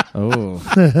 Oh,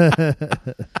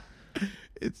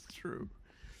 it's true.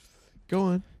 Go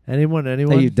on. Anyone?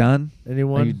 are you done?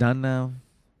 Anyone? Are you done now?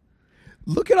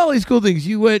 Look at all these cool things.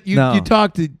 You went. You No. you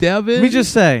talked to Devin. Let me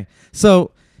just say.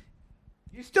 So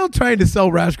You're still trying to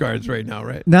sell rash guards right now,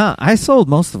 right? no, I sold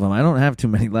most of them. I don't have too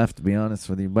many left, to be honest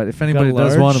with you. But if anybody a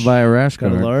does large? want to buy a rash Got a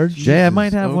guard, large? Jay, I Jesus,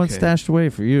 might have one okay. stashed away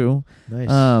for you.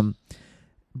 Nice.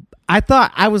 I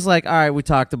thought I was like, all right, we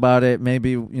talked about it.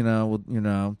 Maybe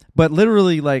but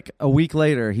literally like a week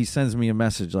later, he sends me a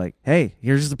message like, "Hey,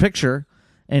 here's the picture,"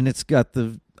 and it's got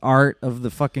the art of the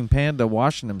fucking panda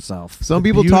washing himself. Some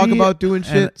people talk beauty about doing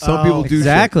shit. and- Some people do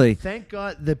exactly. Thank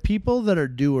God the people that are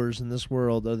doers in this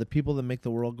world are the people that make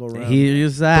the world go round. He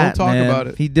used that. Don't talk man. about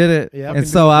it. He did it, Yeah, and can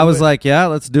so do I was it. like, "Yeah,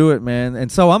 let's do it, man." And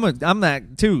so I'm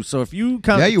that too. So if you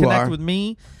come Yeah, you connect are. with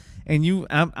me, and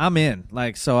I'm in.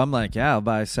 Like, so I'm like, yeah, I'll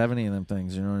buy 70 of them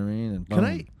things. You know what I mean? And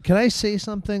boom. Can I say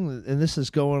something? And this is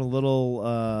going a little,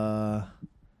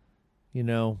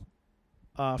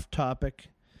 off topic,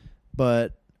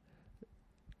 but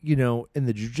in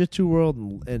the jiu-jitsu world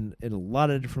and in a lot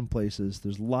of different places,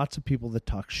 there's lots of people that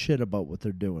talk shit about what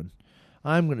they're doing.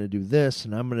 I'm going to do this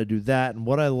and I'm going to do that, and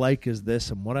what I like is this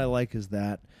and what I like is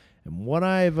that. And what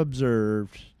I've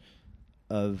observed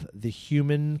of the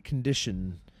human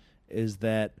condition is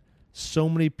that so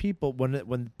many people,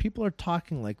 when people are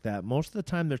talking like that, most of the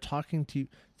time they're talking to you,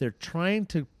 they're trying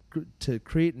to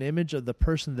create an image of the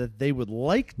person that they would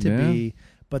like to Yeah. be,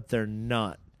 but they're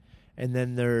not. And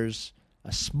then there's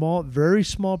a very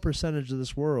small percentage of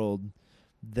this world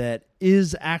that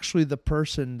is actually the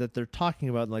person that they're talking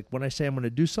about. Like when I say I'm going to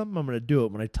do something, I'm going to do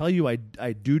it. When I tell you I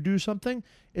do something,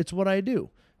 it's what I do.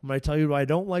 When I tell you I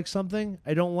don't like something,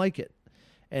 I don't like it.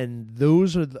 And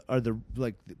those are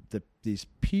these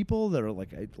people that are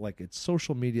like it's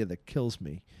social media that kills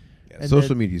me. Yeah, And social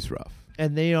then- media's rough.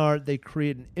 And they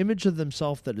create an image of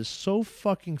themselves that is so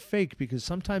fucking fake, because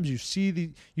sometimes you see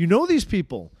these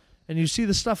people and you see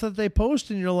the stuff that they post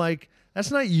and you're like,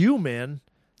 that's not you, man.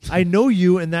 I know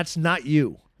you and that's not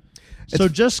you. So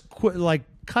just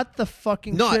cut the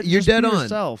fucking No, shit. you're Just dead be on.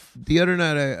 yourself. The other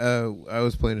night, I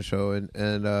was playing a show, and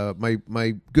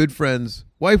my good friend's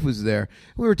wife was there.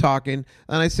 We were talking,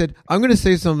 and I said, "I'm going to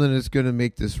say something that's going to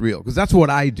make this real, because that's what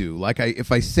I do. Like,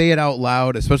 if I say it out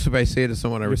loud, especially if I say it to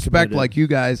someone I respect, committed. like you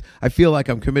guys, I feel like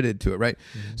I'm committed to it, right?"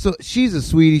 Mm-hmm. So she's a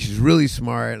sweetie. She's really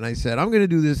smart, and I said, "I'm going to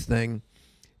do this thing,"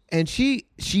 and she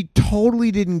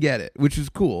totally didn't get it, which was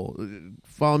cool.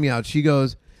 Follow me out. She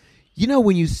goes,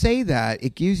 when you say that,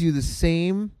 it gives you the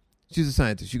same. She's a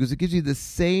scientist. She goes, it gives you the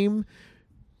same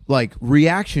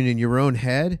reaction in your own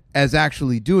head as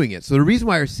actually doing it. So the reason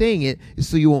why you're saying it is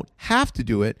so you won't have to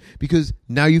do it, because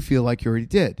now you feel like you already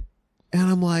did. And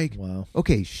I'm like, Wow.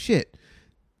 okay, shit.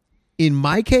 In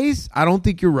my case, I don't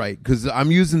think you're right, because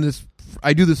I'm using this.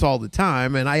 I do this all the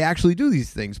time, and I actually do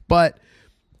these things. But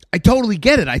I totally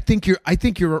get it. I think you're I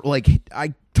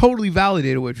totally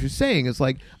validated what you're saying. It's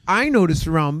like, I notice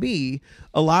around me,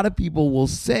 a lot of people will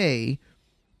say,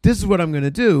 this is what I'm going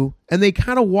to do, and they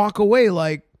kind of walk away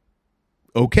like,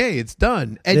 okay, it's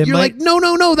done. And They you're might- like,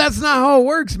 no, that's not how it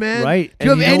works, man. Right. Do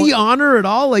you And have you know any what- honor at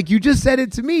all? Like, you just said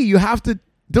it to me. You have to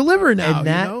deliver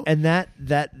now. And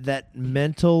that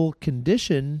mental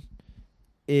condition,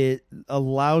 it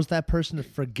allows that person to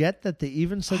forget that they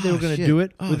even said they were going to shit. do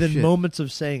it Oh, within shit. moments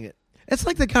of saying it. It's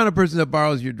like the kind of person that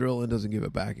borrows your drill and doesn't give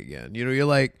it back again. You're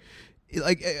like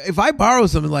if I borrow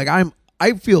something,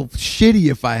 I feel shitty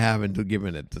if I haven't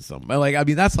given it to somebody.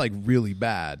 That's really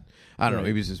bad. I don't know. Right.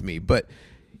 Maybe it's just me, but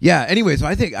yeah. Anyway, so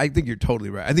I think you're totally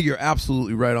right. I think you're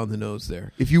absolutely right on the nose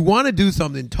there. If you want to do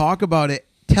something, talk about it.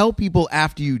 Tell people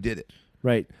after you did it.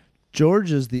 Right.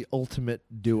 George is the ultimate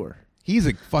doer. He's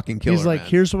a fucking killer. He's like, man.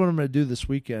 here's what I'm going to do this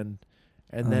weekend.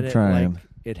 And then I'm trying.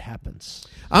 it happens.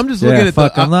 I'm just looking at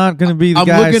fuck, the. I'm not going to be the I'm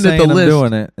guy looking at saying the I'm list.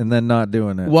 doing it and then not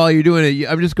doing it. While you're doing it,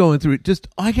 I'm just going through it.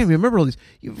 I can't remember all these.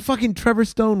 Fucking Trevor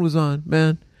Stone was on,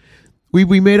 man.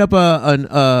 We made up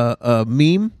a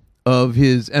meme of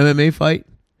his MMA fight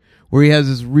where he has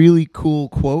this really cool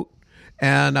quote,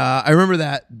 and I remember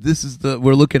that.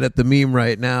 We're looking at the meme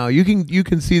right now. You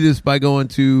can see this by going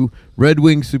to Red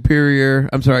Wing Superior.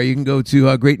 I'm sorry, you can go to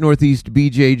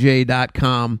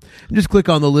greatnortheastbjj.com and just click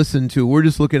on the listen to. We're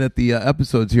just looking at the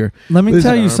episodes here. Let me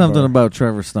Listen, tell you armbar. something about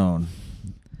Trevor Stone.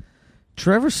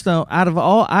 Trevor Stone, out of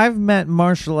all, I've met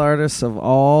martial artists of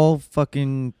all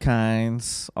fucking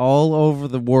kinds, all over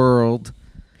the world.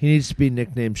 He needs to be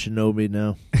nicknamed Shinobi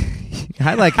now.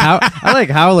 I like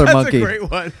Howler That's Monkey. a great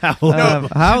one. Howler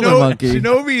Monkey.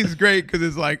 Shinobi is great because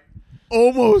it's like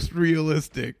almost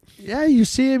realistic. Yeah, you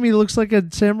see him. He looks like a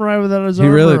samurai without his He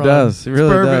armor really on. does. He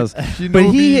really does.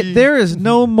 Shinobi. But there is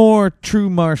no more true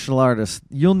martial artist.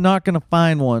 You're not going to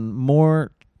find one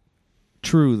more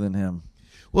true than him.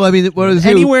 Well, I mean, what is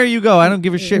Anywhere you go, I don't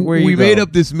give a shit where you we go. made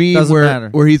up this meme Doesn't matter.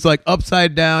 where he's like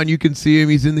upside down. You can see him.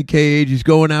 He's in the cage. He's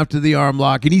going after the arm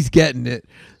lock, and he's getting it.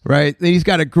 Right? Then he's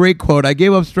got a great quote. I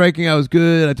gave up striking. I was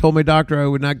good. I told my doctor I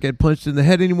would not get punched in the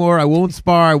head anymore. I won't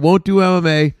spar. I won't do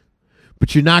MMA.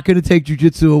 But you're not going to take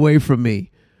jiu-jitsu away from me.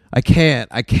 I can't.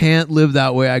 I can't live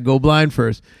that way. I go blind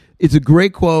first. It's a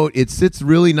great quote. It sits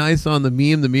really nice on the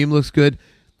meme. The meme looks good.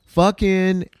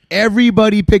 Fucking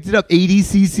everybody picked it up.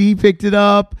 ADCC picked it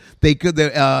up. They could.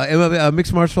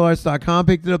 mixedmartialarts.com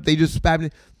picked it up. They just spammed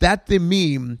it. The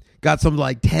meme got some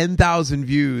like 10,000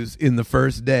 views in the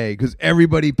first day because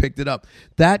everybody picked it up.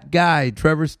 That guy,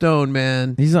 Trevor Stone,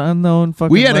 man. He's an unknown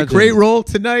fucking We had legend. a great role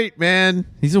tonight, man.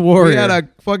 He's a warrior. We had a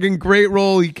fucking great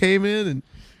role. He came in and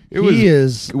it He was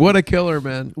is what a killer,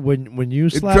 man. when you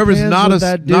slap Trevor's hands not with a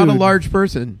that dude, not a large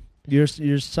person. You're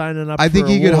signing up. I think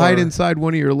for he a could war. hide inside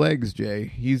one of your legs, Jay.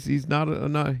 He's not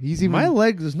he's even My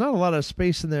legs. There's not a lot of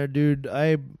space in there, dude.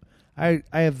 I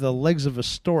have the legs of a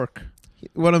stork.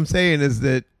 What I'm saying is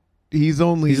that he's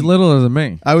He's littler than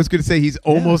me. I was going to say he's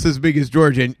almost as big as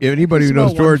George, and anybody who He's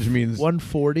knows about George means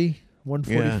 140,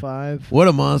 145. what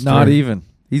a monster. Not even.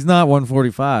 He's not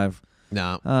 145.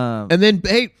 No. Um, And then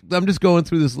hey, I'm just going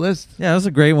through this list. yeah, that was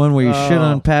a great one where you shit Oh.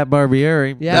 on Pat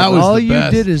Barbieri. Yeah, That was all the you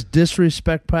best. did is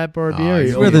disrespect Pat Barbieri.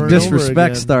 he's That's where over the and over disrespect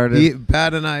again. started.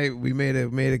 Pat and I we made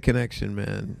a connection,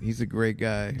 man. He's a great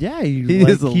guy. Yeah, He he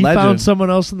is a legend. found someone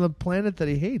else on the planet that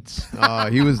he hates.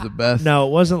 He was the best. No,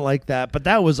 it wasn't like that, but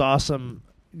that was awesome.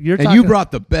 You're and talking, you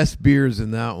brought the best beers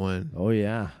in that one. Oh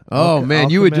yeah. Oh man,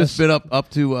 you had just Alchemist. been up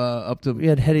to We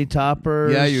had Heady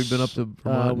Toppers. Yeah, you'd been up to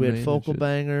Vermont we and had Maine Focal and shit.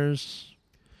 Bangers.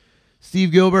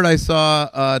 Steve Gilbert. I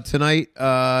saw tonight.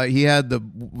 He had the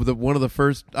one of the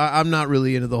first. I'm not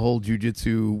really into the whole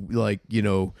jujitsu, like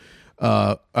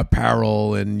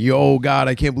apparel and oh god,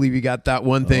 I can't believe he got that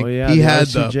one thing. Oh yeah, he the had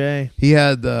RCJ.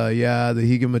 the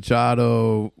Higa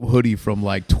Machado hoodie from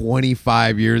like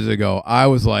 25 years ago. I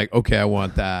was like, okay, I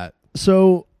want that.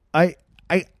 So I'm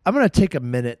gonna take a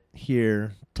minute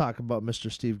here talk about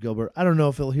Mr. Steve Gilbert. I don't know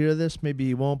if he'll hear this, maybe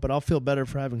he won't, but I'll feel better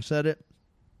for having said it.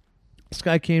 This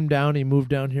guy came down, he moved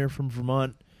down here from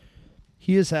Vermont.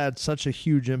 He has had such a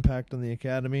huge impact on the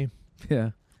academy,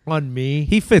 Yeah. on me,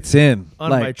 He fits in.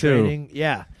 on like, my too. training.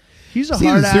 Yeah. He's a He's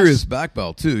hard a ass. serious black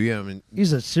belt too. Yeah, I mean,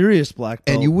 He's a serious black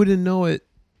belt. and you wouldn't know it.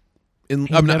 He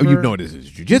I'm not. You never- know it is his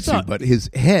jiu-jitsu, not- but his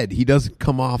head, he doesn't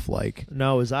come off like.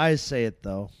 No, his eyes say it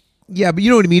though. Yeah, but you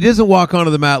know what I mean. He doesn't walk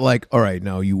onto the mat like, all right,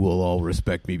 now you will all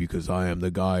respect me because I am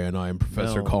the guy and I am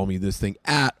Professor. No. Call me this thing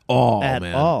at all, At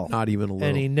man. all. Not even a little.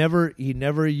 And he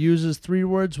never uses 3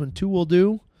 words when 2 will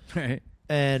do. Right.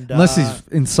 And Unless he's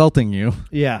insulting you.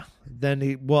 yeah, then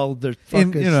their fuck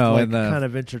In- is you know, like in the kind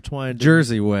of intertwined.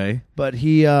 Jersey way. But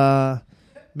he, man,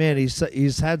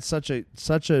 he's had such a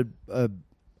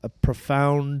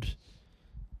profound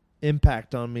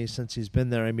impact on me since he's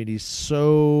been there. I mean,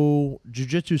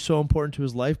 jiu-jitsu is so important to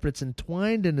his life, but it's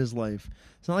entwined in his life.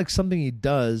 It's not like something he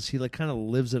does. He like kind of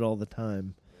lives it all the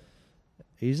time.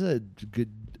 He's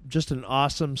just an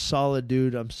awesome, solid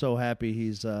dude. I'm so happy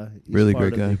he's Really part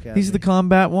great of the guy. academy. He's the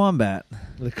combat wombat.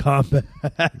 the combat.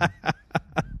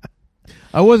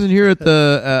 I wasn't here at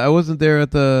the. I wasn't there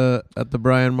at the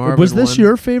Brian Marvin. Was this one.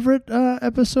 your favorite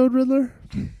episode, Riddler?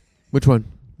 Which one?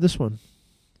 This one.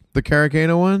 The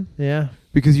Caracano one? Yeah.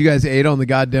 Because you guys ate on the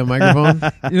goddamn microphone.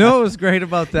 You know what was great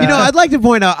about that? You know, I'd like to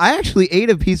point out, I actually ate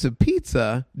a piece of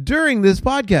pizza during this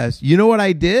podcast. You know what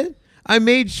I did? I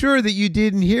made sure that you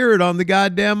didn't hear it on the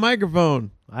goddamn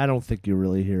microphone. I don't think you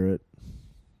really hear it.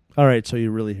 All right, so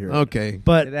you really hear it. Okay.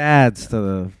 But It adds to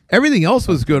the. Everything else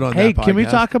was good on hey, that podcast. can we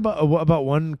talk about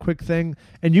one quick thing?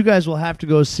 And you guys will have to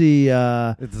go see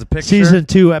It's the picture. season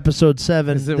 2, episode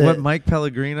 7. Is it that- what Mike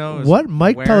Pellegrino is What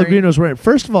Mike wearing? Pellegrino's wearing?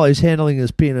 First of all, he's handling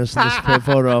his penis in this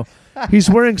photo. He's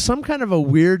wearing some kind of a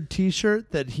weird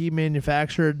T-shirt that he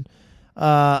manufactured.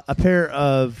 A pair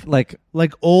of Like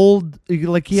old,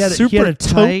 like he had Super a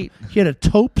tight. taupe, he had a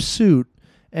taupe suit,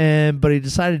 but he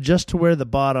decided just to wear the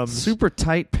bottoms super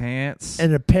tight pants.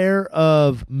 and a pair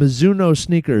of Mizuno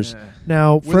sneakers. Yeah.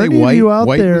 Now, Were for they any white, of you out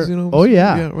white there, Mizuno? oh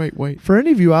yeah. Yeah, right, white. For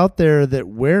any of you out there that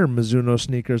wear Mizuno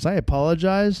sneakers, I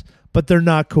apologize, but they're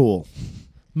not cool.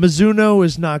 Mizuno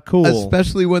is not cool.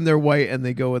 Especially when they're white and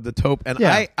they go with the taupe. And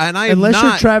Yeah. I Unless not,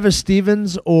 you're Travis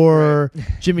Stevens or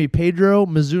Jimmy Pedro,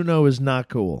 Mizuno is not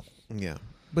cool. Yeah.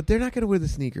 But they're not going to wear the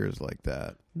sneakers like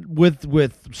that. With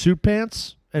suit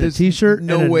pants and There's a t-shirt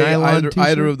No and a way nylon either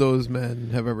t-shirt. of those men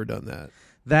have ever done that.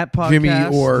 that podcast.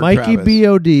 Jimmy or Mikey Travis.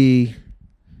 BOD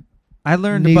I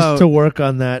learned needs about to work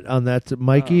on that.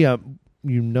 Mikey,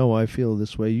 you know I feel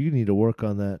this way. You need to work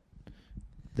on that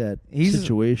He's-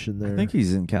 situation there. I think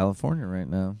he's in California right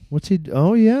now. What's he?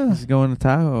 Oh yeah! He's going to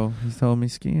Tahoe. He's telling me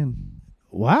skiing.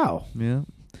 Wow. Yeah.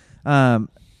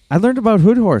 I learned about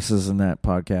hood horses in that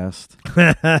podcast.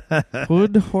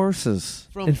 Hood horses.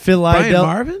 From In Phil Brian Idel-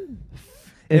 Marvin?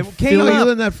 It Phil- came Oh, you up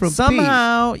learned that from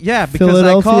somehow. Yeah, because I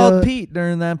Philadelphia- called Pete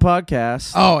during that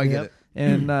podcast. Oh, I get Yep. it.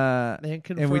 And And and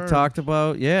we confirmed. talked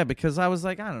about because I was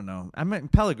like, I don't know. I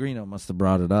meant Pellegrino must have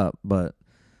brought it up, but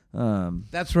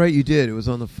That's right, you did. It was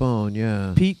on the phone,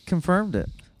 yeah. Pete confirmed it.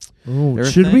 Oh, They're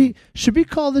a should thing. we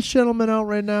call this gentleman out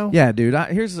right now? Yeah, dude.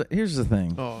 Here's the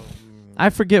thing. Oh, I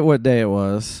forget what day it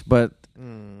was, but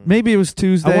maybe it was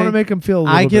Tuesday. I want to make him feel. A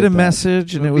little I get bit a bad.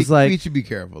 message and it was we like, should be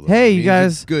careful. Though. hey, I mean, you he's a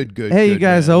guys- good. "Hey, you good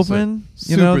guys man. He's like open?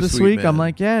 super This sweet week?" man. I'm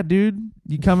like, "Yeah, dude.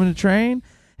 You coming to train?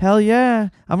 Hell yeah,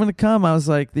 I'm gonna come." I was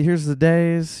like, "Here's the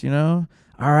days, All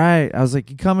right." I was like,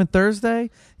 "You coming Thursday?"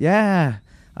 Yeah.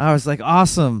 I was like,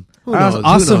 "Awesome." Who I was knows? Who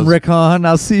awesome, knows? Rick Hahn.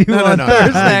 I'll see you No, on no.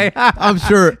 Thursday. I'm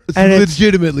sure. And it's-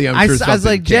 Legitimately, I'm I sure. was something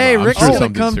like, came "Jay, out. I'm Rick's sure gonna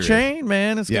something come serious. train,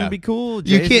 man. It's Yeah. gonna be cool."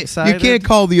 You Jay's can't. excited. You can't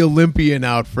call the Olympian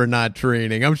out for not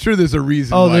training. I'm sure there's a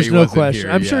reason. Oh, why there's he no wasn't question.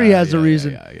 here. I'm sure he has a Yeah,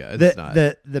 reason. Yeah, it's not.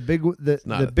 The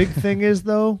not a big thing is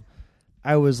though,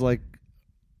 I was like,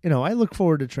 I look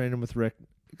forward to training with Rick.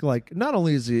 Like, not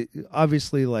only is he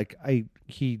obviously like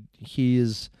he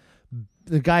is.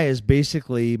 The guy is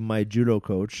basically my judo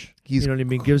coach. He's You know what I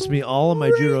mean? Gives me all of my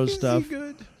judo crazy stuff.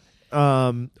 good.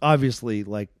 Obviously,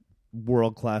 like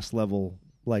world class level.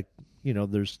 Like,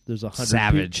 there's 100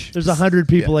 Savage. There's 100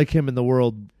 people Yeah. like him in the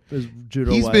world. As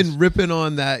judo. He's been ripping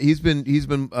on that. He's been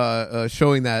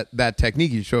showing that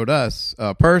technique he showed us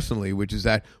personally, which is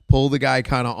that pull the guy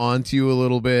kind of onto you a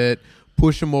little bit,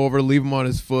 push him over, leave him on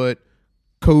his foot,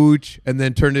 coach, and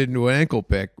then turn it into an ankle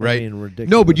pick. Right? Ridiculous.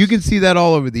 No, but you can see that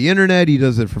all over the internet. He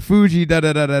does it for Fuji. Da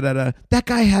da da da da da. That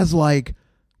guy has like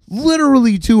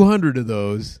literally 200 of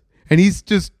those, and he's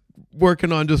just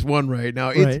working on just one right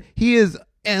now. Right. He is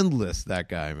endless. That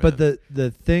guy, man. But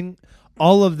the thing,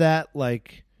 all of that,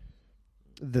 like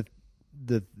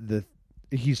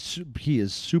he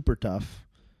is super tough,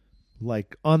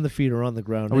 like on the feet or on the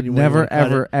ground. I would Anyone never, wanna cut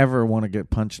ever, ever want to get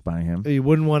punched by him. You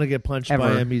wouldn't want to get punched by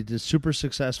Ever. him. He's just super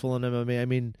successful in MMA. I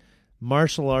mean,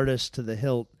 martial artist to the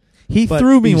hilt. He But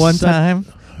threw me he's one such- time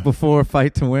before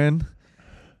Fight to Win.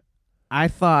 I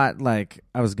thought like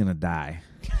I was gonna die.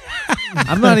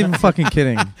 I'm not even fucking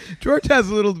kidding. George has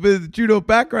a little bit of judo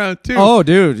background too. Oh,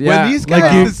 dude, yeah. When these Like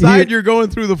guys you- decide you- you're going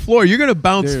through the floor, you're going to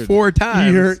bounce Dude. 4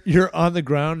 times. You're on the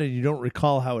ground and you don't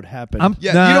recall how it happened. I'm-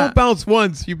 Yeah, Nah. you don't bounce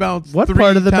once, you bounce What 3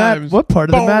 part of the mat- times. what part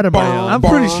of the mat am I on? I'm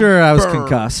pretty sure I was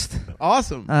concussed.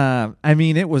 Awesome. I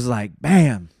mean, it was like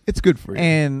bam, It's good for you.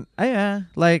 and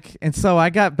and so I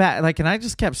got back, and I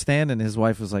just kept standing. His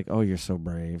wife was like, "Oh, you're so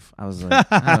brave." I was like,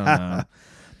 I don't know.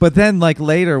 But then, like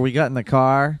later, we got in the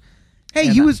car. hey,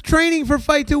 and he was training for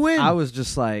Fight to Win. I was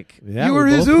just like, Yeah, you we were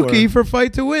both Hizuki were. for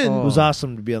Fight to Win. Oh. It was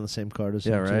awesome to be on the same card as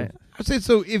yeah, him, too. right. I said,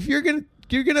 so if you're gonna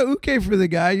uke for the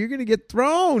guy, you're gonna get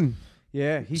thrown.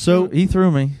 Yeah, So- he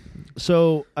threw me.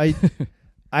 So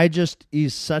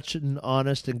he's such an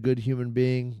honest and good human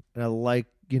being, and I like,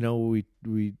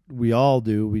 we all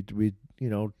do. We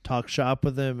talk shop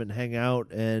with him and hang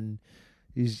out, and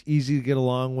he's easy to get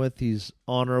along with. He's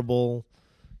honorable.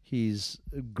 He's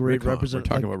a great Rick Hahn.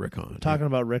 representative. We're talking about Rick Hahn. Talking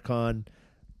about Rick Hahn.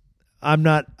 I'm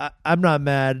not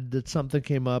mad that something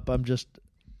came up.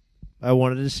 I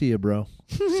wanted to see you, bro.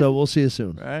 So we'll see you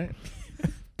soon. Right.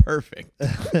 Perfect.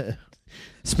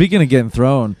 Speaking of getting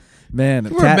thrown, man,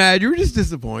 You weren't mad. You were just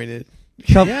disappointed.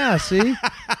 Yeah, see?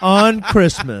 On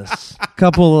Christmas.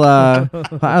 couple. I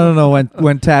don't know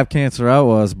when Tap Cancer Out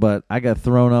was, but I got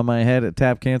thrown on my head at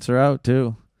Tap Cancer Out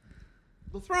too.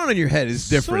 Well, thrown on your head is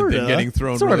different than Sorta. getting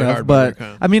thrown Sort really of, hard. by but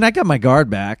the I mean, I got my guard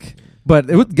back. But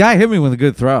the guy hit me with a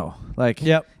good throw. Like,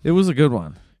 Yep. it was a good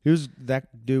one.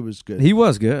 That dude was good. He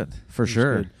was good for He was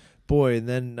sure. good. Boy, and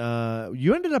then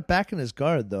you ended up back in his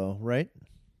guard though, right?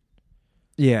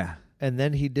 Yeah, And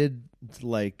then he did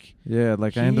like yeah.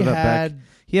 Like I he ended up back. had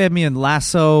He had me in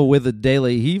lasso with a De La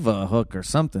Hiva hook or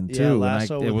something too. yeah, and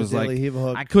lasso it with was the like Daily Hiva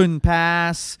hook. I couldn't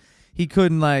pass. He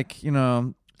couldn't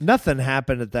Nothing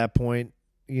happened at that point,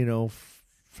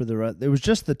 for the rest. It was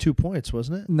just the 2 points,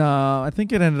 wasn't it? No, I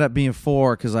think it ended up being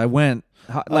 4 because I went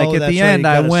at that's the right, end. you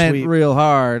I got a went sweep. real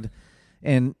hard,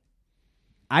 and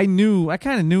I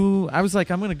kind of knew. I was like,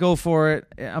 I'm going to go for it.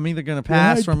 I'm either going to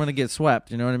pass or I'm going to get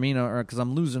swept. You know what I mean? Or because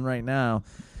I'm losing right now.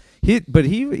 But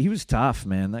he was tough,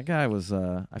 man. That guy was.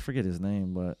 I forget his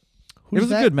name, but it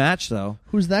was a good match though.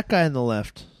 Who's that guy on the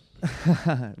left?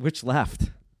 Which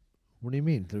left? What do you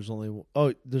mean? There's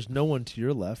no one to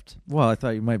your left. Well, I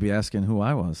thought you might be asking who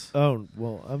I was. Oh,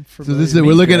 well, I'm So familiar. this is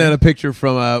we're looking at a picture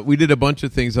from we did a bunch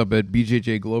of things up at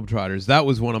BJJ Globetrotters. That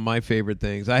was one of my favorite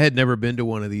things. I had never been to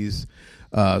one of these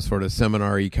sort of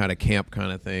seminar-y kind of camp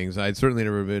kind of things. I'd certainly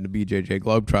never been to BJJ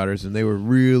Globetrotters, and they were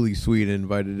really sweet and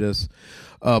invited us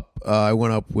up. I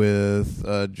went up with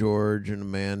George and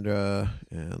Amanda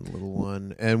and little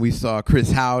one, and we saw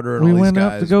Chris Howder and We all these went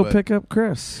guys. up to go but- pick up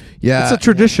Chris. Yeah, It's a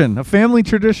tradition, a family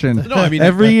tradition. No, I mean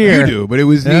every year. you do, but it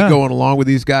was Yeah. neat going along with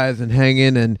these guys and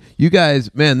hanging. And you guys,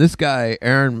 man, this guy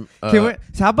Aaron. So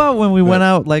how about when we went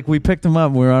out, like we picked them up,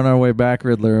 and we were on our way back,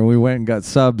 Riddler, and we went and got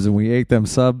subs, and we ate them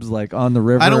subs like on the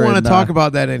river. I don't want and, to talk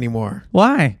about that anymore.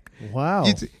 why. Wow.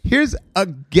 Here's a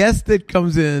guest that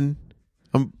comes in.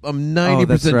 I'm 90%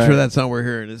 that's right. sure that's not what we're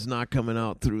hearing. It's not coming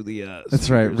out through the. That's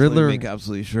right. speakers. Let me Riddler- make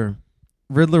absolutely sure.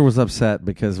 Riddler was upset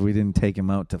because we didn't take him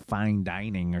out to fine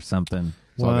dining or something.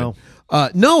 Wow.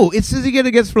 No, it says you get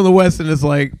a guest from the West, and it's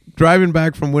like driving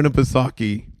back from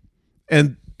Winnipesaukee,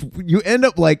 and you end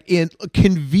up like in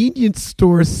convenience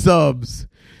store subs,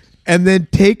 and then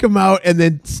take them out, and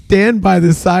then stand by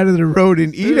the side of the road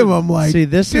and eat them. I'm like, See,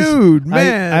 this dude, is,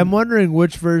 man, I'm wondering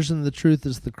which version of the truth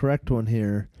is the correct one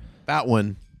here. that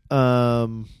one.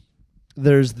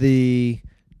 There's the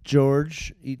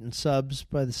George eating subs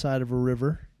by the side of a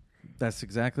river, That's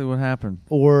exactly what happened.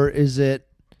 or is it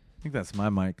I think that's my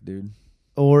mic, dude.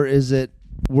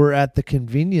 we're at the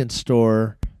convenience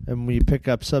store and when you pick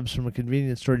up subs from a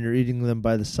convenience store and you're eating them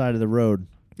by the side of the road?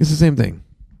 It's the same thing.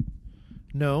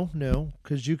 No,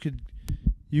 because you could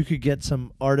get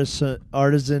some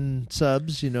artisan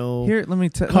subs, Here, let me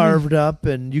tell. carved up,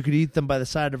 and you could eat them by the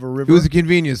side of a river. It was a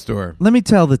convenience store. Let me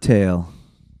tell the tale.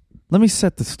 Let me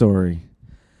set the story.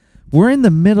 We're in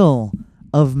the middle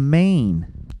of Maine,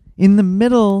 in the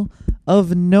middle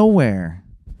of nowhere.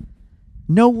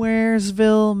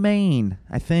 Nowheresville, Maine.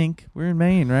 I think we're in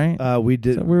Maine, right? We did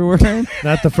Is that where we're in?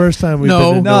 not the first time we've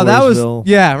No. been to No, that was Nowheresville.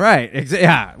 yeah, right.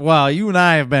 Yeah. Well, you and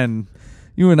I have been.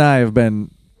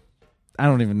 I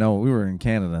don't even know. We were in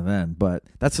Canada then, but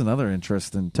that's another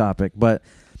interesting topic. But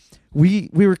we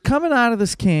were coming out of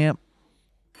this camp.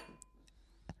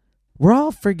 We're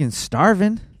all friggin'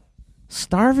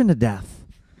 starving to death.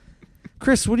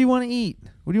 Chris, what do you want to eat?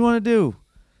 What do you want to do?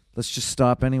 Let's just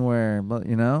stop anywhere. But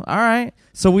all right.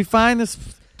 So we find this.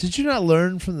 Did you not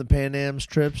learn from the Pan Am's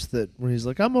trips that when he's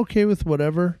like, I'm okay with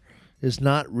whatever, is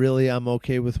not really I'm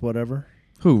okay with whatever?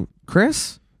 Who?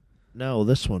 Chris? No,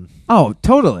 this one. Oh,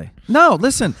 totally. No,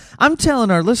 listen, I'm telling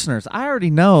our listeners, I already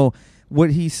know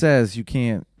what he says you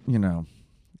can't,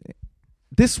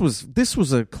 This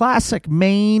was a classic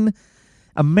Maine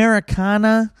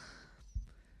Americana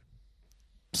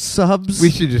subs We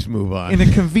should just move on. in a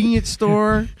convenience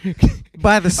store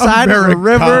by the side of a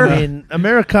river. I mean,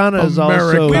 Americana is also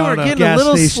Americana. We were getting a gas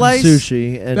little station slice.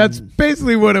 sushi. And That's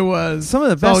basically what it was. Some of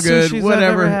the It's all best good. sushis I've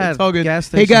Whatever. ever had. It's all good.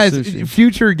 Gas Hey station guys, sushi.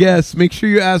 future guests, make sure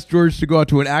you ask George to go out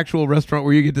to an actual restaurant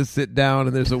where you get to sit down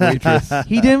and there's a waitress.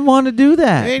 He didn't want to do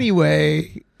that.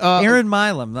 Anyway, Aaron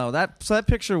Milam, no, that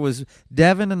picture was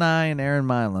Devin and I and Aaron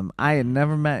Milam. I had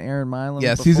never met Aaron Milam.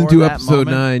 yeah, before season 2, that episode moment.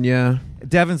 9. Yeah,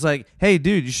 Devin's like, "Hey,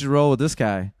 dude, you should roll with this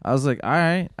guy." I was like, "All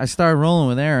right." I started rolling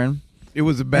with Aaron. it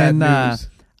was a bad And, news.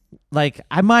 Like,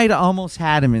 I might have almost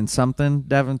had him in something.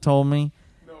 Devin told me,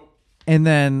 and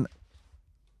then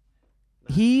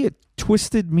he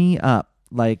twisted me up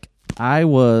like I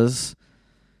was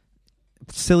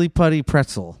silly putty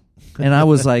pretzel, and I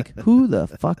was like, "Who the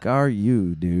fuck are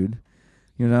you, dude?"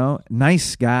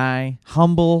 Nice guy,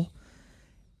 humble.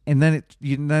 And then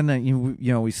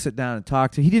we sit down and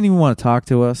talk to. He didn't even want to talk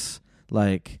to us.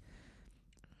 Like,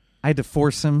 I had to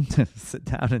force him to sit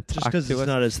down and talk Just because to it's us.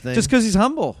 not his thing. Just because he's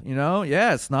humble, you know?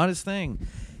 Yeah, it's not his thing.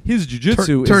 His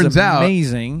jiu-jitsu Turns is out-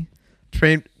 amazing.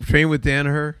 Train with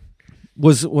Danaher.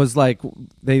 Was like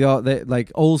they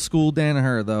like old school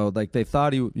Danaher though. Like they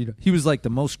thought he was like the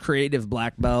most creative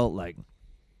black belt. Like,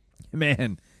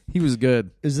 man, he was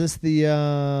good. Is this the?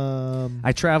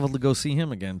 I traveled to go see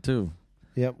him again too.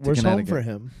 Yeah, where's home Connecticut. for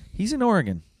him? He's in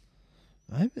Oregon,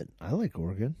 I like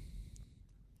Oregon.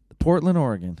 Portland,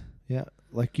 Oregon. Yeah,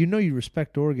 like you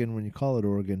respect Oregon when you call it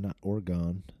Oregon, not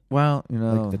Oregon. Well, you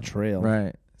know, Like the trail,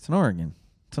 right? It's in Oregon.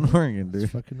 It's in Oregon, dude.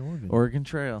 It's fucking Oregon. Oregon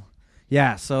Trail.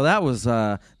 Yeah, so that was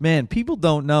man. People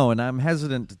don't know, and I'm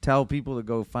hesitant to tell people to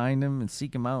go find him and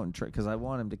seek him out, and because I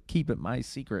want him to keep it my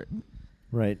secret.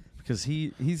 Right. Because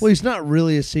he's Well, he's not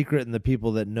really a secret in the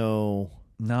people that know.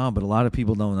 no, but a lot of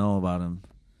people don't know about him,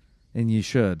 and you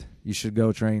should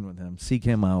go train with him, seek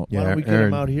him out. Yeah, Why don't we get Aaron.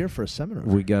 him out here for a seminar?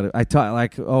 We got it. I talk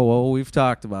like we've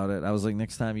talked about it. I was like,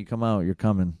 next time you come out, you're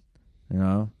coming. You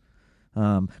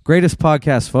know, greatest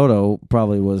podcast photo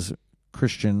probably was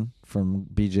Christian from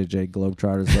BJJ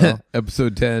Globetrotters though.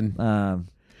 Episode 10. I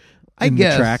in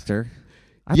guess. the tractor.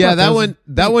 I Yeah, thought that was- one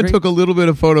that one great. took a little bit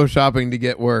of photoshopping to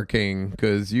get working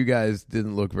because you guys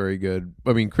didn't look very good.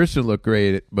 I mean, Christian looked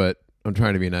great, but I'm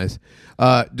trying to be nice.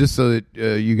 Just so that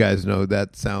you guys know,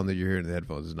 that sound that you're hearing in the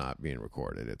headphones is not being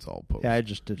recorded. It's all post. Yeah, I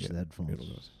just ditched the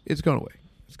headphones. It's gone away.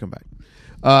 It's come back.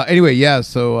 Anyway, yeah.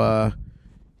 So,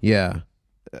 yeah,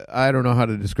 I don't know how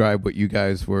to describe what you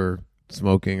guys were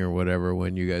smoking or whatever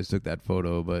when you guys took that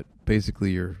photo, but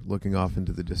basically you're looking off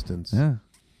into the distance. Yeah,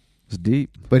 it's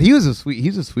deep. But he's a sweetie.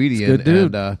 He's a good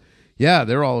dude. And, yeah,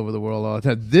 they're all over the world all the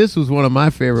time. This was one of my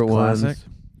favorite Classic. ones.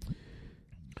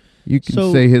 You can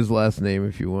So- say his last name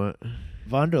if you want.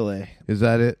 Vanderlei. Is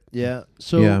that it? Yeah.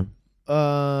 So, Yeah.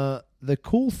 the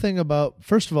cool thing about,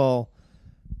 first of all,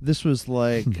 this was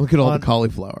like Look at all on- the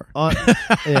cauliflower.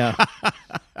 yeah.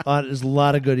 There's a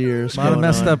lot of good ears. A lot of going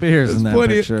messed on. up ears in that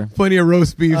picture. Plenty of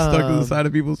roast beef stuck to the Um, side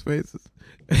of people's faces.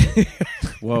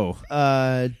 Whoa.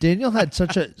 Daniel had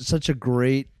such a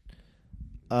great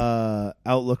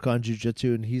outlook on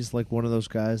jiu-jitsu, and he's like one of those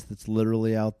guys that's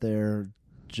literally out there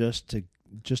just to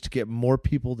get more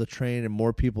people to train and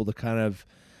more people to kind of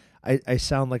I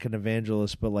sound like an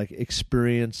evangelist, but like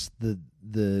experience the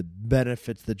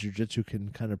benefits that jiu-jitsu can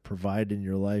kind of provide in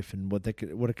your life and what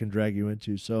it can drag you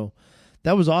into. So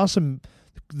that was awesome.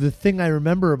 The thing I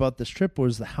remember about this trip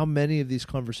was how many of these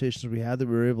conversations we had that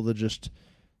we were able to just,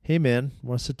 hey man,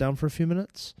 want to sit down for a few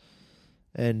minutes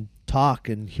and talk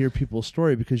and hear people's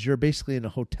story, because you're basically in a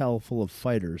hotel full of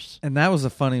fighters. And that was a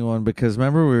funny one because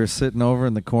remember we were sitting over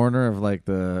in the corner of like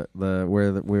the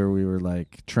where we were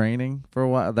like training for a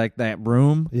while, like that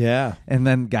room. Yeah. And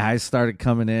then guys started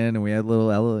coming in, and we had little,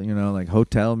 like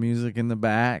hotel music in the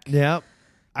back. Yeah.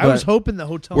 I But- was hoping the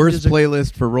hotel Worst music,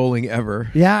 playlist for rolling ever.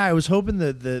 yeah, I was hoping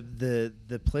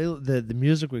the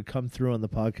music would come through on the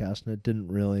podcast, and it didn't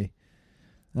really.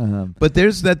 But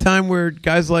there's that time where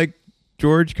guys like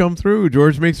George come through.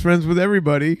 George makes friends with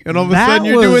everybody, and all of a That sudden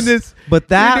you're was- doing this. but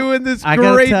that- you're doing this I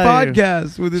gotta great tell you,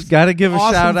 podcast with this. Got to give a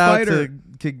awesome shout out fighter.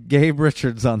 to Gabe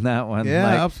Richards on that one. Yeah,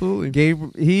 Like, absolutely.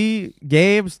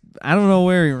 Gabe's. I don't know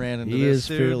where he ran into. He this, is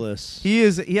dude. fearless. He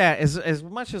is. Yeah, as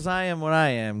much as I am what I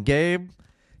am, Gabe.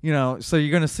 You know, so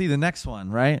you're going to see the next one,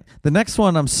 right? The next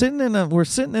one, we're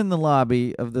sitting in the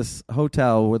lobby of this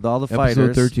hotel with all the Episode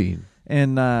fighters. 13.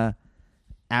 And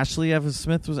Ashley Evans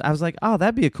Smith I was like, oh,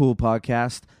 that'd be a cool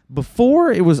podcast.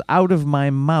 Before it was out of my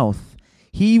mouth,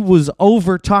 he was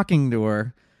over talking to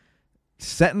her,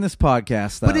 setting this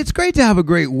podcast up. But it's great to have a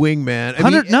great wingman. I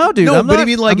 100 no, dude, No, I'm but not- I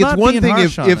mean, like, I'm it's not one being thing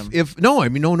harsh on him. if no, I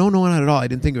mean, no, not at all. I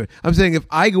didn't think of it. I'm saying if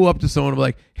I go up to someone and be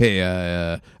like, hey,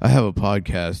 I have a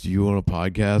podcast. Do you want a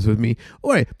podcast with me?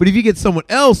 All right. But if you get someone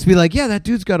else to be like, yeah, that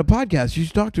dude's got a podcast. You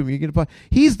should talk to him. You get a podcast.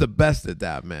 He's the best at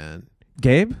that, man.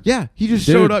 Gabe? Yeah, he just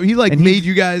Dude. showed up. He like And made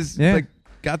you guys yeah. like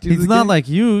got to. He's the not game. like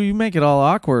you. You make it all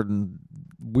awkward and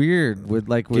weird with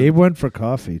Gabe went for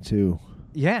coffee too.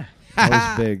 Yeah.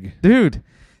 That was big. Dude.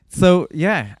 So,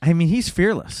 yeah, I mean, he's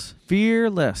fearless.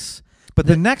 Fearless. But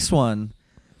the next one,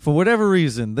 for whatever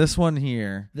reason, this one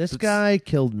here. This guy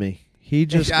killed me. He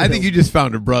just. I think you just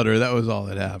found a brother. That was all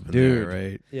that happened, Dude. there,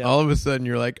 right? Yeah. All of a sudden,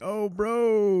 you're like, oh,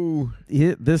 bro.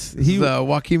 He This is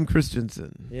Joaquin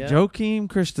Christensen. Yeah. Joakim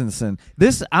Christensen.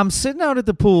 I'm sitting out at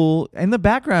the pool. In the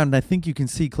background, I think you can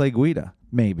see Clay Guida,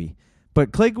 maybe.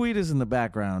 But Clay Guida's in the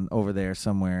background over there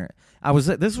somewhere.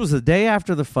 This was the day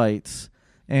after the fights,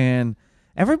 and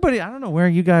everybody, I don't know where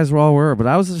you guys all were, but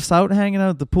I was just out hanging out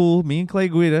at the pool, me and Clay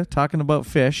Guida, talking about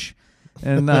fish,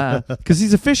 and because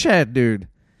he's a fish head dude.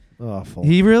 Awful.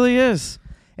 He really is.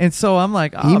 And so I'm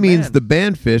like, oh, He means man. the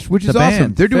band Fish, which The is awesome.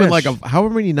 band, They're doing Fish. like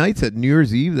however many nights at New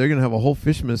Year's Eve. They're going to have a whole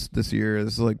Fishmas this year.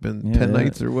 This has like been Yeah, 10 they-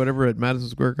 nights or whatever at Madison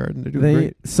Square Garden. They're doing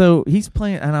great. So he's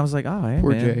playing, and I was like, oh, hey,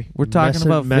 Poor man, Jay. we're talking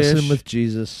about messing Fish. with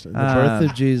Jesus, and the birth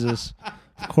of Jesus.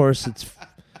 Of course, it's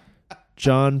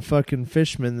John fucking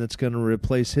Fishman that's going to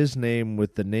replace his name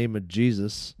with the name of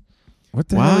Jesus. What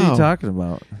the hell are Wow. you talking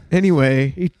about? Anyway,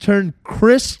 He turned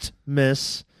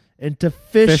Christmas into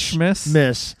Fishmas?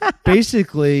 Fishmas,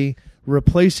 basically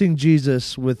replacing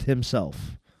Jesus with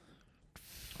himself.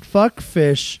 Fuck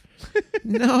Fish.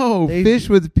 no, They- Fish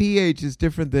with PH is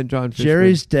different than John Fishman.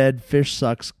 Jerry's dead. Fish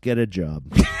sucks. Get a job.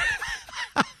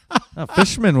 Oh,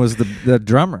 Fishman was the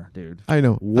drummer, dude. I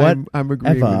know. What I'm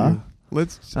agreeing with ever. you.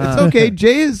 It's okay.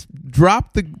 Jay has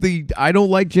dropped the I don't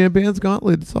like jam bands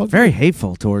gauntlet. It's all good. Very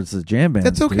hateful towards the jam bands.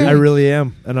 That's okay. dude. I really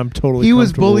am, and I'm totally. He was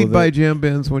comfortable bullied with by it. jam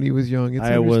bands when he was young. It's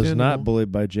I was understandable. not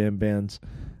bullied by jam bands.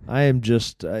 I am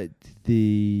just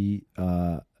the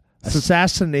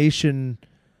assassination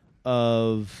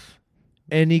of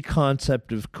any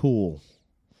concept of cool.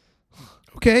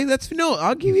 Okay,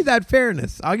 I'll give you that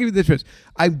fairness. I'll give you the fairness.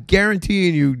 I'm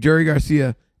guaranteeing you, Jerry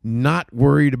Garcia, not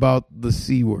worried about the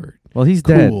C word. Well, he's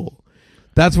dead. Cool.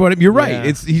 That's what you're right. Yeah.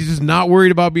 He's just not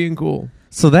worried about being cool.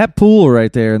 So that pool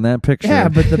right there in that picture. Yeah,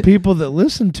 but the people that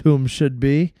listen to him should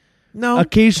be. No,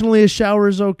 Occasionally, a shower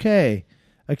is okay.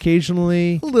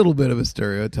 Occasionally, a little bit of a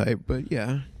stereotype, but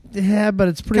yeah. yeah, but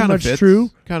it's pretty Kinda much fits. true.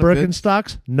 Kinda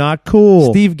Birkenstocks, not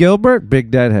cool. Steve Gilbert, big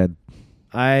deadhead.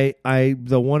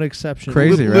 The one exception.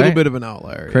 Crazy, a little right? bit of an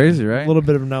outlier. Crazy, A right? little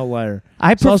bit of an outlier.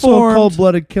 I It's also a performed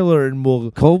cold-blooded killer, and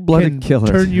will cold-blooded can killer.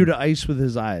 turn you to ice with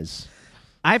his eyes.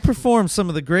 I performed some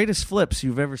of the greatest flips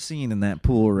you've ever seen in that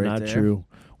pool right Not there. true.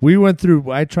 We went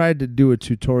through. I tried to do a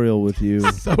tutorial with you.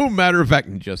 So matter of fact,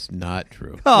 just not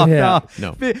true. Oh Yeah.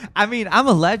 No. I mean, I'm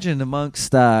a legend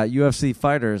amongst UFC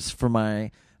fighters for my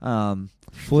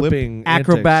Flipping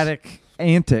acrobatic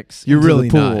antics. You're into really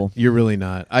the pool. not. You're really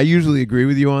not. I usually agree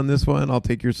with you on this one. I'll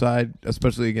take your side,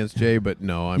 especially against Jay. But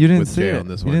no, I'm You didn't with see Jay it. on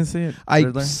this You one. didn't see it. I'm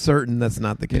Riddler? certain that's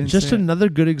not the didn't case. Just see it. another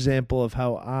good example of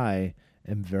how I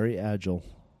am very agile.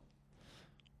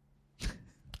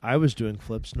 I was doing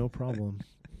flips, no problem.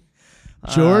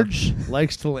 George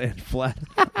likes to land flat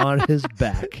on his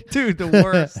back. Dude, the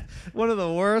worst. One of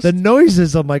the worst. The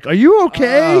noises, I'm like, are you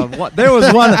okay? There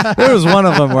was one. There was one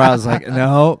of them where I was like,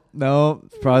 no,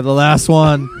 it's probably the last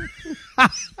one.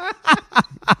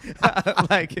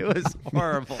 Like it was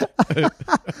horrible.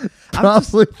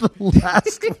 Probably the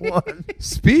last one.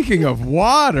 Speaking of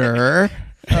water,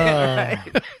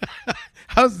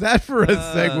 how's that for a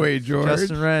segue, George?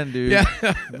 Justin Wren, dude.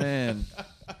 Yeah. Man,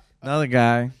 another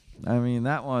guy. I mean,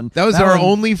 that one. That was our one-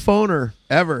 only phoner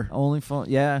ever. only phone.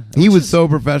 Yeah, He was so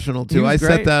professional he too. was I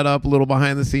set great. that up, a little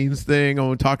behind the scenes thing.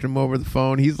 I talked to him over the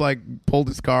phone. He's like pulled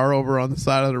his car over on the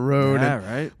side of the road. Yeah, and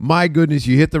right. my goodness,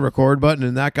 you hit the record button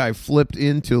and that guy flipped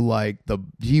into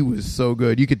he was so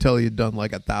good. You could tell he had done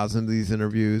like 1,000 of these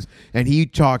interviews, and he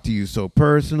talked to you so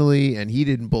personally, and he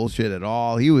didn't bullshit at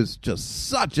all. He was just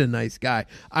such a nice guy.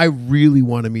 I really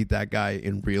want to meet that guy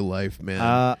in real life,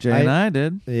 man. Jay and I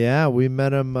did. Yeah, we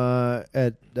met him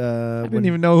at I didn't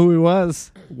even know who he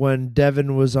was. when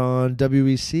Devin was on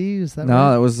WEC. Is that No,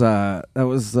 right? that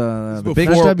was the before big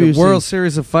WC. World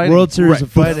Series of Fighting. World Series Right,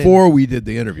 of Fighting. before we did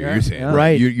the interview, Yeah, you're saying, yeah.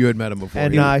 Right. You had met him before.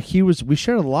 And he was. We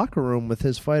shared a locker room with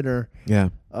his fighter. yeah.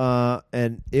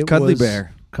 And it Cuddly was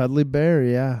Bear. Cuddly Bear,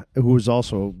 yeah, who was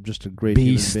also just a great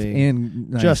Beast human being, and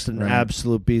nice, just an right.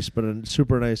 absolute beast, but a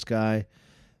super nice guy,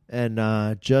 and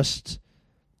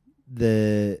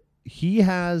he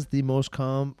has the most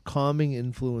calming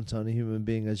influence on a human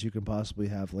being as you can possibly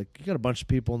have. Like, you got a bunch of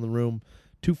people in the room,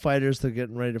 2 fighters that are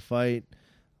getting ready to fight,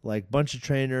 like bunch of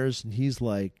trainers, and he's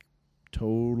like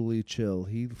totally chill.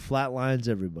 He flatlines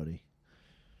everybody.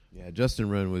 Yeah, Justin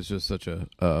Wren was just such a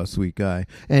sweet guy,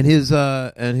 and his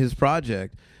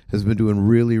project has been doing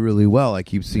really, really well. I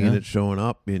keep seeing Yeah. it showing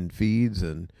up in feeds,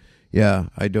 and yeah,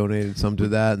 I donated some to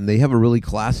that. And they have a really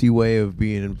classy way of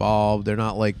being involved. They're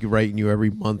not like writing you every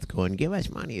month going, "Give us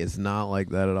money." It's not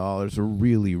like that at all. It's a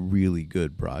really, really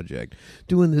good project,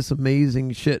 doing this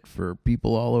amazing shit for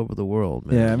people all over the world.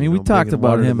 Man. Yeah, I mean, You we talked bringing about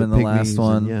water to him in the pygmies last and,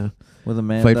 one. yeah, with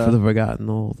Amanda. fight for the forgotten,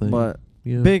 the whole thing. but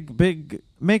yeah. big,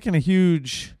 making a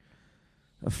huge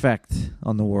effect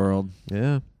on the world.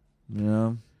 yeah. You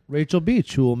know? Rachel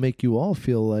Beach, who will make you all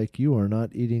feel like you are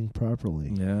not eating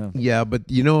properly. Yeah. Yeah, but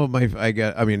you know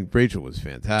what Rachel was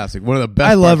fantastic. One of the best.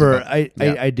 I love parts her.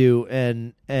 about- I do,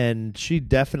 and she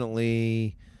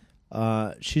definitely,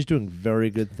 she's doing very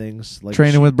good things. Like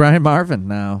Training with Brian Marvin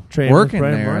now. training Working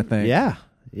with Brian there, Martin. I think.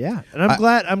 Yeah, and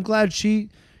I'm glad she,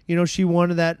 she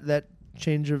won that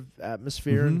change of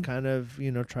atmosphere and kind of,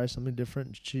 try something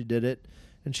different. She did it,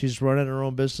 and she's running her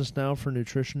own business now for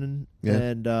nutrition,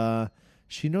 and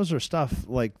she knows her stuff.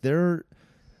 Like there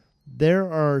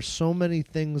are so many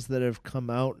things that have come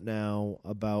out now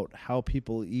about how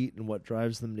people eat and what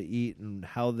drives them to eat and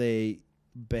how they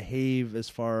behave as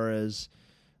far as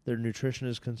their nutrition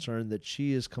is concerned that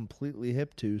she is completely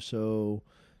hip to. So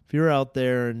if you're out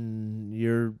there and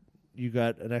you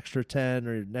got an extra 10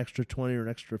 or an extra 20 or an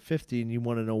extra 50 and you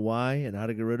want to know why and how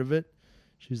to get rid of it,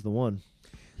 she's the one.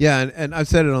 Yeah, and I've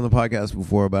said it on the podcast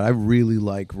before, but I really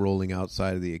like rolling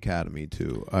outside of the academy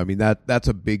too. I mean that's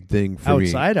a big thing for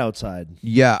me. Outside.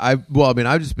 Yeah, I've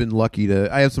just been lucky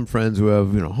I have some friends who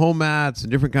have home mats and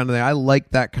different kind of thing. I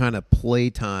like that kind of play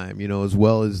time, as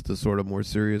well as the sort of more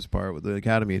serious part with the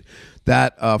academy.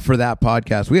 That for that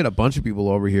podcast, we had a bunch of people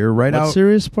over here What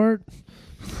serious part?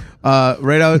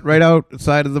 Right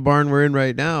outside of the barn we're in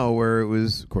right now, where it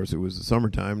was the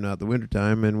summertime, not the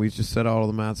wintertime, and we just set all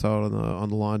the mats out on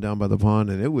the lawn down by the pond,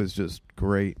 and it was just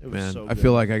great, man. So I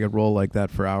feel like I could roll like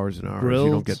that for hours and hours. Grilled.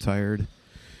 You don't get tired.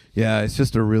 Yeah, it's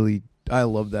just I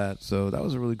love that. So that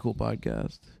was a really cool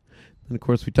podcast. And of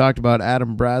course, we talked about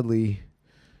Adam Bradley.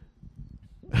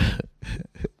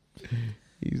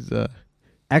 He's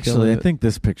Actually, I it. think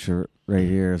this picture right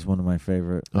here is one of my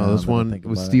favorite. this one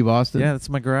was Steve Austin. Yeah, that's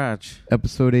my garage.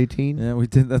 Episode 18. Yeah, we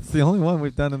did. That's the only one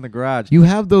we've done in the garage. You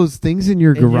have those things in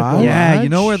your garage? Yeah, you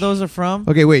know where those are from?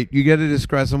 Okay, wait. You got to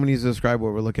describe. Someone needs to describe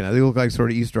what we're looking at. They look like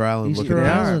sort of Easter Island looking. They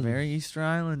at. are very Easter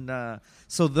Island.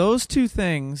 So those two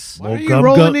things. Why are you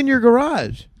rolling in your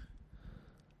garage?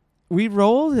 We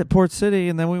rolled at Port City,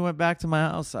 and then we went back to my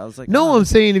house. I was like, No, I'm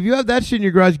saying if you have that shit in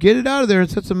your garage, get it out of there and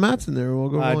set some mats in there. We'll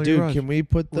go roll in your Dude, garage. can we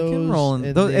put we those can roll in.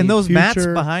 in And those the mats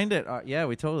future? behind it. Yeah,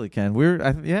 we totally can.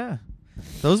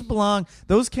 Those belong.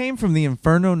 Those came from the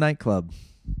Inferno nightclub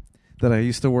that I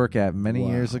used to work at many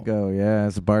years ago. Yeah,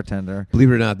 as a bartender. Believe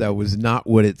it or not, that was not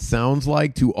what it sounds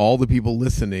like to all the people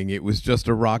listening. It was just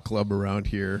a rock club around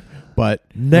here. But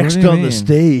Next What do you on the mean?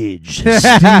 stage, it's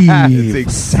Steve.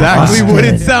 exactly what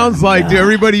it sounds like to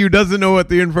everybody who doesn't know what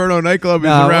the Inferno nightclub is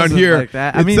No, it around wasn't here. like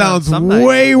that. It I mean, sounds some nights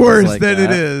way it was worse like than it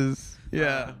that. is.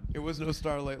 Yeah, it was no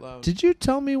Starlight Lounge. Did you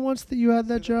tell me once that you had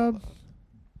that job?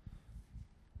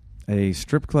 A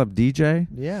strip club DJ?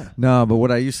 Yeah. No, but what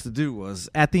I used to do was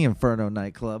at the Inferno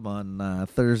nightclub on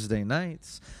Thursday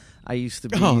nights. I used to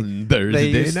be. On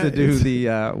Thursday They used to do nights.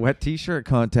 the wet T-shirt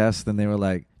contest, and they were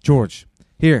like, "George,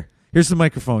 here's the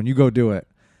microphone. You go do it."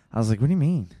 I was like, "What do you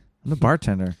mean? I'm the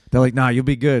bartender." They're like, "Nah, you'll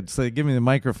be good." So they give me the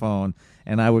microphone,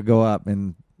 and I would go up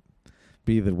and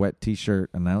be the wet T-shirt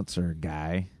announcer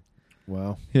guy.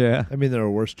 Wow. Yeah, I mean, there are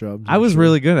worse jobs. I I'm was sure.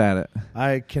 really good at it.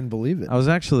 I can believe it. I was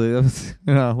actually,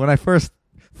 when I first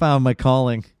found my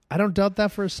calling. I don't doubt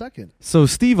that for a second. So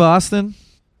Steve Austin,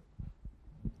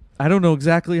 I don't know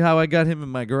exactly how I got him in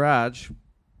my garage,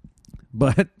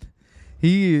 but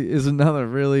he is another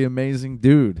really amazing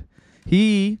dude.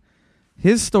 His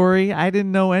story I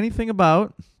didn't know anything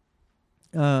about.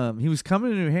 He was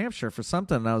coming to New Hampshire for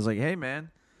something, and I was like, "Hey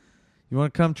man, you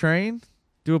want to come train,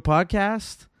 do a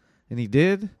podcast?" And he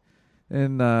did,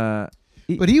 and But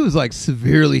he was like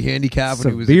severely handicapped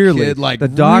when he was a Severely. kid, like The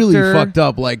really doctor- fucked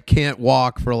up, like can't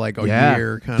walk for like a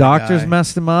year. Kind doctors of guy.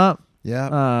 messed him up.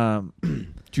 Yeah,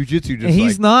 jiu-jitsu just And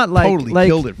he's not totally like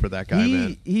killed it for that guy,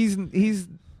 man. He's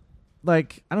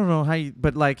like, I don't know how you,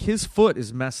 but like his foot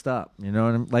is messed up. You know,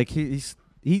 and like he's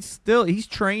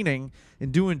training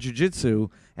and doing jiu-jitsu,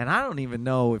 and I don't even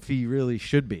know if he really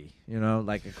should be. You know,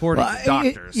 like according to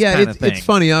doctors. kind of thing. It's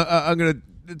funny. I'm gonna.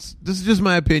 This is just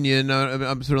my opinion.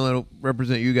 I'm certainly I don't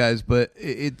represent you guys, but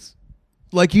it's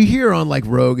like you hear on like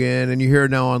Rogan, and you hear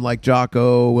now on like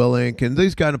Jocko Willink and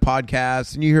these kind of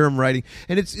podcasts, and you hear him writing,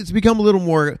 and it's become a little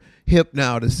more hip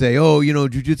now to say, oh,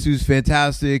 jiu-jitsu is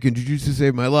fantastic, and jiu-jitsu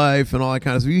saved my life, and all that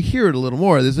kind of stuff. You hear it a little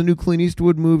more. There's a new Clint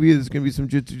Eastwood movie. There's going to be some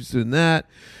jiu-jitsu in that,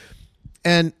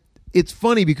 and it's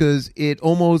funny because it's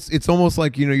almost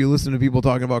like, you listen to people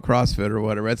talking about CrossFit or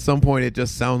whatever. At some point, it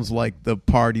just sounds like the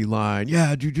party line.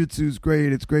 Yeah, jiu-jitsu is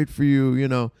great. It's great for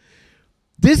you,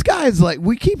 This guy's like,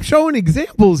 we keep showing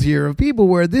examples here of people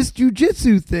where this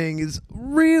jiu-jitsu thing is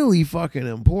really fucking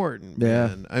important,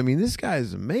 man. I mean, this guy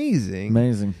is amazing.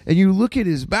 Amazing. And you look at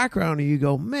his background and you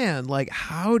go, man, like,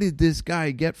 how did this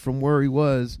guy get from where he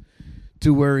was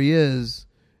to where he is?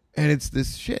 And it's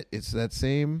this shit. It's that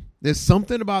same. There's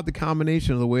something about the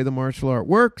combination of the way the martial art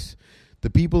works, the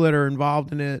people that are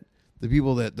involved in it, the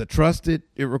people that the trust it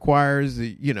requires,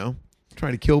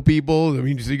 trying to kill people. I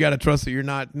mean, so you got to trust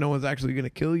that no one's actually going to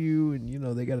kill you,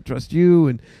 and they got to trust you.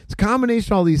 And it's a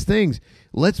combination of all these things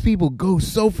lets people go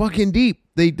so fucking deep.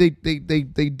 they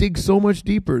dig so much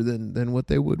deeper than what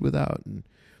they would without. And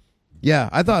yeah,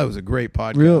 I thought it was a great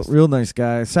podcast. Real nice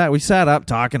guy. We sat up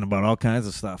talking about all kinds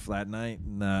of stuff that night,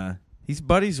 and he's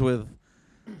buddies with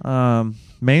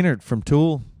Maynard from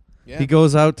Tool. Yeah. He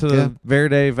goes out to the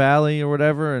Verde Valley or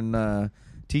whatever and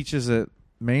teaches at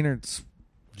Maynard's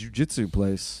jiu-jitsu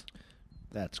place.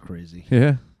 That's crazy.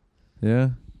 Yeah. Yeah.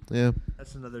 Yeah.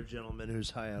 That's another gentleman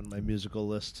who's high on my musical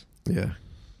list. Yeah.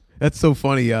 That's so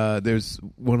funny. There's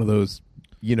one of those,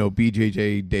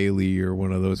 BJJ Daily or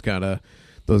one of those kind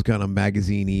of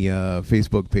magazine-y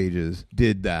Facebook pages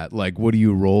did that. Like, what do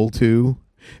you roll to?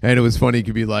 And it was funny. It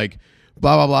could be like,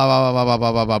 blah, blah, blah, blah, blah, blah,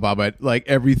 blah, blah, blah, blah. But like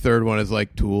every third one is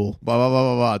like Tool, blah, blah, blah,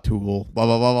 blah, blah, Tool, blah,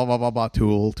 blah, blah, blah, blah, blah, blah,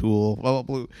 Tool, blah, blah,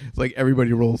 blah. It's like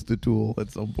everybody rolls to Tool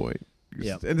at some point.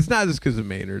 Yeah. And it's not just because of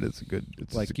Maynard. It's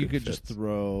Like you could just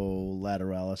throw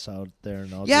Lateralis out there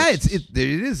and all. Yeah, it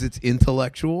is. It's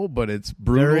intellectual, but it's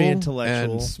brutal, Very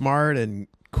intellectual. and smart and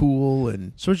cool.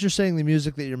 And So what you're saying, the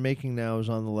music that you're making now is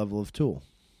on the level of Tool?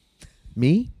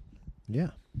 me,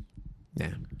 Yeah. yeah,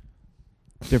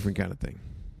 different kind of thing.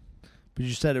 But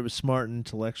you said it was smart and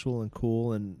intellectual and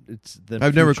cool, and it's the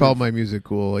I've never future called my music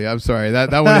cool. Yeah, I'm sorry.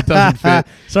 That one it doesn't fit.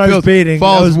 Sorry, I was baiting. I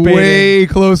Falls was baiting. way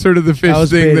closer to the I fish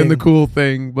was thing than baiting. the cool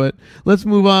thing. But let's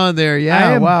move on there.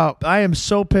 Yeah, wow. I am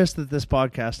so pissed that this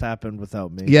podcast happened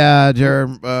without me. Yeah, Jared.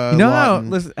 You know how? Lawton.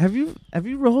 Listen, have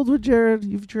you rolled with Jared?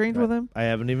 You've trained with him? I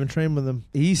haven't even trained with him.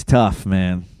 He's tough,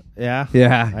 man. Yeah.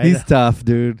 Yeah, I he's know. tough,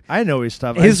 dude. I know he's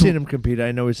tough. I've His- seen him compete.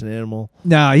 I know he's an animal.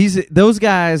 No, those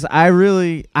guys. I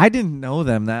didn't know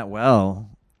them that well.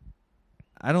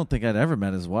 I don't think I'd ever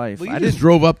met his wife. Well, you I just didn't.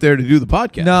 drove up there to do the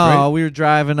podcast. No, right? we were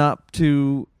driving up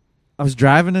to. I was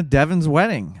driving to Devin's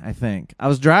wedding. I think I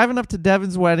was driving up to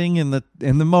Devin's wedding in the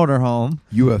motorhome.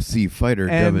 UFC fighter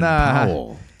And, Devin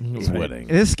Powell. Right. Wedding.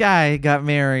 This guy got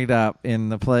married up in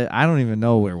the place. I don't even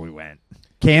know where we went.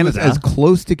 It was Canada. as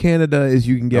close to Canada as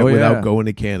you can get Oh, yeah. without going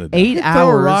to Canada. 8 Throw a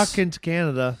hours. rock into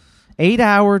Canada. 8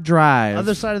 hour drive.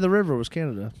 Other side of the river was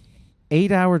Canada.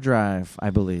 8 hour drive,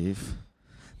 I believe.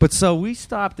 But so we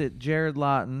stopped at Jared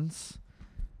Lawton's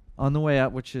on the way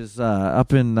up, which is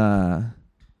up in I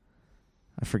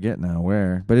forget now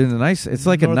where, but in a nice. It's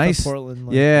like North a of nice. Portland,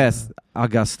 like, Yes,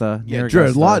 Augusta. Yeah, near Jared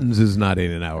Augusta. Lawton's is not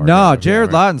in an hour. No, drive, Jared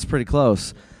right? Lawton's pretty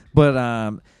close.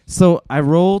 But so I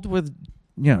rolled with,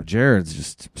 Jared's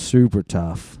just super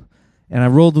tough, and I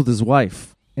rolled with his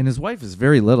wife, and his wife is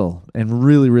very little and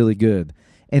really, really good.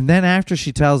 And then after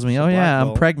she tells me, She's a "Oh yeah, black I'm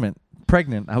belt.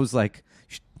 pregnant," I was like,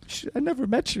 I never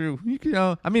met you.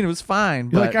 I mean, it was fine.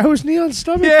 You're but like, I was Neon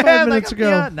Stomach yeah, 5 minutes ago.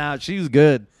 Yeah, no, she was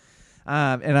good.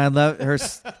 And I love her.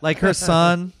 Like her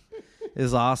son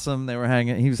is awesome.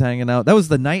 He was hanging out. That was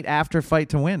the night after Fight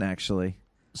to Win, actually.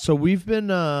 So we've been,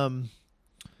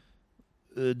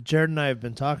 Jared and I have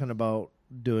been talking about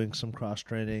doing some cross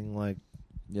training,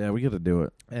 Yeah, we got to do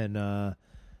it. and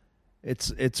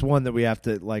it's one that we have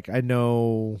to I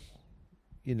know,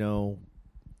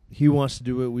 he wants to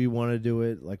do it, we want to do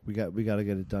it. Like we got to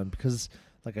get it done because,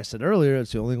 like I said earlier,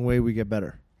 it's the only way we get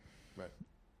better.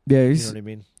 Yeah, You know what I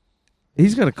mean?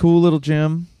 he's got a cool little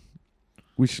gym.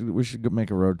 We should go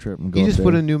make a road trip and go. He up just there.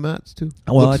 put in new mats too.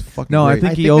 Well, Looks I- fucking no, I great.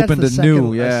 think he that's opened the a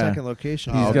new, second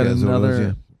location. He's Oh, got okay, that's what it was,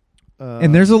 another. yeah.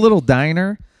 And there's a little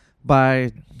diner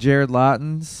by Jared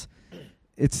Lawton's.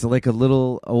 It's like a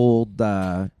little old.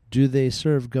 Do they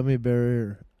serve gummy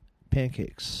bear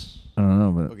pancakes? I don't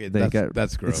know, but Okay, they got.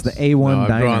 that's gross. It's the A1 no, I'm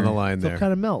diner. drawing the line They'll there.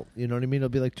 kind of melt. You know what I mean? It'll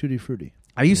be like Tutti Frutti.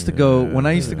 I used to go when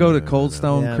I used to go to Cold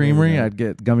Stone Yeah, Creamery. maybe. I'd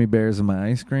get gummy bears in my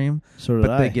ice cream, So did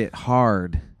but I. they get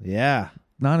hard. Yeah.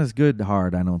 Not as good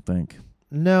hard, I don't think.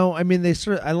 No, I mean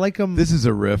I like them. This is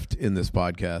a rift in this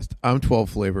podcast. I'm 12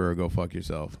 flavor or go fuck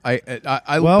yourself. Well, the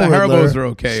Haribos Riddler, are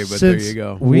okay, but since- there you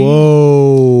go.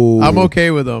 Whoa! I'm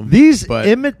okay with them. These but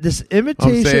this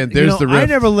imitation. I'm saying there's the I rift.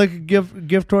 never lick a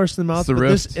gift horse in the mouth, It's the but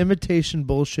this rift. imitation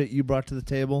bullshit you brought to the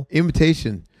table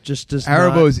imitation. just does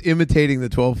Haribo's imitating the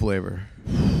 12 flavor.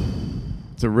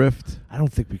 It's a rift. not. I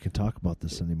don't think we can talk about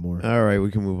this anymore. All right, we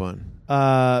can move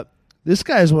on. This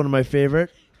guy is one of my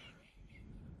favorite.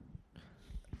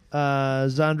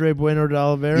 Zandre Bueno de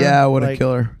Oliveira. Yeah, what a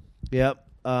killer. Yep.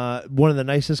 One of the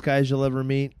nicest guys you'll ever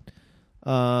meet.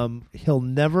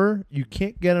 You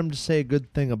can't get him to say a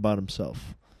good thing about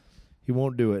himself. He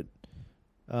won't do it.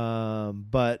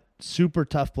 But super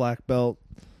tough black belt.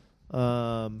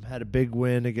 Had a big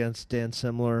win against Dan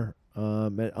Simler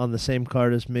on the same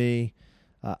card as me.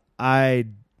 I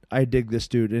dig this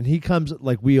dude, and he comes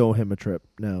we owe him a trip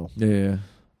now. Yeah.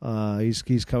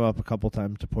 He's come up a couple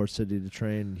times to Port City to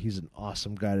train. He's an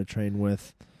awesome guy to train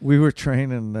with. We were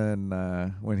training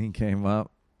then when he came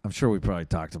up, I'm sure we probably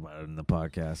talked about it in the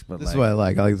podcast, but This is what I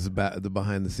like. I like the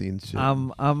behind the scenes shit.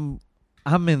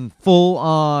 I'm in full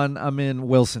on. I'm in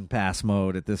Wilson Pass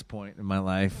mode at this point in my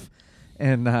life,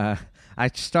 and I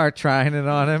start trying it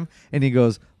on him, and he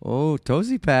goes, "Oh,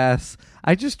 Tozy Pass.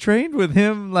 I just trained with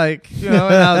him, like, and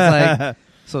I was like,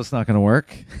 so it's not going to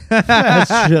work."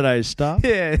 Should I stop?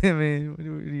 Yeah, I mean, what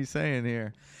are you saying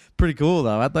here? Pretty cool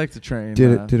though. I'd like to train.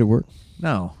 Did it work?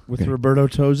 No. With Roberto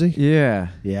Tozy? Yeah.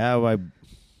 Yeah,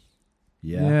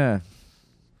 Yeah.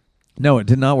 No, it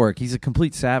did not work. He's a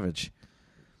complete savage.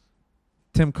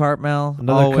 Tim Cartmel,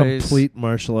 Another always. complete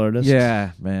martial artist.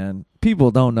 Yeah, man.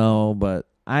 People don't know, but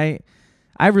I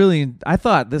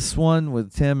thought this one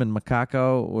with Tim and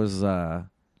Macaco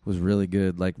was really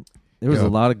good. Like, there was a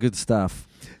lot of good stuff.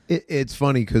 It's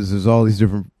funny because there's all these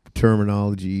different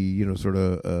terminology, sort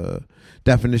of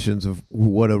definitions of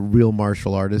what a real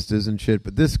martial artist is and shit.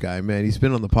 But this guy, man, he's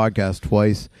been on the podcast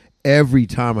twice. Every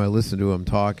time I listen to him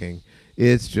talking,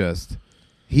 it's just,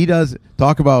 he does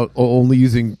talk about only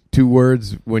using 2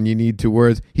 words when you need 2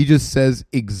 words. He just says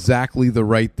exactly the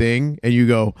right thing, and you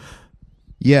go,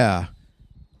 yeah.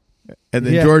 And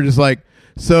then George is like,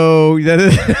 so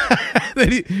then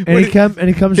he comes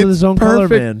with his own color,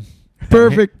 man.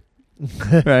 Perfect.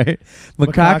 Right.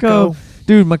 Macaco.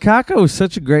 Dude, Macaco is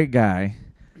such a great guy.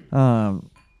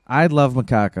 I love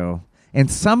Macaco. And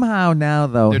somehow now,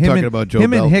 though, They're him talking and, about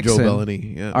him and Hickson Joe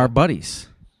Bellany. Yeah. are buddies.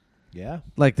 Yeah.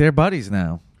 Like, they're buddies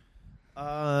now.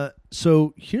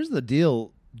 So here's the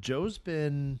deal. Joe's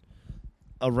been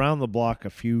around the block a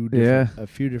few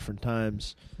different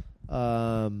times.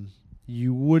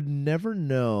 You would never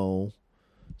know.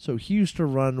 So he used to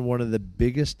run one of the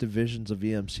biggest divisions of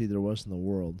EMC there was in the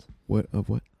world. What?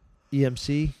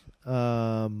 EMC,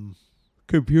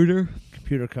 Computer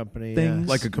company. things.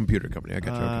 Like a computer company. I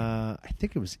got you. I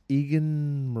think it was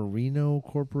Egan Marino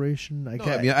Corporation. I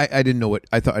didn't know what.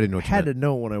 I didn't know what I had you to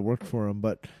know when I worked for him,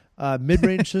 but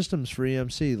mid-range systems for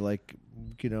EMC, like,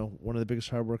 one of the biggest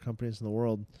hardware companies in the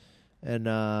world, and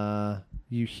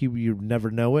you'd never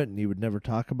know it, and he would never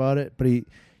talk about it, but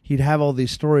he'd have all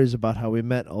these stories about how he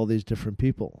met all these different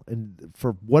people, and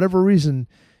for whatever reason,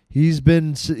 he's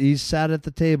sat at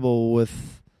the table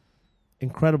with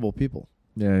incredible people.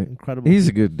 Yeah. Incredible. He's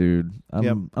a people. good dude.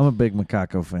 I'm a big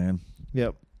Macaco fan.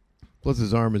 Yep. Plus,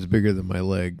 his arm is bigger than my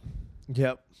leg.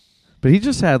 Yep. But he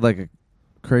just had, like, a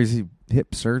crazy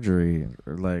hip surgery,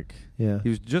 or, like, Yeah. he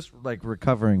was just, like,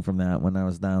 recovering from that when I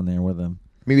was down there with him.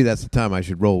 Maybe that's the time I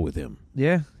should roll with him.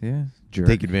 Yeah. Jerk.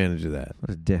 Take advantage of that.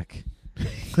 What a dick.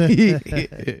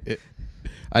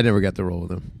 I never got to roll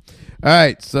with him. All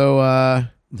right, so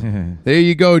there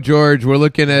you go, George. We're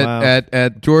looking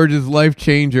at George's life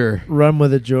changer. Run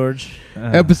with it, George.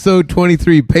 Episode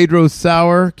 23, Pedro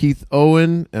Sauer, Keith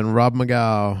Owen, and Rob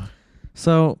McGow.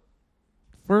 So,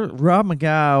 for Rob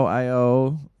McGow, I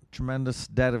owe tremendous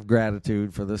debt of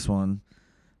gratitude for this one.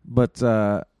 But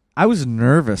I was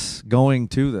nervous going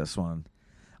to this one.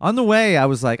 On the way, I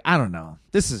was like, I don't know.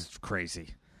 This is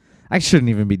crazy. I shouldn't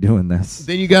even be doing this.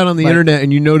 Then you got on the internet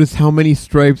and you noticed how many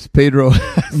stripes Pedro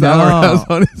Sauer has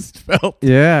on his belt.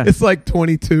 Yeah. It's like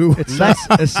 22. It's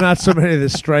not so many of the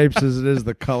stripes as it is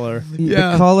the color.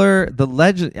 The color, the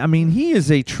legend. I mean, he is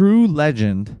a true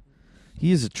legend.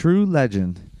 He is a true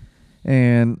legend.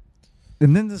 And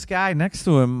then this guy next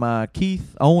to him,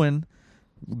 Keith Owen,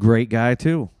 great guy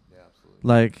too. Yeah, absolutely.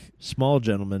 Like, small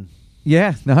gentleman.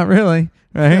 Yeah, not really,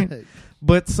 right?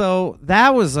 But so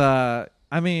that was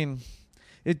I mean,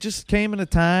 it just came in a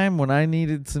time when I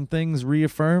needed some things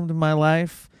reaffirmed in my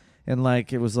life, and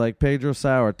like it was like Pedro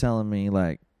Sauer telling me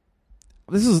like,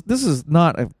 this is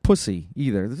not a pussy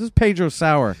either. This is Pedro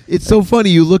Sauer. It's so funny.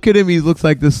 You look at him; he looks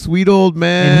like this sweet old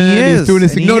man. And he is. He's doing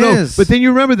his thing. And he is. But then you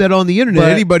remember that on the internet,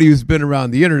 But anybody who's been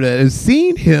around the internet has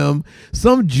seen him.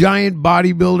 Some giant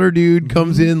bodybuilder dude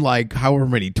comes in like however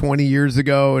many 20 years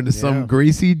ago into some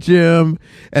greasy gym,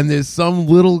 and there's some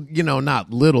little, not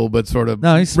little, but sort of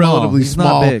he's small. relatively He's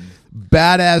small, not big.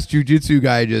 badass jujitsu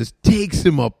guy just takes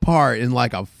him apart in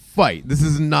like a fight. This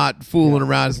is not fooling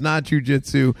around. It's not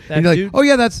jujitsu. And you're like, oh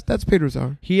yeah, that's Pedro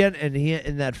Sauer. He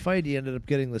in that fight he ended up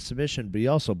getting the submission, but he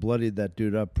also bloodied that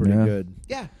dude up pretty good.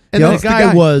 Yeah, and the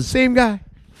guy was same guy,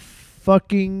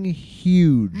 fucking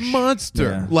huge,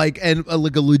 monster, like a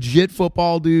legit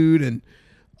football dude, and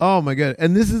oh my god,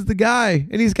 and this is the guy,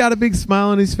 and he's got a big smile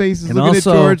on his face. He's And looking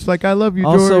also- at George like, I love you,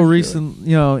 George. Also,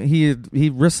 he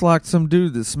wrist locked some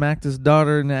dude that smacked his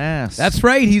daughter in the ass. That's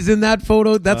right. He's in that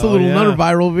photo. That's another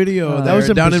viral video. That there, was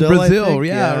in down Brazil, in I Brazil. think.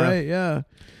 Yeah, right. Yeah.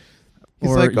 He's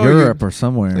or like, Europe or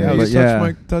somewhere. Yeah, but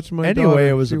you touch my Anyway, daughter,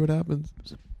 it was see a- what happens.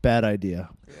 bad idea.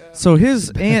 So his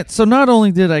aunt. So not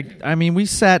only did I mean, we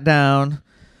sat down.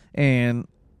 And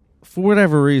for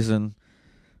whatever reason,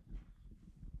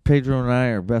 Pedro and I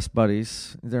are best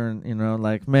buddies. They're,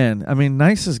 like, man, I mean,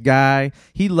 nicest guy.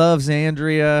 He loves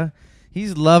Andrea.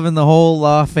 He's loving the whole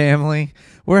Law family.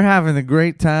 We're having a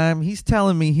great time. He's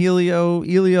telling me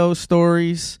Elio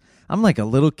stories. I'm like a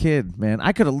little kid, man.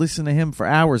 I could have listened to him for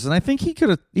hours, and I think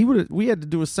we had to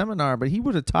do a seminar, but he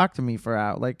would have talked to me for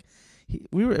hours. Like,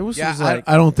 it was like,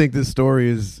 I don't think this story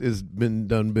is been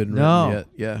written yet.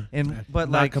 Yeah, But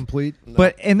not complete.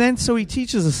 But and then so he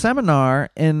teaches a seminar,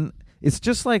 and it's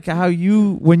just like how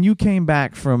when you came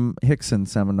back from Hickson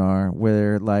seminar,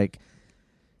 where like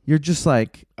you're just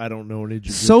like, I don't know any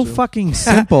jiu-jitsu. so fucking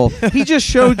simple. He just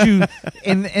showed you,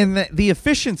 and the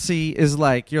efficiency is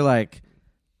like, you're like,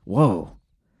 whoa,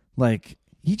 like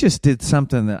he just did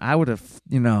something that I would have,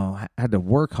 had to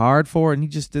work hard for, and he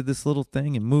just did this little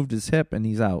thing and moved his hip, and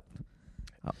he's out.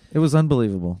 It was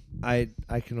unbelievable. I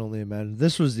can only imagine.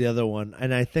 This was the other one,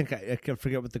 and I think I can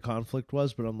forget what the conflict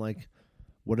was, but I'm like,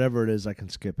 whatever it is, I can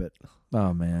skip it.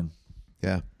 Oh man,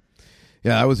 yeah.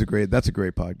 That's a great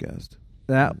podcast.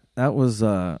 That was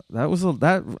I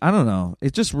don't know.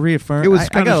 It just reaffirmed. It was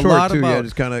kind of short too. About,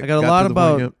 just kind of. I got a lot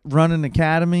about running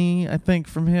academy. I think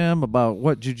from him about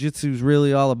what jiu-jitsu is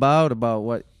really all about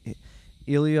what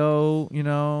Elio,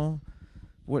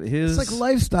 what his. It's like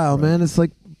lifestyle, man. It's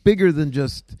like bigger than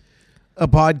just a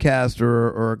podcast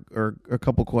or a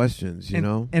couple questions,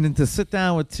 and to sit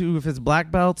down with two of his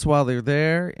black belts while they're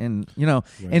there, and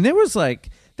and there was like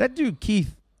that dude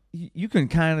Keith. You can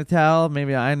kind of tell,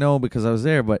 maybe I know because I was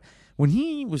there, but when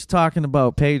he was talking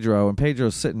about Pedro and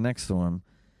Pedro's sitting next to him,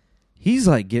 he's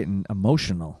like getting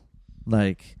emotional.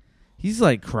 Like, he's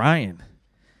like crying.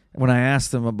 When I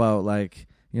asked him about like,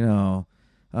 I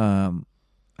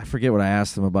forget what I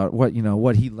asked him about,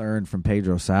 what he learned from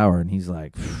Pedro Sauer, and he's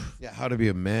like, how to be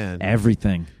a man.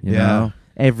 Everything, you know?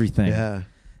 Everything. Yeah.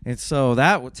 And so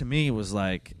that to me was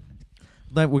like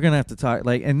we're gonna have to talk.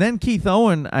 Like, and then Keith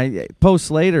Owen, I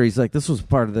post later. He's like, "This was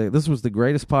the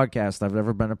greatest podcast I've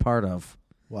ever been a part of."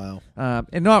 Wow.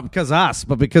 And not because of us,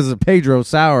 but because of Pedro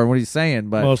Sauer and what he's saying.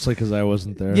 But mostly because I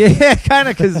wasn't there. Yeah, kind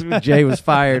of because Jay was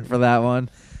fired for that one.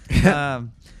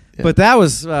 But that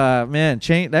was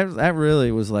that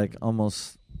really was like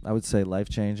almost, I would say, life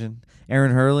changing.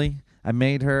 Erin Hurley. I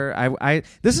made her.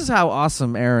 This is how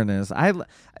awesome Erin is. I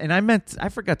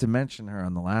forgot to mention her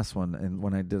on the last one, and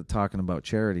when I did talking about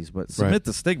charities. But Submit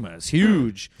the Stigma is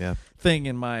huge thing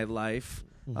in my life,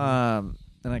 and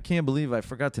I can't believe I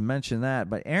forgot to mention that.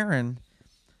 But Erin,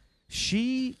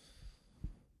 she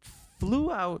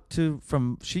flew out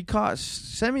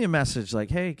sent me a message like,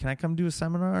 "Hey, can I come do a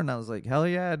seminar?" And I was like, "Hell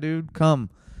yeah, dude,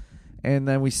 come!" And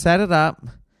then we set it up.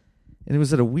 And it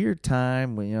was at a weird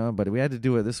time, but we had to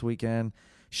do it this weekend.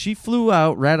 She flew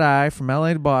out, red eye, from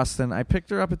LA to Boston. I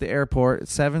picked her up at the airport at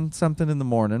 7-something in the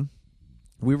morning.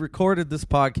 We recorded this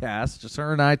podcast, just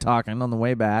her and I talking on the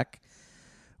way back.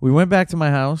 We went back to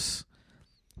my house,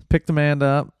 picked Amanda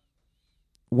up,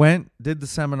 did the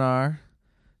seminar.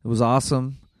 It was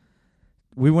awesome.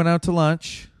 We went out to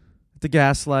lunch at the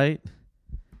Gaslight.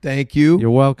 Thank you. You're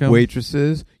welcome.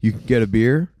 Waitresses, you can get a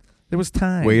beer. There was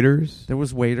time. Waiters. There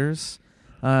was waiters.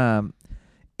 And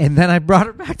then I brought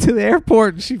her back to the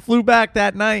airport, and she flew back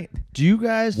that night. Do you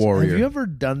guys, Warrior. have you ever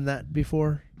done that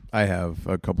before? I have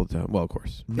a couple of times. Well, of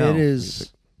course. No. It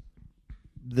is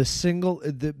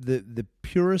the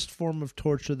purest form of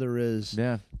torture there is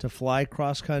to fly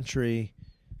cross country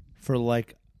for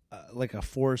like a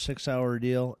 4 or 6 hour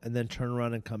deal and then turn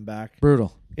around and come back.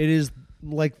 Brutal. It is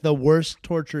like the worst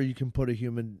torture you can put a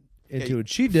human into it.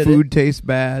 She did Food it. tastes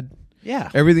bad.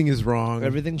 Yeah. Everything is wrong.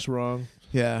 Everything's wrong.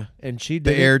 Yeah. And she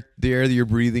did the air that you're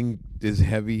breathing is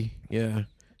heavy. Yeah.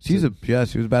 She was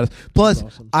badass. Plus,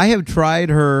 awesome. I have tried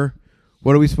her.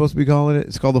 What are we supposed to be calling it?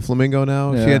 It's called the flamingo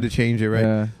now. Yeah. She had to change it, right?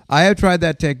 Yeah. I have tried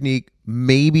that technique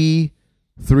maybe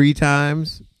 3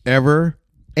 times ever,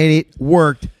 and it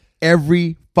worked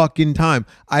every fucking time.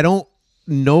 I don't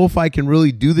know if I can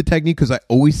really do the technique because I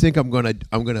always think I'm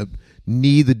gonna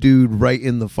knee the dude right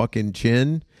in the fucking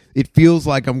chin. It feels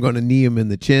like I'm gonna knee him in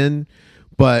the chin,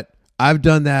 but I've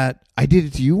done that. I did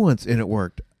it to you once, and it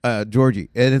worked, Georgie.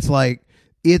 And it's like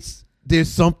there's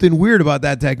something weird about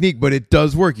that technique, but it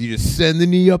does work. You just send the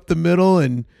knee up the middle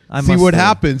and see what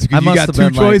happens because you got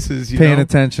 2 choices. Paying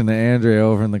attention to Andrea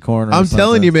over in the corner. I'm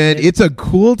telling you, man, it's a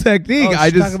cool technique. Oh,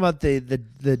 she's talking about the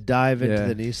dive into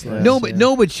the knee slams.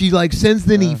 No, but she like sends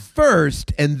the knee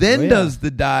first and then does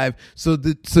the dive. So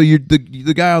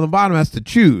the guy on the bottom has to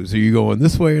choose: are you going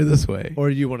this way or this way, or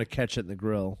do you want to catch it in the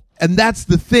grill? And that's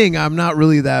the thing. I'm not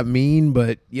really that mean,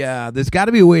 but yeah, there's got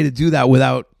to be a way to do that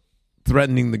without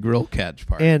threatening the grill catch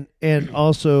part. And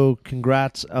also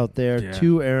congrats out there Yeah.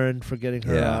 to Erin for getting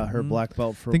her Yeah. her black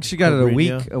belt for I think she got it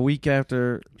Cobrinha. a week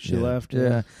after She Yeah. left.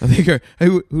 Yeah, I think hey,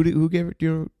 who gave it? Do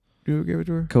you know who gave it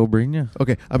to her? Cobrinha.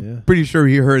 Okay, I'm Yeah. pretty sure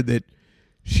he heard that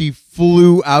she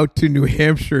flew out to New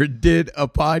Hampshire, did a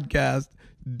podcast,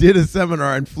 did a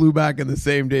seminar, and flew back in the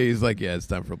same day. He's like, "Yeah, it's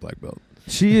time for a black belt."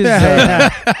 She is,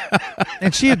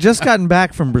 and she had just gotten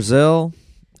back from Brazil,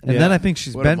 and Yeah. then I think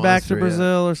she's What a been back monster, to yeah.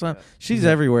 Brazil or something. She's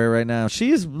everywhere right now.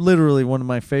 She is literally one of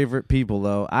my favorite people,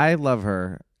 though. I love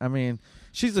her. I mean,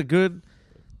 she's a good-hearted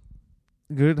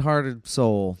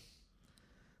soul.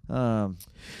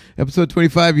 Episode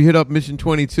 25, you hit up Mission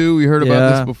 22. We heard about Yeah.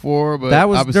 this before, but That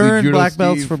was obviously during Judo Black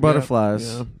Belts Steve, for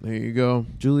Butterflies. Yeah, there you go.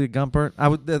 Julia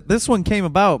Gumpert. This one came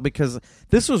about because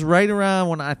this was right around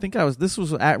when I think I was. This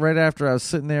was right after I was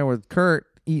sitting there with Kurt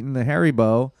eating the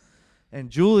Haribo, and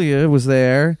Julia was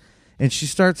there, and she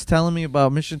starts telling me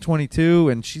about Mission 22,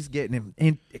 and she's getting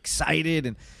excited,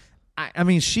 and I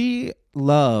mean, she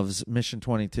loves Mission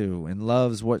 22 and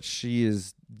loves what she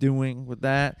is doing with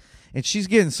that, and she's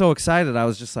getting so excited. I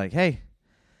was just like, "Hey,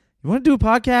 you want to do a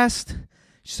podcast?"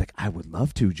 She's like, "I would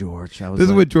love to, George." I was This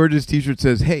is like, what George's T-shirt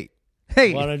says. Hey,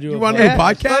 Hey, Wanna do you a want to do a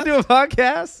podcast? podcast? want to do a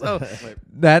podcast? So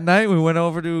that night we went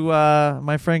over to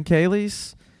my friend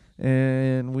Kaylee's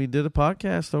and we did a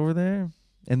podcast over there.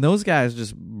 And those guys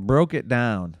just broke it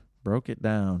down. Riley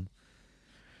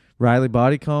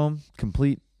Bodycomb,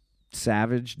 complete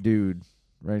savage dude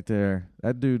right there.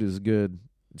 That dude is good.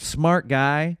 Smart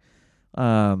guy.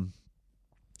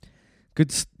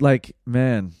 Good,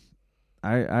 man.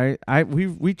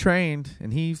 We trained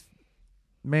and he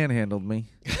manhandled me.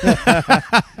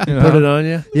 You know? Put it on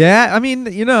you. Yeah, I mean,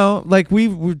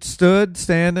 we stood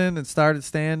standing and started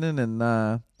standing,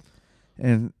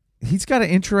 and he's got an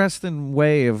interesting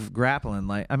way of grappling.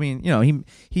 Like, I mean,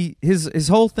 his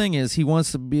whole thing is he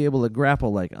wants to be able to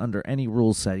grapple like under any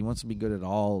rule set. He wants to be good at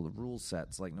all the rule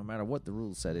sets, like no matter what the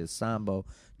rule set is: sambo,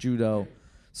 judo,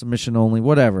 submission only,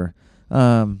 whatever.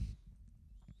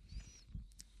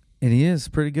 And he is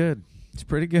pretty good. He's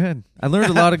pretty good. I learned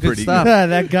a lot of good Pretty stuff.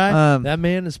 That guy, Um, that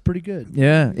man is pretty good.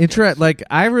 Yeah,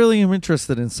 I really am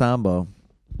interested in sambo.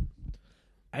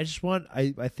 I just want.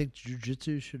 I think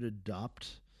jiu-jitsu should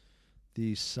adopt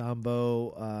the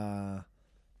sambo.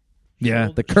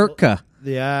 The Kirka.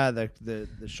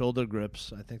 The shoulder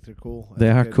grips. I think they're cool. They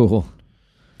are cool.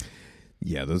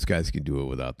 Yeah, those guys can do it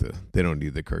without they don't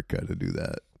need the Kurt cut to do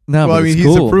that. No, well, but I mean, it's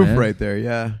he's cool, the proof man. right there.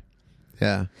 Yeah.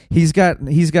 Yeah. He's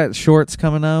got shorts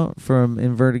coming out from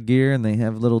Inverted Gear, and they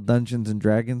have little Dungeons and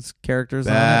Dragons characters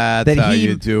That's on it. how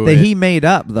you do that it. he made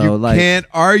up though. You can't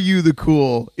argue the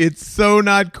cool. It's so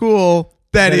not cool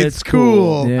that it's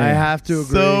cool. Yeah. I have to agree.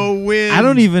 So win. I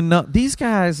don't even know these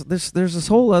guys. There's this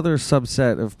whole other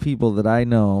subset of people that I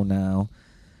know now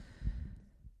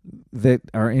that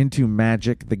are into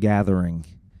Magic: The Gathering.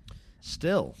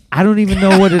 Still, I don't even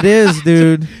know what it is,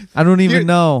 dude. I don't even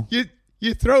know.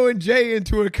 You're throwing Jay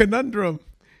into a conundrum.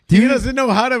 He Dude. doesn't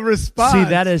know how to respond. see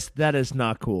that is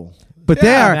not cool. But they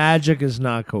Yeah, are Magic is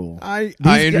not cool. I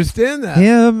guys- understand that.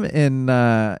 him and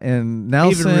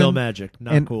Nelson, Even real Magic,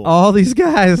 not and cool. all these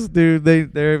guys, dude.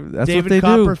 They're that's David what they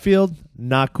Copperfield,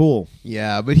 not cool.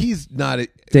 Yeah, but he's not.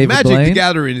 David Magic the Blaine?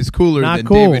 Gathering is cooler Not than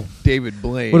cool. David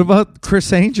Blaine. do. What about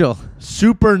Chris Angel?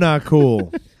 Super not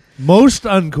cool. Most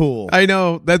uncool. I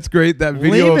know that's great. That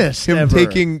video Lamest of him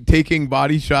ever. taking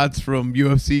body shots from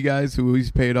UFC guys who he's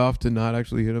paid off to not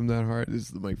actually hit him that hard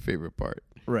is my favorite part.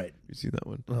 Right. You see that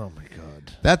one? Oh my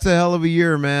god. That's a hell of a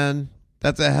year, man.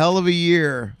 That's a hell of a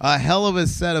year. A hell of a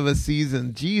set of a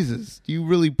season. Jesus, you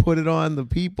really put it on the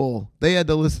people. They had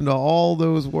to listen to all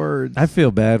those words. I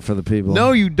feel bad for the people.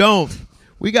 No, you don't.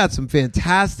 We got some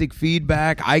fantastic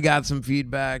feedback. I got some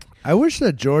feedback. I wish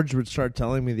that George would start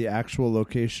telling me the actual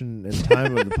location and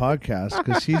time of the podcast,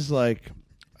 because he's like,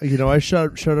 I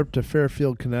showed up to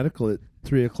Fairfield, Connecticut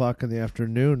at 3:00 in the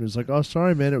afternoon. It was like, oh,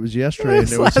 sorry, man, it was yesterday, and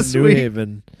That's it was last in New week.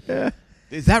 Haven.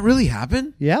 Does that really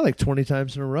happen? Yeah, like 20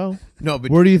 times in a row. No,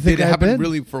 but Where do you think did it I've happen been?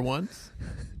 really for once?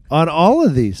 On all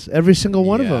of these, every single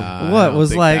one of them. I What don't was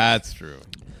think like- That's true.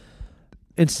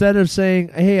 Instead of saying,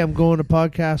 hey, I'm going to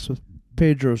podcast with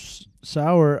Pedro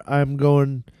Sauer, I'm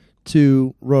going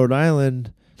to Rhode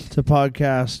Island to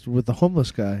podcast with the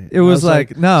homeless guy. It was I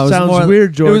like, no, it was sounds more-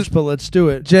 weird, it George, was- but let's do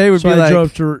it. Jay would so be I like-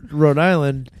 drove to Rhode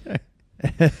Island,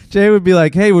 Jay would be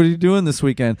like, "Hey, what are you doing this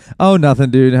weekend?" "Oh,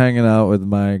 nothing, dude. Hanging out with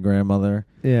my grandmother."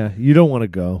 Yeah, you don't want to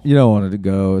go. You don't want it to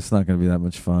go. It's not going to be that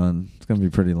much fun. It's going to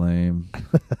be pretty lame.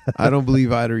 I don't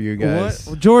believe either of you guys.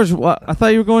 What? George, I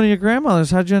thought you were going to your grandmother's.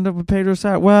 How'd you end up with Pedro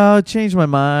Sour? Well, I changed my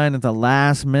mind at the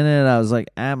last minute. I was like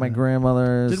at my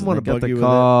grandmother's. Didn't want to got bug the you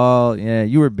call. Yeah,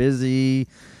 you were busy.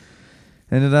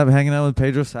 Ended up hanging out with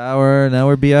Pedro Sour. Now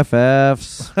we're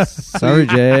BFFs. Sorry,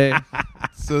 Jay.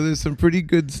 So there's some pretty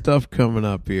good stuff coming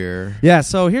up here. Yeah,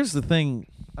 so here's the thing.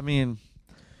 I mean,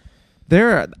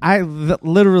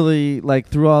 literally, like,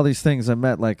 through all these things, I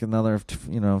met like another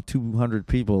 200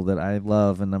 people that I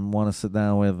love and I want to sit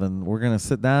down with, and we're gonna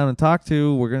sit down and talk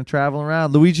to. We're gonna travel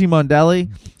around. Luigi Mondelli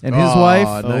and his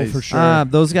wife. Nice. Oh, for sure.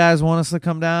 Those guys want us to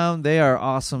come down. They are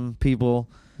awesome people.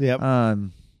 Yep.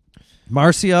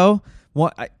 Marcio.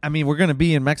 I mean, we're going to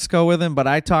be in Mexico with him, but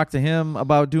I talked to him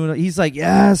about doing it. He's like,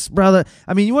 yes, brother.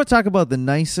 I mean, you want to talk about the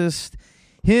nicest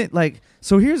hit? Like,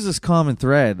 so here's this common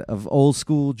thread of old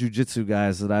school jiu-jitsu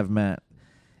guys that I've met.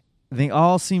 They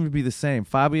all seem to be the same.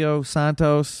 Fabio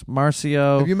Santos,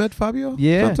 Marcio. Have you met Fabio?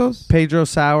 Yeah. Santos? Pedro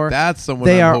Sour. That's someone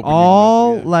They I'm are hoping you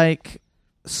all met, yeah. like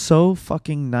so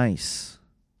fucking nice.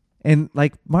 And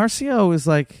like Marcio is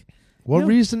like, What know-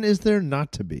 reason is there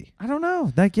not to be? I don't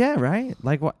know. Like, yeah, right?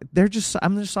 Like, what?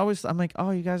 I'm like,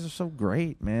 oh, you guys are so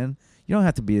great, man. You don't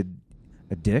have to be a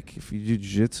dick if you do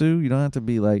jiu-jitsu. You don't have to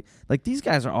be like these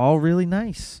guys are all really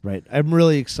nice. Right. I'm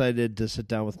really excited to sit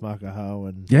down with Makahau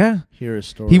and Yeah. hear his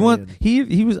story.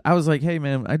 I was like, hey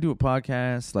man, I do a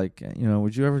podcast. Like,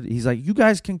 would you ever? He's like, you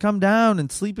guys can come down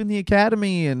and sleep in the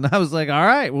academy. And I was like, all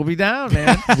right, we'll be down,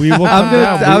 man. we will come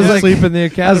down. I was We'll like- sleep in the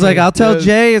academy. I was like, I'll tell Yes.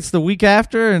 Jay it's the week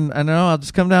after, and I know I'll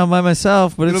just come down by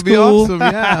myself. But It'll it's be cool. awesome,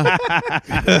 yeah.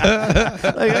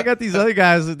 Like, I got these other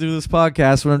guys that do this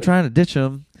podcast when I'm trying to ditch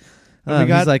them. And we He's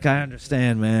got- like, I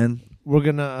understand, man. We're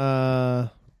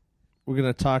gonna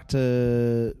talk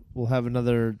to. We'll have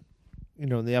another.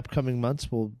 In the upcoming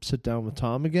months, we'll sit down with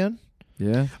Tom again.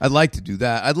 Yeah. I'd like to do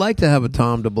that. I'd like to have a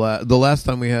Tom DeBlat. The last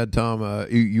time we had Tom,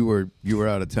 you were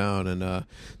out of town, and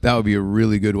that would be a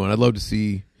really good one. I'd love to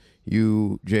see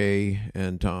you, Jay,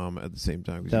 and Tom at the same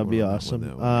time. 'cause That'd you be were on that awesome. one,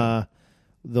 that one,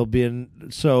 They'll be in.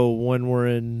 So when we're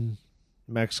in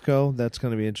Mexico, that's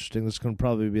going to be interesting. There's going to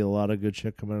probably be a lot of good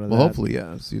shit coming out of well, that. hopefully,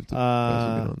 yeah. See if the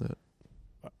guys will get on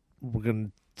that. We're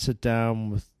going to sit down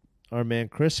with our man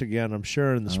Chris again, I'm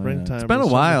sure, in the Oh, yeah. springtime. It's been or a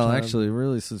while, summertime. actually,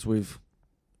 really, since we've.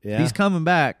 Yeah. He's coming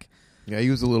back. Yeah, he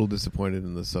was a little disappointed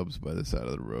in the subs by the side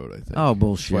of the road, I think. Oh,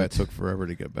 That's why it bullshit. took forever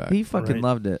to get back. He fucking Right.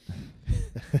 loved it.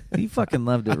 He fucking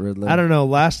loved it, Ridley. I don't know.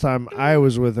 Last time I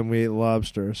was with him, we ate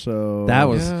lobster. So That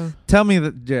was- Yeah. Tell me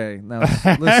that, Jay. Now,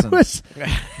 that listen. was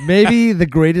maybe the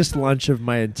greatest lunch of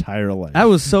my entire life. That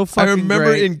was so I fucking remember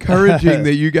great. encouraging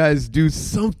that you guys do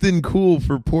something cool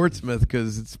for Portsmouth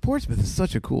because Portsmouth is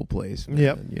such a cool place, man.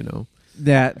 Yep.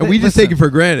 Yeah, And we just listen, take it for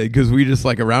granted because we just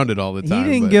like around it all the He time.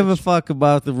 didn't but- give a fuck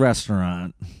about the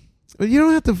restaurant. But you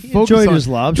don't have to He focus enjoyed on his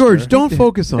lobster. George, don't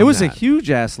focus on It was that. a huge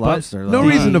ass lobster. no though.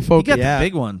 reason to He focus- got Yeah. the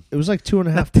big one. It was like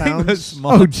 2.5 Thing pounds. was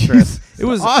small. Oh, Stress. jeez. It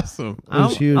was awesome. It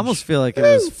was huge. I almost feel like it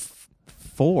was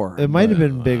 4. It might have Wow.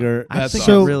 been bigger. I think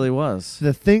so it really was.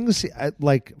 the things,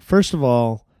 like, first of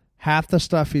all, half the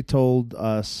stuff he told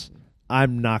us,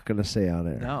 I'm not going to say on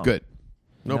air. No. Good.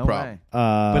 No problem. way.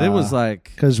 But But it was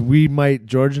like, because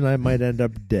George and I might end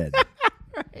up dead.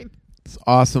 It's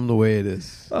awesome the way it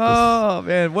is. oh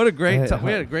man, what a great talk. Hey,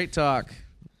 We had a great talk.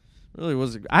 Really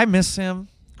was. I miss him.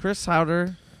 Chris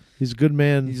Howder. He's a good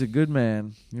man. He's a good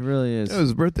man. He really is. It was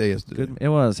his birthday yesterday. Good. It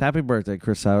was. Happy birthday,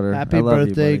 Chris Howder. Happy I love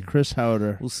birthday, you, buddy. Chris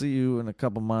Howder. We'll see you in a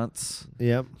couple months.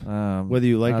 Yep. Whether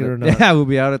you like it or not. Yeah, we'll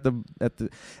be out at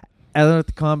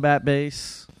the combat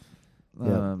base.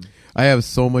 Yeah. I have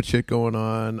so much shit going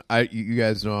on. You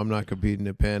guys know I'm not competing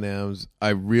at Pan Am's. I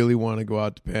really want to go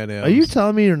out to Pan Am's. Are you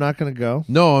telling me you're not going to go?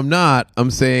 No, I'm not.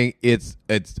 I'm saying it's.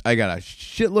 I got a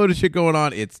shitload of shit going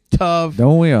on. It's tough.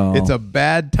 Don't we all? It's a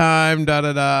bad time. Da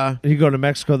da da. You go to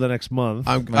Mexico the next month.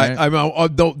 I'm Right.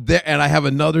 and I have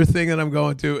another thing that I'm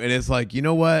going to, and it's like, you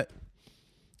know what?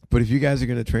 But if you guys are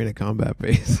going to train at combat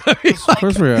base, I mean, Of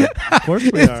course we are. Of course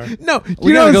we are. no,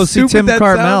 We you gotta know go how see stupid Tim that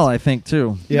Carmel, sounds? I think,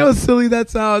 too. You know how silly that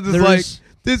sounds? It's There like is-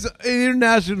 this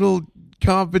international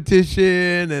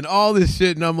competition and all this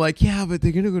shit, and I'm like, yeah, but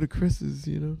they're gonna go to Chris's,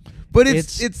 you know. But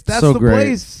it's that's so the great.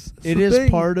 place. It's It the is thing.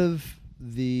 part of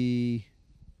the.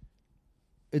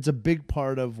 It's a big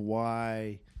part of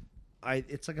why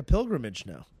it's like a pilgrimage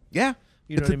now. Yeah,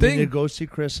 You know It's what I a mean? thing. To go see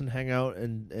Chris and hang out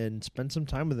and spend some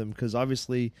time with him because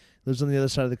obviously he lives on the other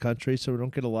side of the country, so we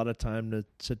don't get a lot of time to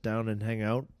sit down and hang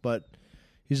out. But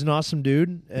he's an awesome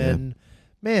dude, and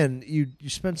man, you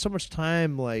spend so much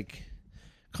time like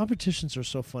competitions are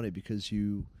so funny because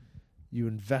you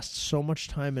invest so much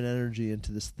time and energy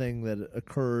into this thing that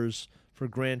occurs for a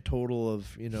grand total of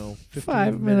 15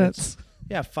 5 minutes.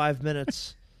 Yeah, 5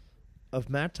 minutes of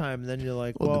mat time, and then you're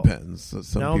like, Well, well, it depends. So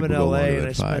some now I'm in people go LA longer and than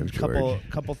I 5, spent George.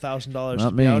 couple $1,000 Not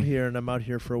to be me. out here, and I'm out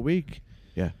here for a week.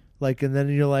 Yeah. Like, and then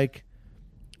you're like,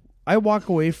 I walk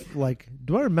away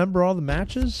do I remember all the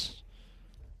matches?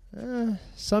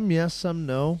 Some yes, some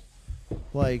no.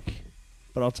 Like,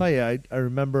 but I'll tell you, I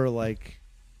remember like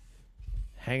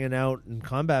hanging out in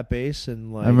Combat Base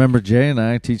and like I remember Jay and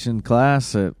I teaching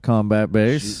class at Combat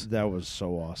Base. that was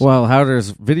so awesome. Well,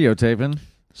 Howder's videotaping.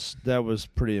 That was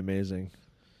pretty amazing.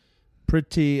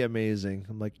 Pretty amazing.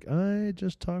 I'm like, I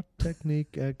just taught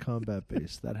technique at Combat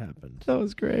Base. That happened. That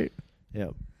was great. Yeah.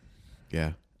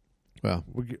 Yeah. Well,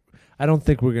 I don't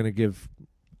think we're going to give...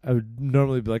 I would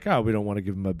normally be like, we don't want to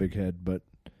give him a big head, but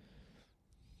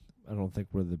I don't think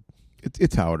we're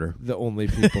it's Howder. the only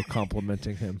people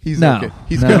complimenting him. He's No, okay.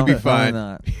 He's no, going to be probably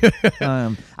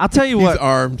fine. not. I'll tell you He's what.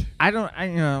 armed.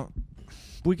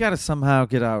 We got to somehow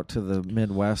get out to the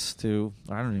Midwest too.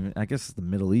 I guess it's the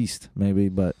Middle East maybe,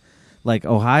 but like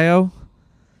Ohio,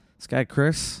 this guy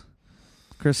Chris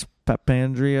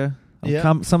Papandrea.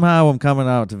 Somehow I'm coming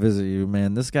out to visit you,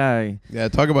 man. This guy. Yeah,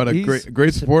 talk about a He's-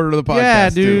 great supporter of the podcast. Yeah,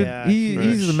 dude. too. Yeah,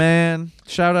 He's the man.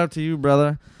 Shout out to you,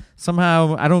 brother.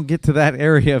 Somehow I don't get to that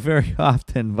area very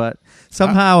often, but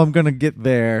somehow I'm going to get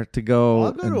there to go.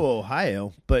 I'll go to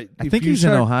Ohio, but I think he's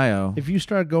in Ohio. If you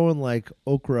start going like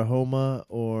Oklahoma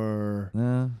or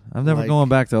Yeah, I'm never like going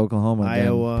back to Oklahoma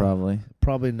Iowa. again,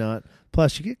 probably not.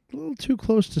 Plus, you get a little too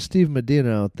close to Steve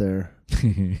Medina out there.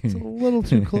 It's a probably. little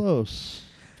too close.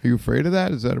 Are you afraid of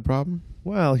that? Is that a problem?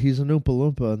 Well, he's an Oompa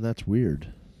Loompa, and that's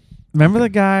weird. Remember the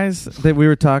guys that we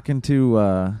were talking to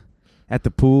at the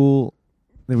pool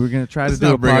that we were going to try Let's to do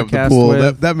not a bring up the podcast pool.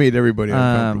 with? That made everybody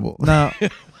uncomfortable. No.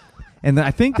 And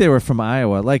I think they were from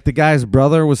Iowa. Like the guy's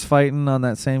brother was fighting on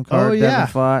that same card. Oh, yeah. Devin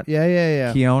fought.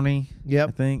 Yeah. Keone, I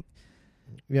Yep. think.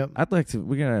 Yep. I'd like to.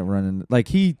 We gotta run in. Like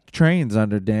he trains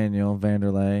under Daniel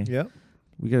Vanderlei.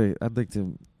 Yep. I'd like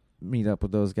to meet up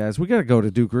with those guys. We gotta go to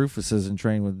Duke Rufus's and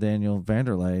train with Daniel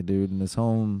Vanderlei, dude, in his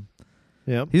home.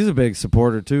 Yep. He's a big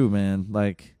supporter too, man.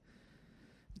 Like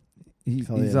he's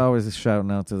yeah. always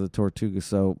shouting out to the Tortuga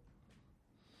soap.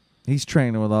 He's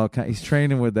training with all kind. He's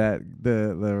training with that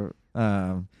the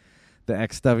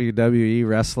ex-WWE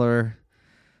wrestler.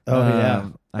 Oh, yeah.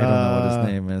 I don't know what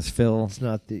his name is. Phil. It's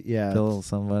not the Phil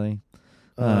somebody.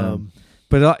 Um,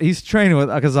 But he's training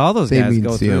with because all those They guys mean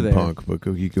go through CM there. Punk, but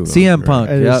go keep going. CM Punk.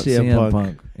 It is Yeah, CM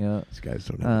Punk. Yeah, These guys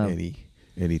don't have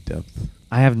any depth.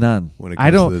 I have none. When it I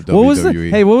comes don't. to the What was the? WWE.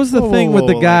 Hey, what was the whoa, thing whoa, with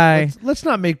the whoa, guy? Let's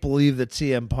not make believe that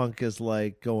CM Punk is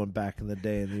like going back in the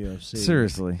day in the UFC.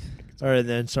 Seriously, Or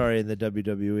then, sorry, in the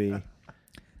WWE.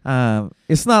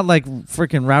 it's not like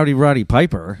freaking Roddy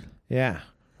Piper. Yeah.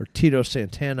 Or Tito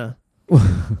Santana.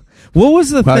 What was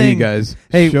the How thing? you guys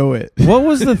Hey, show it? What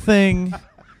was the thing?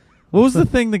 What was the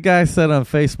thing the guy said on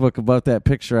Facebook about that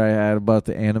picture I had about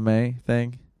the anime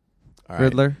thing? All right.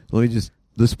 Riddler,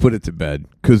 Let's put it to bed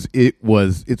because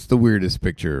it's the weirdest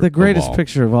picture. the greatest of all.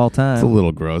 picture of all time. It's a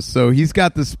little gross. So he's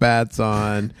got the spats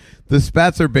on. The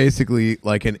spats are basically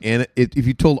like if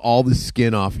you told all the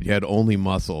skin off and you had only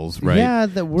muscles, right? Yeah,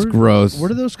 It's gross. Where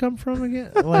do those come from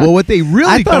again? Like, Well, what they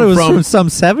really I thought come it was from, some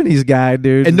 '70s guy,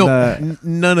 dude. and no,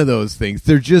 none of those things.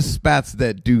 They're just spats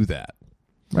that do that.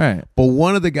 right. But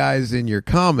one of the guys in your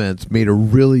comments made a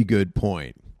really good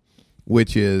point,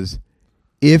 which is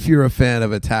if you're a fan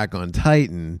of Attack on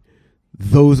Titan,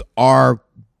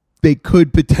 they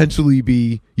could potentially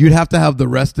be, you'd have to have the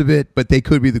rest of it, but they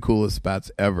could be the coolest spats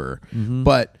ever. Mm-hmm.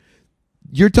 But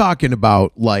you're talking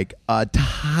about like a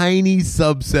tiny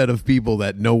subset of people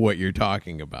that know what you're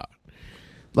talking about.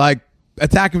 Like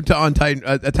Attack on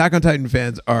Titan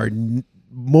fans are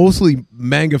mostly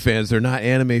manga fans. They're not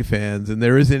anime fans, and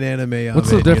there isn't anime on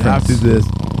What's it. the You have to do this.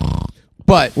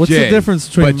 But What's Jay, the difference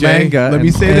between but Jay, manga let me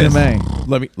and say anime? This.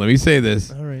 Let me say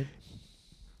this. all right.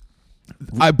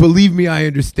 I believe me, I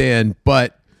understand,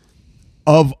 but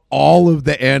of all of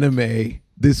the anime,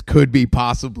 this could be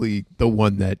possibly the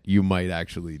one that you might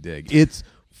actually dig. It's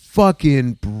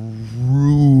fucking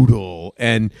brutal,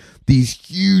 and these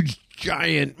huge,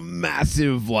 giant,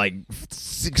 massive, like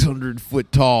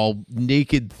 600-foot tall,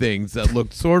 naked things that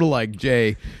look sort of like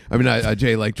Jay. I mean,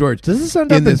 Jay, like George. Does this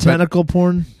end up in this- tentacle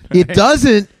porn? It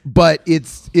doesn't, but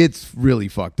it's really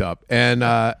fucked up, and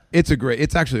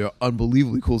it's actually an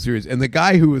unbelievably cool series. And the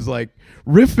guy who was like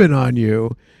riffing on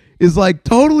you is like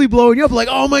totally blowing you up, like,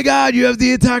 oh my god, you have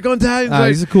the Attack on Titan. Like,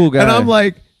 He's a cool guy. and I'm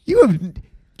like,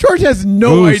 George has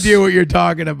no Goose. idea what you're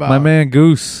talking about. My man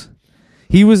Goose.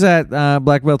 He was at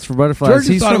Black Belts for Butterflies. George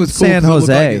just He's thought from it was cool San 'cause it looked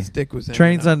like Jose. his dick was hanging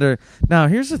Trains out. under. Now,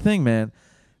 here's the thing, man.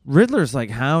 Riddler's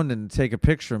like hounding to take a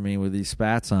picture of me with these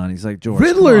spats on. He's like, George,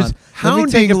 Riddler's come on. Let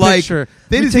me take a hounding like picture.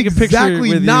 that Let me is take a picture exactly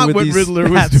with you not with what these Riddler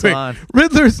was spats doing. on.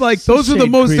 Riddler's like, those are the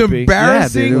shade most creepy.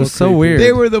 embarrassing. Yeah, dude, it was so creepy. weird.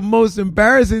 They were the most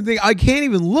embarrassing thing. I can't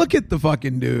even look at the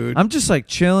fucking dude. I'm just like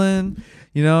chilling,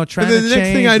 trying And then to the next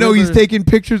thing change I know, he's Riddler. taking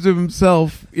pictures of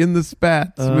himself in the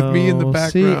spats with me in the Oh,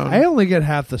 See, background. I only get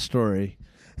half the story.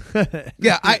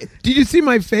 Yeah, did you see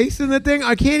my face in that thing?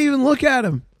 I can't even look at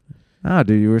him. Oh,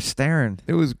 dude, you were staring,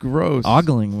 It was gross.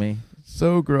 ogling me.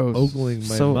 So gross. Ogling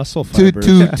my So- muscle To fibers.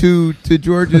 to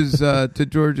George's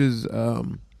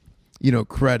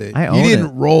credit, I he own didn't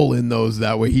it. roll in those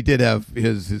that way. He did have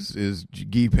his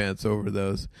gi pants over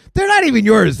those. They're not even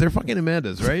yours. They're fucking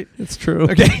Amanda's, right? It's true.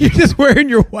 Okay, you're just wearing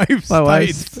your wife's My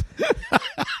tights. wife's.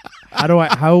 How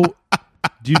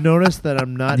do you notice that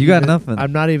I'm not You got even- nothing.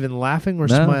 I'm not even laughing or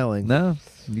No, smiling. No,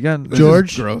 you got This is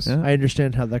George? gross. Yeah. I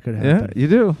understand how that could Yeah, happen. you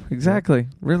do exactly,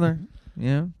 Riddler.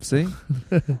 Yeah, see,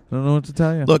 I don't know what to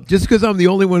tell you. Look, just because I'm the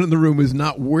only one in the room who's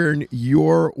not wearing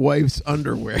your wife's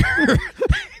underwear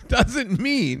doesn't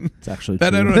mean It's actually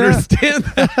that I true. don't understand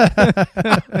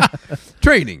that.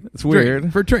 Training. It's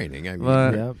weird. For training, I mean.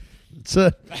 But- Yeah.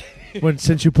 It's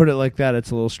since you put it like that,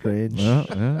 it's a little strange. Well,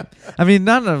 yeah. I mean,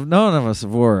 none of us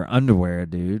wore underwear,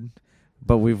 dude,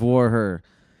 but we've wore her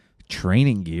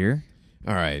training gear.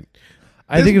 All right.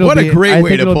 I think it'll what be, a great I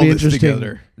way think to it'll pull be this interesting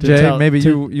together. to Jay, tell- maybe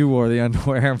to- you wore the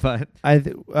underwear, but I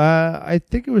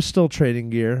think it was still training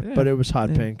gear, Yeah. but it was hot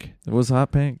Yeah. pink. it was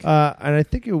hot pink. And I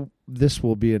think this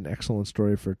will be an excellent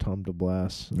story for Tom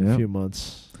DeBlas in Yeah. a few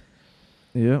months.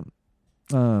 Yep.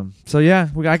 So yeah,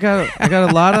 I got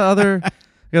a lot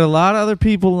of other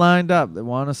people lined up that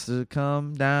want us to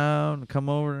come down, come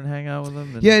over and hang out with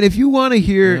them. And Yeah, and if you want to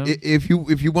hear, Yeah. if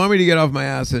you want me to get off my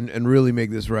ass and really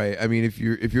make this right, I mean, if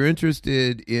you're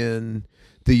interested in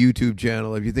the YouTube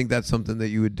channel, if you think that's something that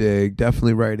you would dig,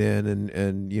 definitely write in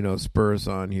and spur us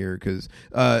on here, because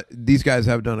these guys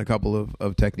have done a couple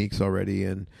of techniques already,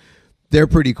 and they're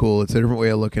pretty cool. It's a different way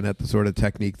of looking at the sort of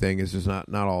technique thing. It's just not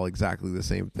all exactly the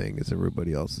same thing as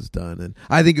everybody else has done. And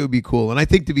I think it would be cool. And I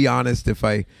think, to be honest, if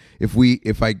we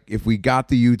got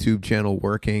the YouTube channel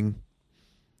working,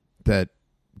 that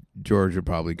George would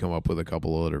probably come up with a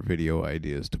couple of other video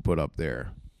ideas to put up there.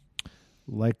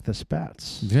 Like the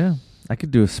spats. yeah, I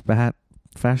could do a spat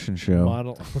fashion show.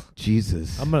 Model.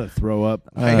 Jesus. I'm going to throw up.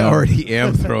 I already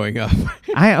am throwing up.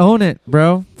 I own it,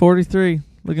 bro. 43.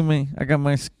 Look at me. I got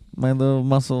my little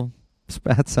muscle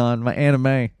spats on. My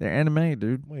anime. They're anime,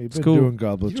 dude. Well, you've It's been cool. doing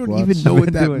goblet You don't squats. even know I've what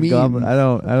been that doing means. goblet- I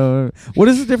don't know. What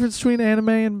is the difference between anime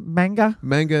and manga?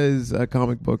 Manga is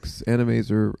comic books.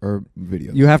 Animes are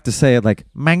videos. You have to say it like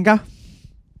manga.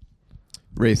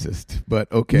 Racist, but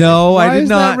okay. No, Why I did is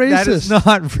that not. That is racist?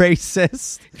 not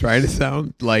racist. Trying to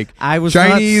sound like I was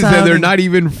Chinese, not and they're sounding not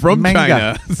even from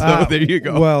manga. China. So there you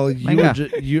go. Well, Manga.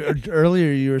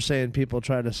 earlier you were saying people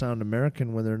try to sound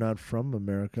American when they're not from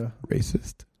America.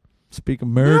 Racist. Speak They're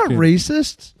American. not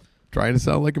racist. Trying to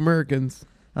sound like Americans.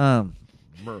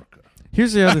 America.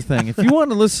 Here's the other thing. If you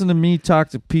want to listen to me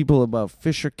talk to people about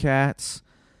Fisher Cats,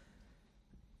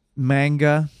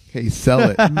 manga, Hey, sell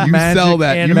it. You Magic sell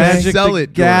that. and You Magic sell the it.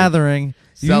 George. Gathering,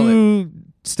 Sell you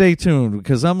stay tuned,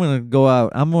 because I'm going to go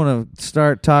out. I'm going to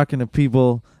start talking to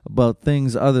people about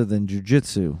things other than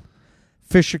jujitsu.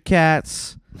 Fisher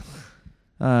Cats.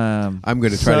 I'm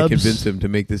going to try to Subs. convince him to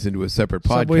make this into a separate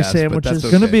Subway podcast. But sandwiches. that's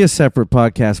It's going to okay. be a separate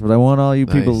podcast, but I want all you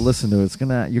people to Nice. listen to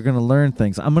it. You're going to learn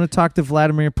things. I'm going to talk to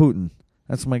Vladimir Putin.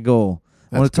 That's my goal.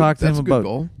 I want That's to talk good- to him that's a good about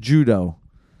goal. judo,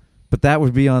 but that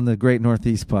would be on the Great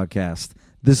Northeast podcast.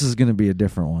 This is going to be a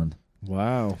different one.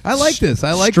 Wow. I like this.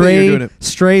 I like that Stray, you're doing it.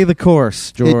 Stray the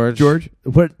course, George. Hey, George,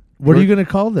 What are George? you going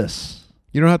to call this?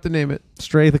 you don't have to name it.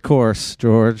 Stray the course,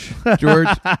 George. George,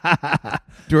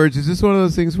 George, is this one of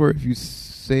those things where if you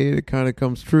say it, it kind of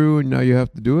comes true, and now you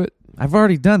have to do it? I've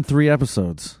already done 3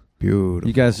 episodes. Beautiful.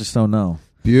 You guys just don't know.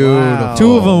 Beautiful. Wow.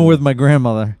 2 of them are with my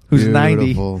grandmother, who's 90,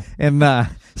 Beautiful. and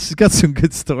she's got some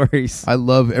good stories. I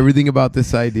love everything about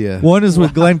this idea. One is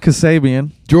with Glenn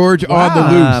Kasabian, George on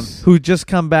the loose. who just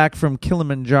come back from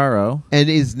Kilimanjaro And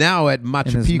is now at and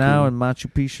Machu is Picchu. now in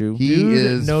Machu Picchu. He Dude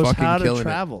is knows fucking how to killing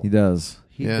travel. He does.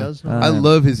 He Yeah. does know. Uh, I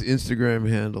love his Instagram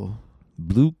handle.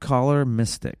 Blue Collar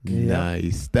Mystic. Yeah.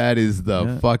 Nice. That is the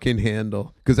Yeah. fucking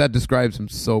handle. Because that describes him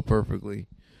so perfectly.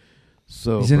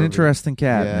 So He's an perfect. interesting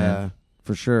cat, Yeah. man,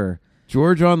 for sure.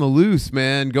 George on the loose,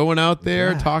 man. Going out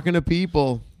there, Yeah. talking to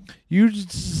people. You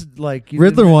just like you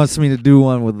Riddler didn't- wants me to do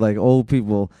one with like old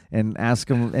people and ask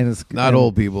them, and it's Not and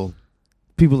old people.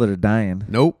 people that are dying.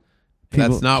 Nope.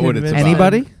 That's not what it's about.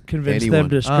 Anybody? Convince Anyone. them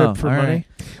to script Oh, for all money. right.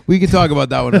 We can talk about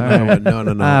that one another one.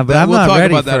 No. But I'm we'll not talk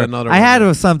ready about for that it. another I one.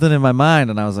 had something in my mind,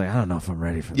 and I was like, I don't know if I'm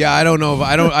ready for that. Yeah, I don't know if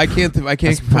I can't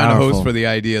That's find a host powerful. for the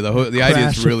idea. The idea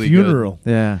Crash is a really funeral.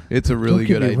 Yeah. good. It's a really Don't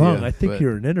good get me idea. wrong. I think but-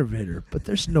 you're an innovator, but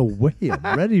there's no way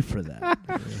I'm ready for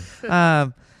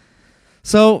that.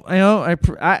 So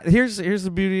here's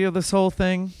the beauty of this whole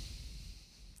thing.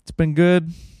 It's been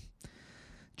good.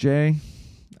 Jay,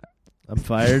 I'm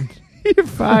fired. you're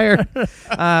fired.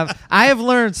 I have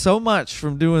learned so much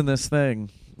from doing this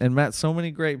thing and met so many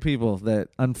great people that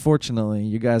unfortunately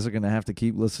you guys are going to have to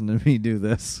keep listening to me do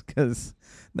this because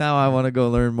now I want to go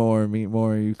learn more and meet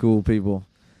more of you cool people.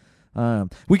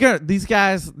 We got these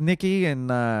guys, Nikki and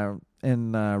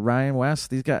Ryan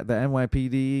West. These got the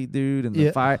NYPD dude and the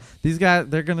Yeah. fire. These guys,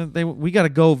 we got to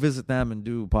go visit them and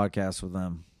do podcasts with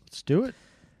them. Let's do it.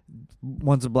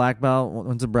 One's a black belt,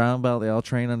 one's a brown belt. They all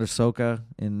train under Soka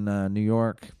in New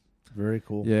York. Very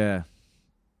cool. Yeah,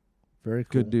 Very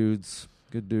cool. good dudes.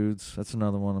 Good dudes. That's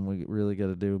another one we really got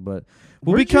to do. But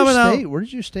we'll Where be did you coming stay? out. Where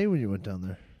did you stay when you went down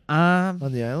there? Um,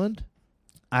 On the island?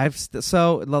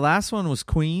 So the last one was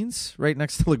Queens, right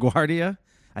next to LaGuardia.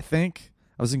 I think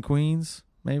I was in Queens,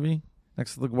 maybe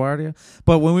next to LaGuardia.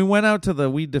 But when we went out to the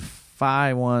We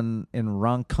Defy one in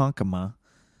Ronkonkoma,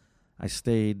 I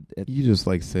stayed at You just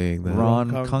like saying that.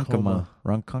 Ronkonkoma.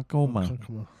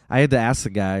 I had to ask the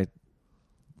guy,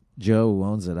 Joe, who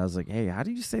owns it. I was like, "Hey, how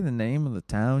do you say the name of the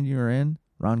town you were in?"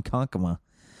 Ronkonkoma.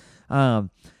 On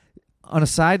a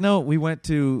side note, we went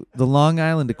to the Long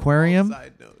Island Aquarium.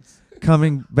 Side notes.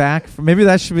 Coming back from, maybe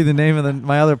that should be the name of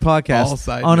my other podcast. All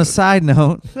side On a notes. side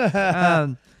note,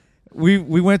 we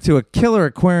went to a killer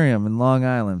aquarium in Long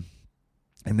Island,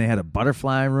 and they had a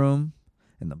butterfly room,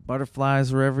 and the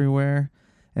butterflies were everywhere,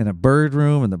 and a bird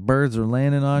room, and the birds were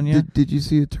landing on you. Did you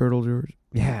see a turtle, George?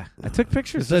 Yeah, I took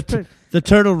pictures. The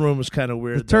turtle room was kind of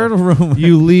weird. The turtle room.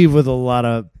 You leave with a lot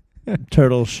of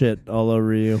turtle shit all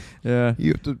over you. Yeah.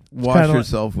 You have to wash kinda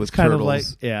yourself with It's kind turtles of like,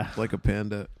 yeah. like a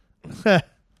panda.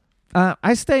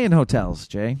 I stay in hotels,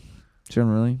 Jay.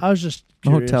 Generally, I was just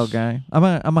I'm a curious. hotel guy.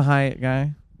 I'm a Hyatt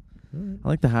guy. I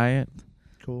like the Hyatt.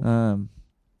 Cool.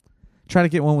 Try to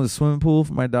get one with a swimming pool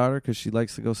for my daughter because she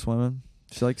likes to go swimming.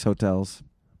 She likes hotels.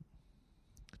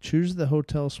 Choose the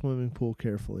hotel swimming pool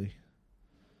carefully.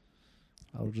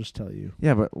 I'll just tell you.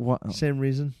 Yeah, but what? Same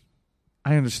reason.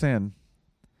 I understand.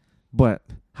 But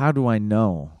how do I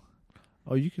know?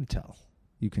 Oh, you can tell.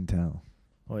 You can tell.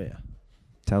 Oh, yeah.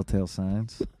 Telltale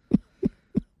signs.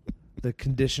 The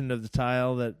condition of the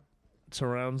tile that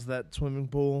surrounds that swimming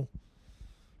pool,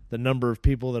 the number of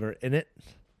people that are in it.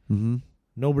 Mm-hmm.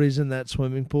 Nobody's in that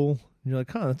swimming pool. And you're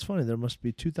like, huh, that's funny. There must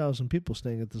be 2,000 people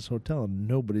staying at this hotel, and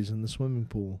nobody's in the swimming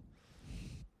pool.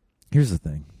 Here's the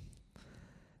thing.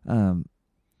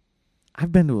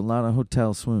 I've been to a lot of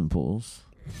hotel swimming pools.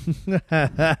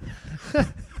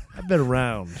 I've been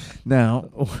around Now,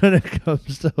 when it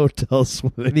comes to hotel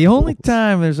swimming. the only pools.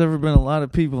 time there's ever been a lot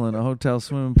of people in a hotel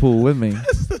swimming pool with me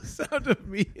That's the sound of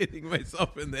me hitting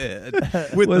myself in the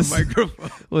head with Was- the microphone.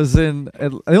 was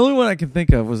the only one I can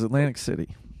think of was Atlantic City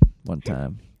one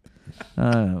time.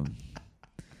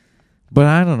 But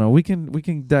I don't know. We can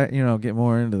get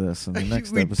more into this in the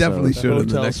next we episode. definitely should in the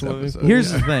Hotel next swimming episode. pool.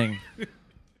 Here's yeah. the thing.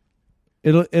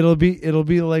 It'll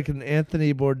be like an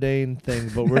Anthony Bourdain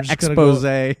thing, but we're just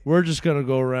Expose we're just gonna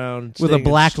go around with a staying in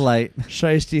black light.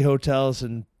 shiesty hotels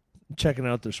and checking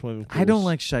out their swimming pools. I don't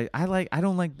like shite. I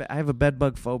have a bed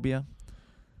bug phobia.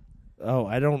 Oh,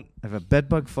 I don't. I have a bed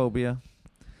bug phobia.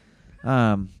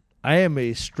 I am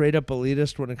a straight up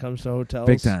elitist when it comes to hotels.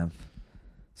 Big time.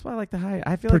 That's why I like the Hyatt.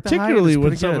 I feel like Particularly the Hyatt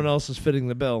when is someone pretty else is fitting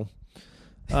the bill.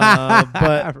 good.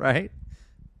 But right.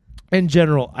 in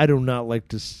general, I do not like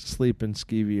to sleep in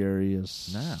skeevy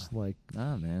areas. No. Like,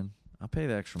 Nah, man. I'll pay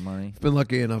the extra money. I've been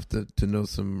lucky enough to know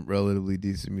some relatively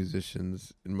decent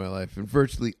musicians in my life, and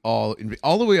virtually all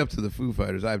the way up to the Foo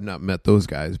Fighters. I have not met those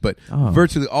guys, but Oh.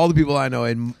 virtually all the people I know,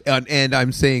 and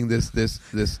I'm saying this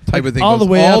type of thing all goes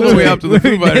the way all up the to- way up to the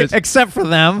Foo Fighters. Except for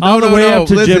them. all the no, way no, up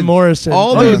to listen. Jim Morrison.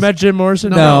 All Oh, you those- met Jim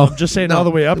Morrison? No. I'm just saying No. all the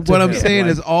way up to What I'm him. saying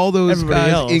Like, is all those everybody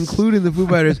guys, else. including the Foo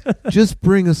Fighters, just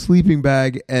bring a sleeping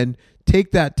bag and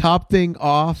take that top thing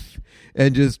off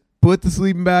and just put the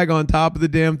sleeping bag on top of the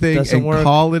damn thing Doesn't and work.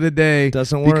 call it a day.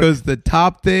 Doesn't work. Because the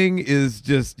top thing is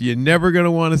just, you're never going to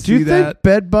want to do you see think that.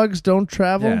 bed bugs don't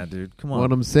travel? Yeah, dude. Come on.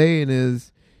 What I'm saying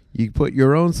is you put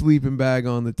your own sleeping bag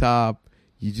on the top.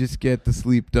 You just get the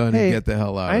sleep done Hey, and get the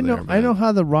hell out I of know. there, I man. know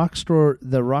how the rock star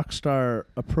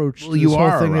approach Well, to you this whole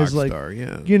are thing a rock is like, star,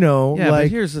 yeah. you know, Yeah, but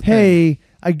like, here's the hey,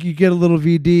 you get a little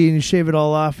VD and you shave it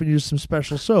all off and use some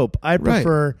special soap. I Right.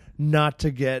 prefer not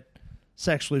to get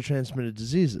sexually transmitted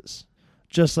diseases.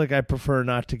 Just like I prefer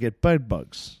not to get bed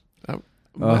bugs.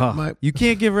 You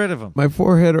can't get rid of them. My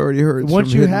forehead already hurts Once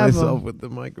from you hitting have myself them- with the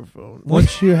microphone.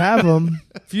 Once you have them,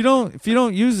 If you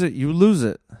don't use it, you lose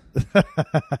it.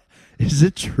 is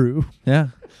it true? Yeah.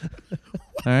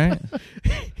 All right.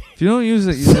 If you don't use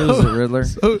it, you lose it, Riddler.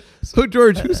 So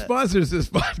George, who sponsors this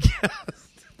podcast?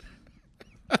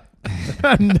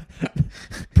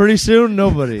 Pretty soon,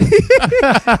 nobody.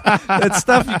 That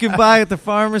stuff you can buy at the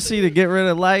pharmacy to get rid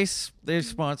of lice, they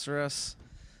sponsor us.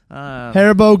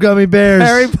 Haribo gummy bears.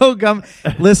 Haribo gummy.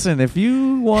 Listen, if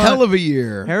you want Hell of a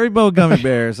year. Haribo gummy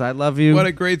bears, I love you. What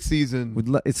a great season.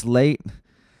 It's late.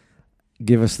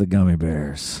 Give us the gummy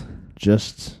bears.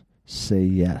 Just say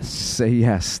yes. Say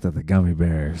yes to the gummy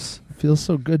bears. Feels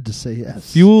so good to say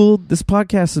yes. Fueled. This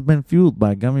podcast has been fueled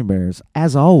by gummy bears,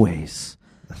 as always.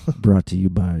 Brought to you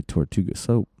by Tortuga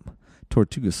Soap.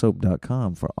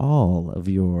 TortugaSoap.com for all of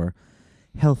your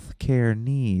health care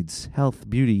needs. Health,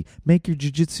 beauty. Make your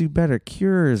jiu-jitsu better.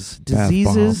 Cures,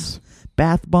 diseases,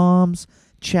 bath bombs,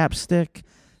 chapstick.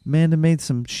 Amanda made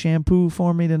some shampoo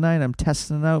for me tonight. I'm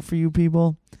testing it out for you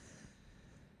people.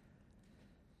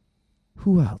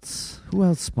 Who else? Who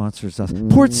else sponsors us?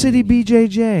 Port City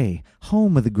BJJ,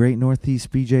 home of the Great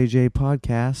Northeast BJJ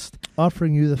podcast.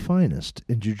 Offering you the finest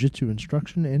in jiu-jitsu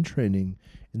instruction and training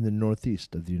in the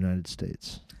Northeast of the United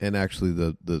States. And actually,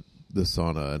 the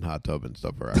sauna and hot tub and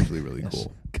stuff are actually really Yes.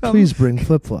 cool. Please bring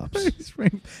flip-flops.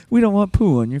 We don't want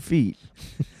poo on your feet.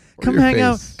 Or Come your hang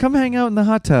out. face. Come hang out in the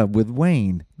hot tub with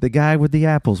Wayne, the guy with the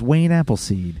apples. Wayne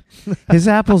Appleseed. His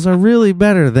apples are really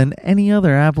better than any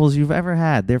other apples you've ever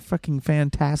had. They're fucking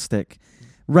fantastic,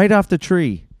 right off the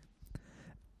tree.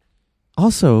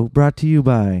 Also brought to you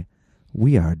by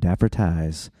We Are Dapper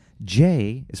Ties.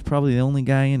 Jay is probably the only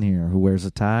guy in here who wears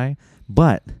a tie,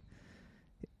 but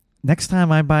next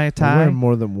time I buy a I tie, wear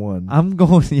more than one. I'm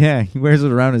going. Yeah, he wears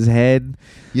it around his head.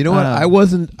 You know what? Um, I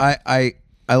wasn't. I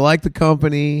like the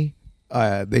company.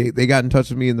 They got in touch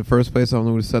with me in the first place. I'm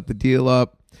going to set the deal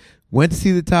up. Went to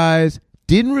see the ties.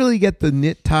 Didn't really get the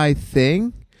knit tie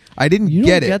thing. I didn't you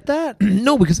get don't it. get that?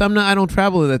 No, because I don't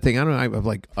travel in that thing. I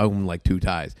own like 2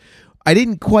 ties. I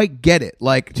didn't quite get it.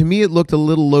 Like, to me, it looked a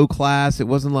little low class. It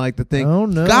wasn't like the thing. Oh,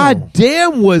 no. God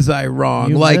damn, was I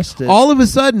wrong? You like, missed it. all of a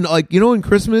sudden, like, in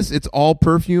Christmas, it's all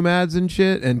perfume ads and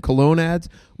shit and cologne ads.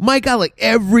 My God, like,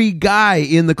 every guy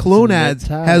in the cologne knit ads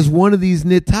tie. has one of these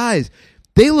knit ties.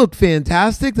 They look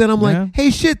fantastic. Then I'm Yeah. like,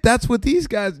 hey, shit, that's what these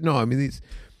guys. No, I mean,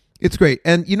 it's great.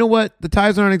 And you know what? The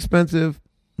ties aren't expensive.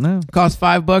 No, Cost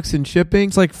 $5 in shipping.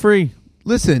 it's like free.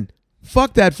 Listen,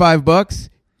 fuck that $5.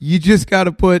 You just got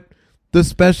to put the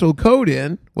special code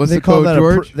in. What's the code,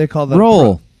 George? They call that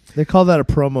Roll. they call that a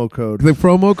promo code. The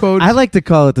promo code. I like to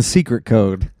call it the secret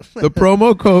code. The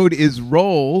promo code is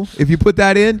ROLL. If you put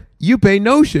that in, you pay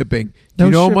no shipping. Do No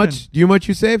you know shipping. how much? Do you know how much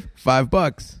you save?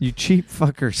 $5. You cheap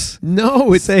fuckers.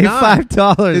 No, it's Save not.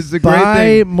 $5. It's the great Buy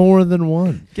thing. more than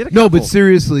one. Get a No, couple. but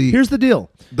seriously, Here's the deal.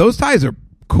 those ties are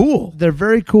cool. They're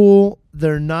very cool.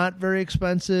 They're not very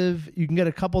expensive. You can get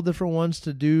a couple different ones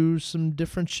to do some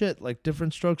different shit, like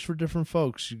different strokes for different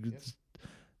folks.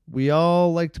 We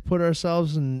all like to put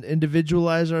ourselves and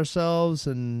individualize ourselves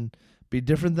and be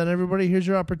different than everybody. Here's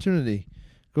your opportunity.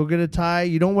 Go get a tie.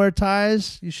 You don't wear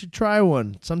ties? You should try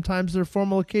one. Sometimes they're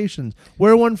formal occasions.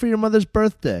 Wear one for your mother's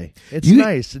birthday. It's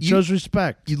nice. It shows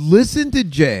respect. You listen to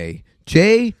Jay.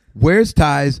 Jay wears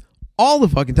ties all the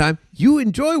fucking time. You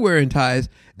enjoy wearing ties,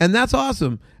 and that's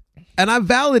awesome. And I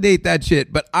validate that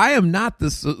shit, but I am not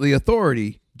the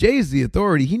authority. Jay's the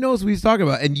authority. He knows what he's talking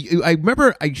about. And I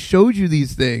remember I showed you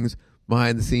these things,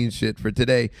 behind the scenes shit for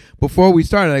today. Before we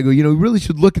started, I go, you really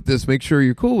should look at this, make sure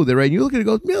you're cool with it, right? And you look at it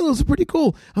and go, man, those are pretty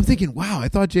cool. I'm thinking, wow, I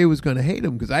thought Jay was going to hate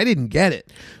him because I didn't get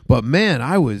it. But man,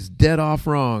 I was dead off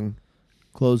wrong.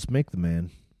 Clothes make the man.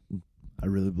 I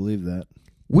really believe that.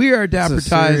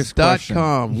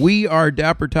 WeAreDapperTies.com.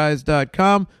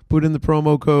 WeAreDapperTies.com. Put in the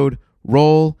promo code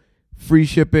ROLL. Free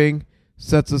shipping.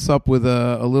 Sets us up with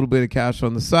a little bit of cash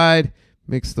on the side.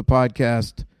 Makes the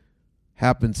podcast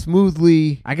happen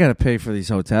smoothly. I gotta pay for these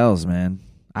hotels, man.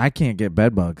 I can't get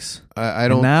bed bugs. I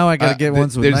don't. And now I gotta get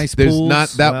ones with nice there's pools. Not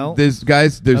that. Well, there's I'm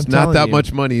not telling that you.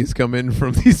 much money has come in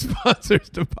from these sponsors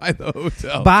to buy the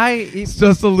hotel. It's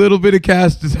just a little bit of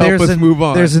cash to help us move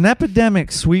on. There's an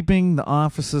epidemic sweeping the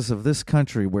offices of this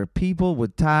country where people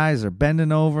with ties are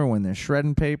bending over when they're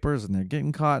shredding papers and they're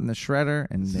getting caught in the shredder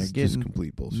and This they're is just getting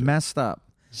complete bullshit. messed up.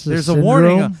 This There's is a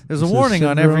warning. syndrome. There's a This is warning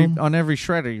on syndrome. every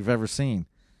shredder you've ever seen.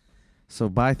 So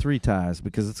buy 3 ties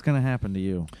because it's going to happen to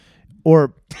you.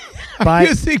 Or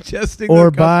You're suggesting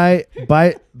or the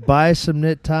buy some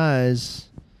knit ties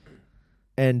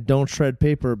And don't shred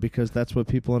paper because that's what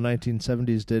people in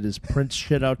 1970s did is print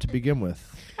shit out to begin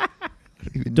with.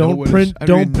 Don't print. I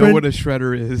don't even know what a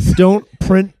shredder is. Don't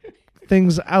print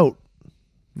things out.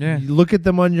 Yeah. You look at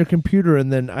them on your computer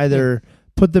and then either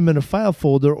put them in a file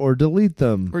folder or delete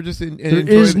them. Or just there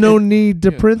is no need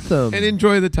to print them. And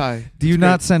enjoy the tie. Do you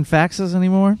not send faxes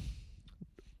anymore?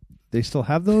 They still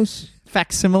have those?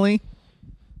 Facsimile?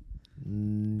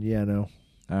 Yeah, no.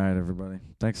 All right, everybody.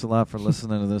 Thanks a lot for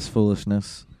listening to this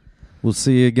foolishness. We'll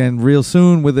see you again real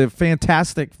soon with a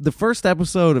fantastic... The first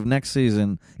episode of next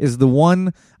season is the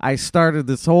one I started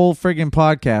this whole friggin'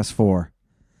 podcast for.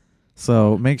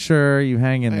 So make sure you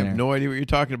hang in there. I have no idea what you're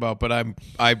talking about, but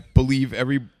I believe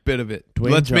every bit of it.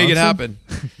 Dwayne Let's make it happen.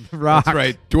 Rock. That's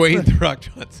right. Dwayne The Rock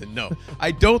Johnson. No,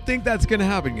 I don't think that's going to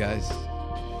happen, guys.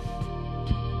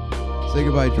 Say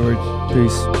goodbye, George.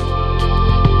 Peace.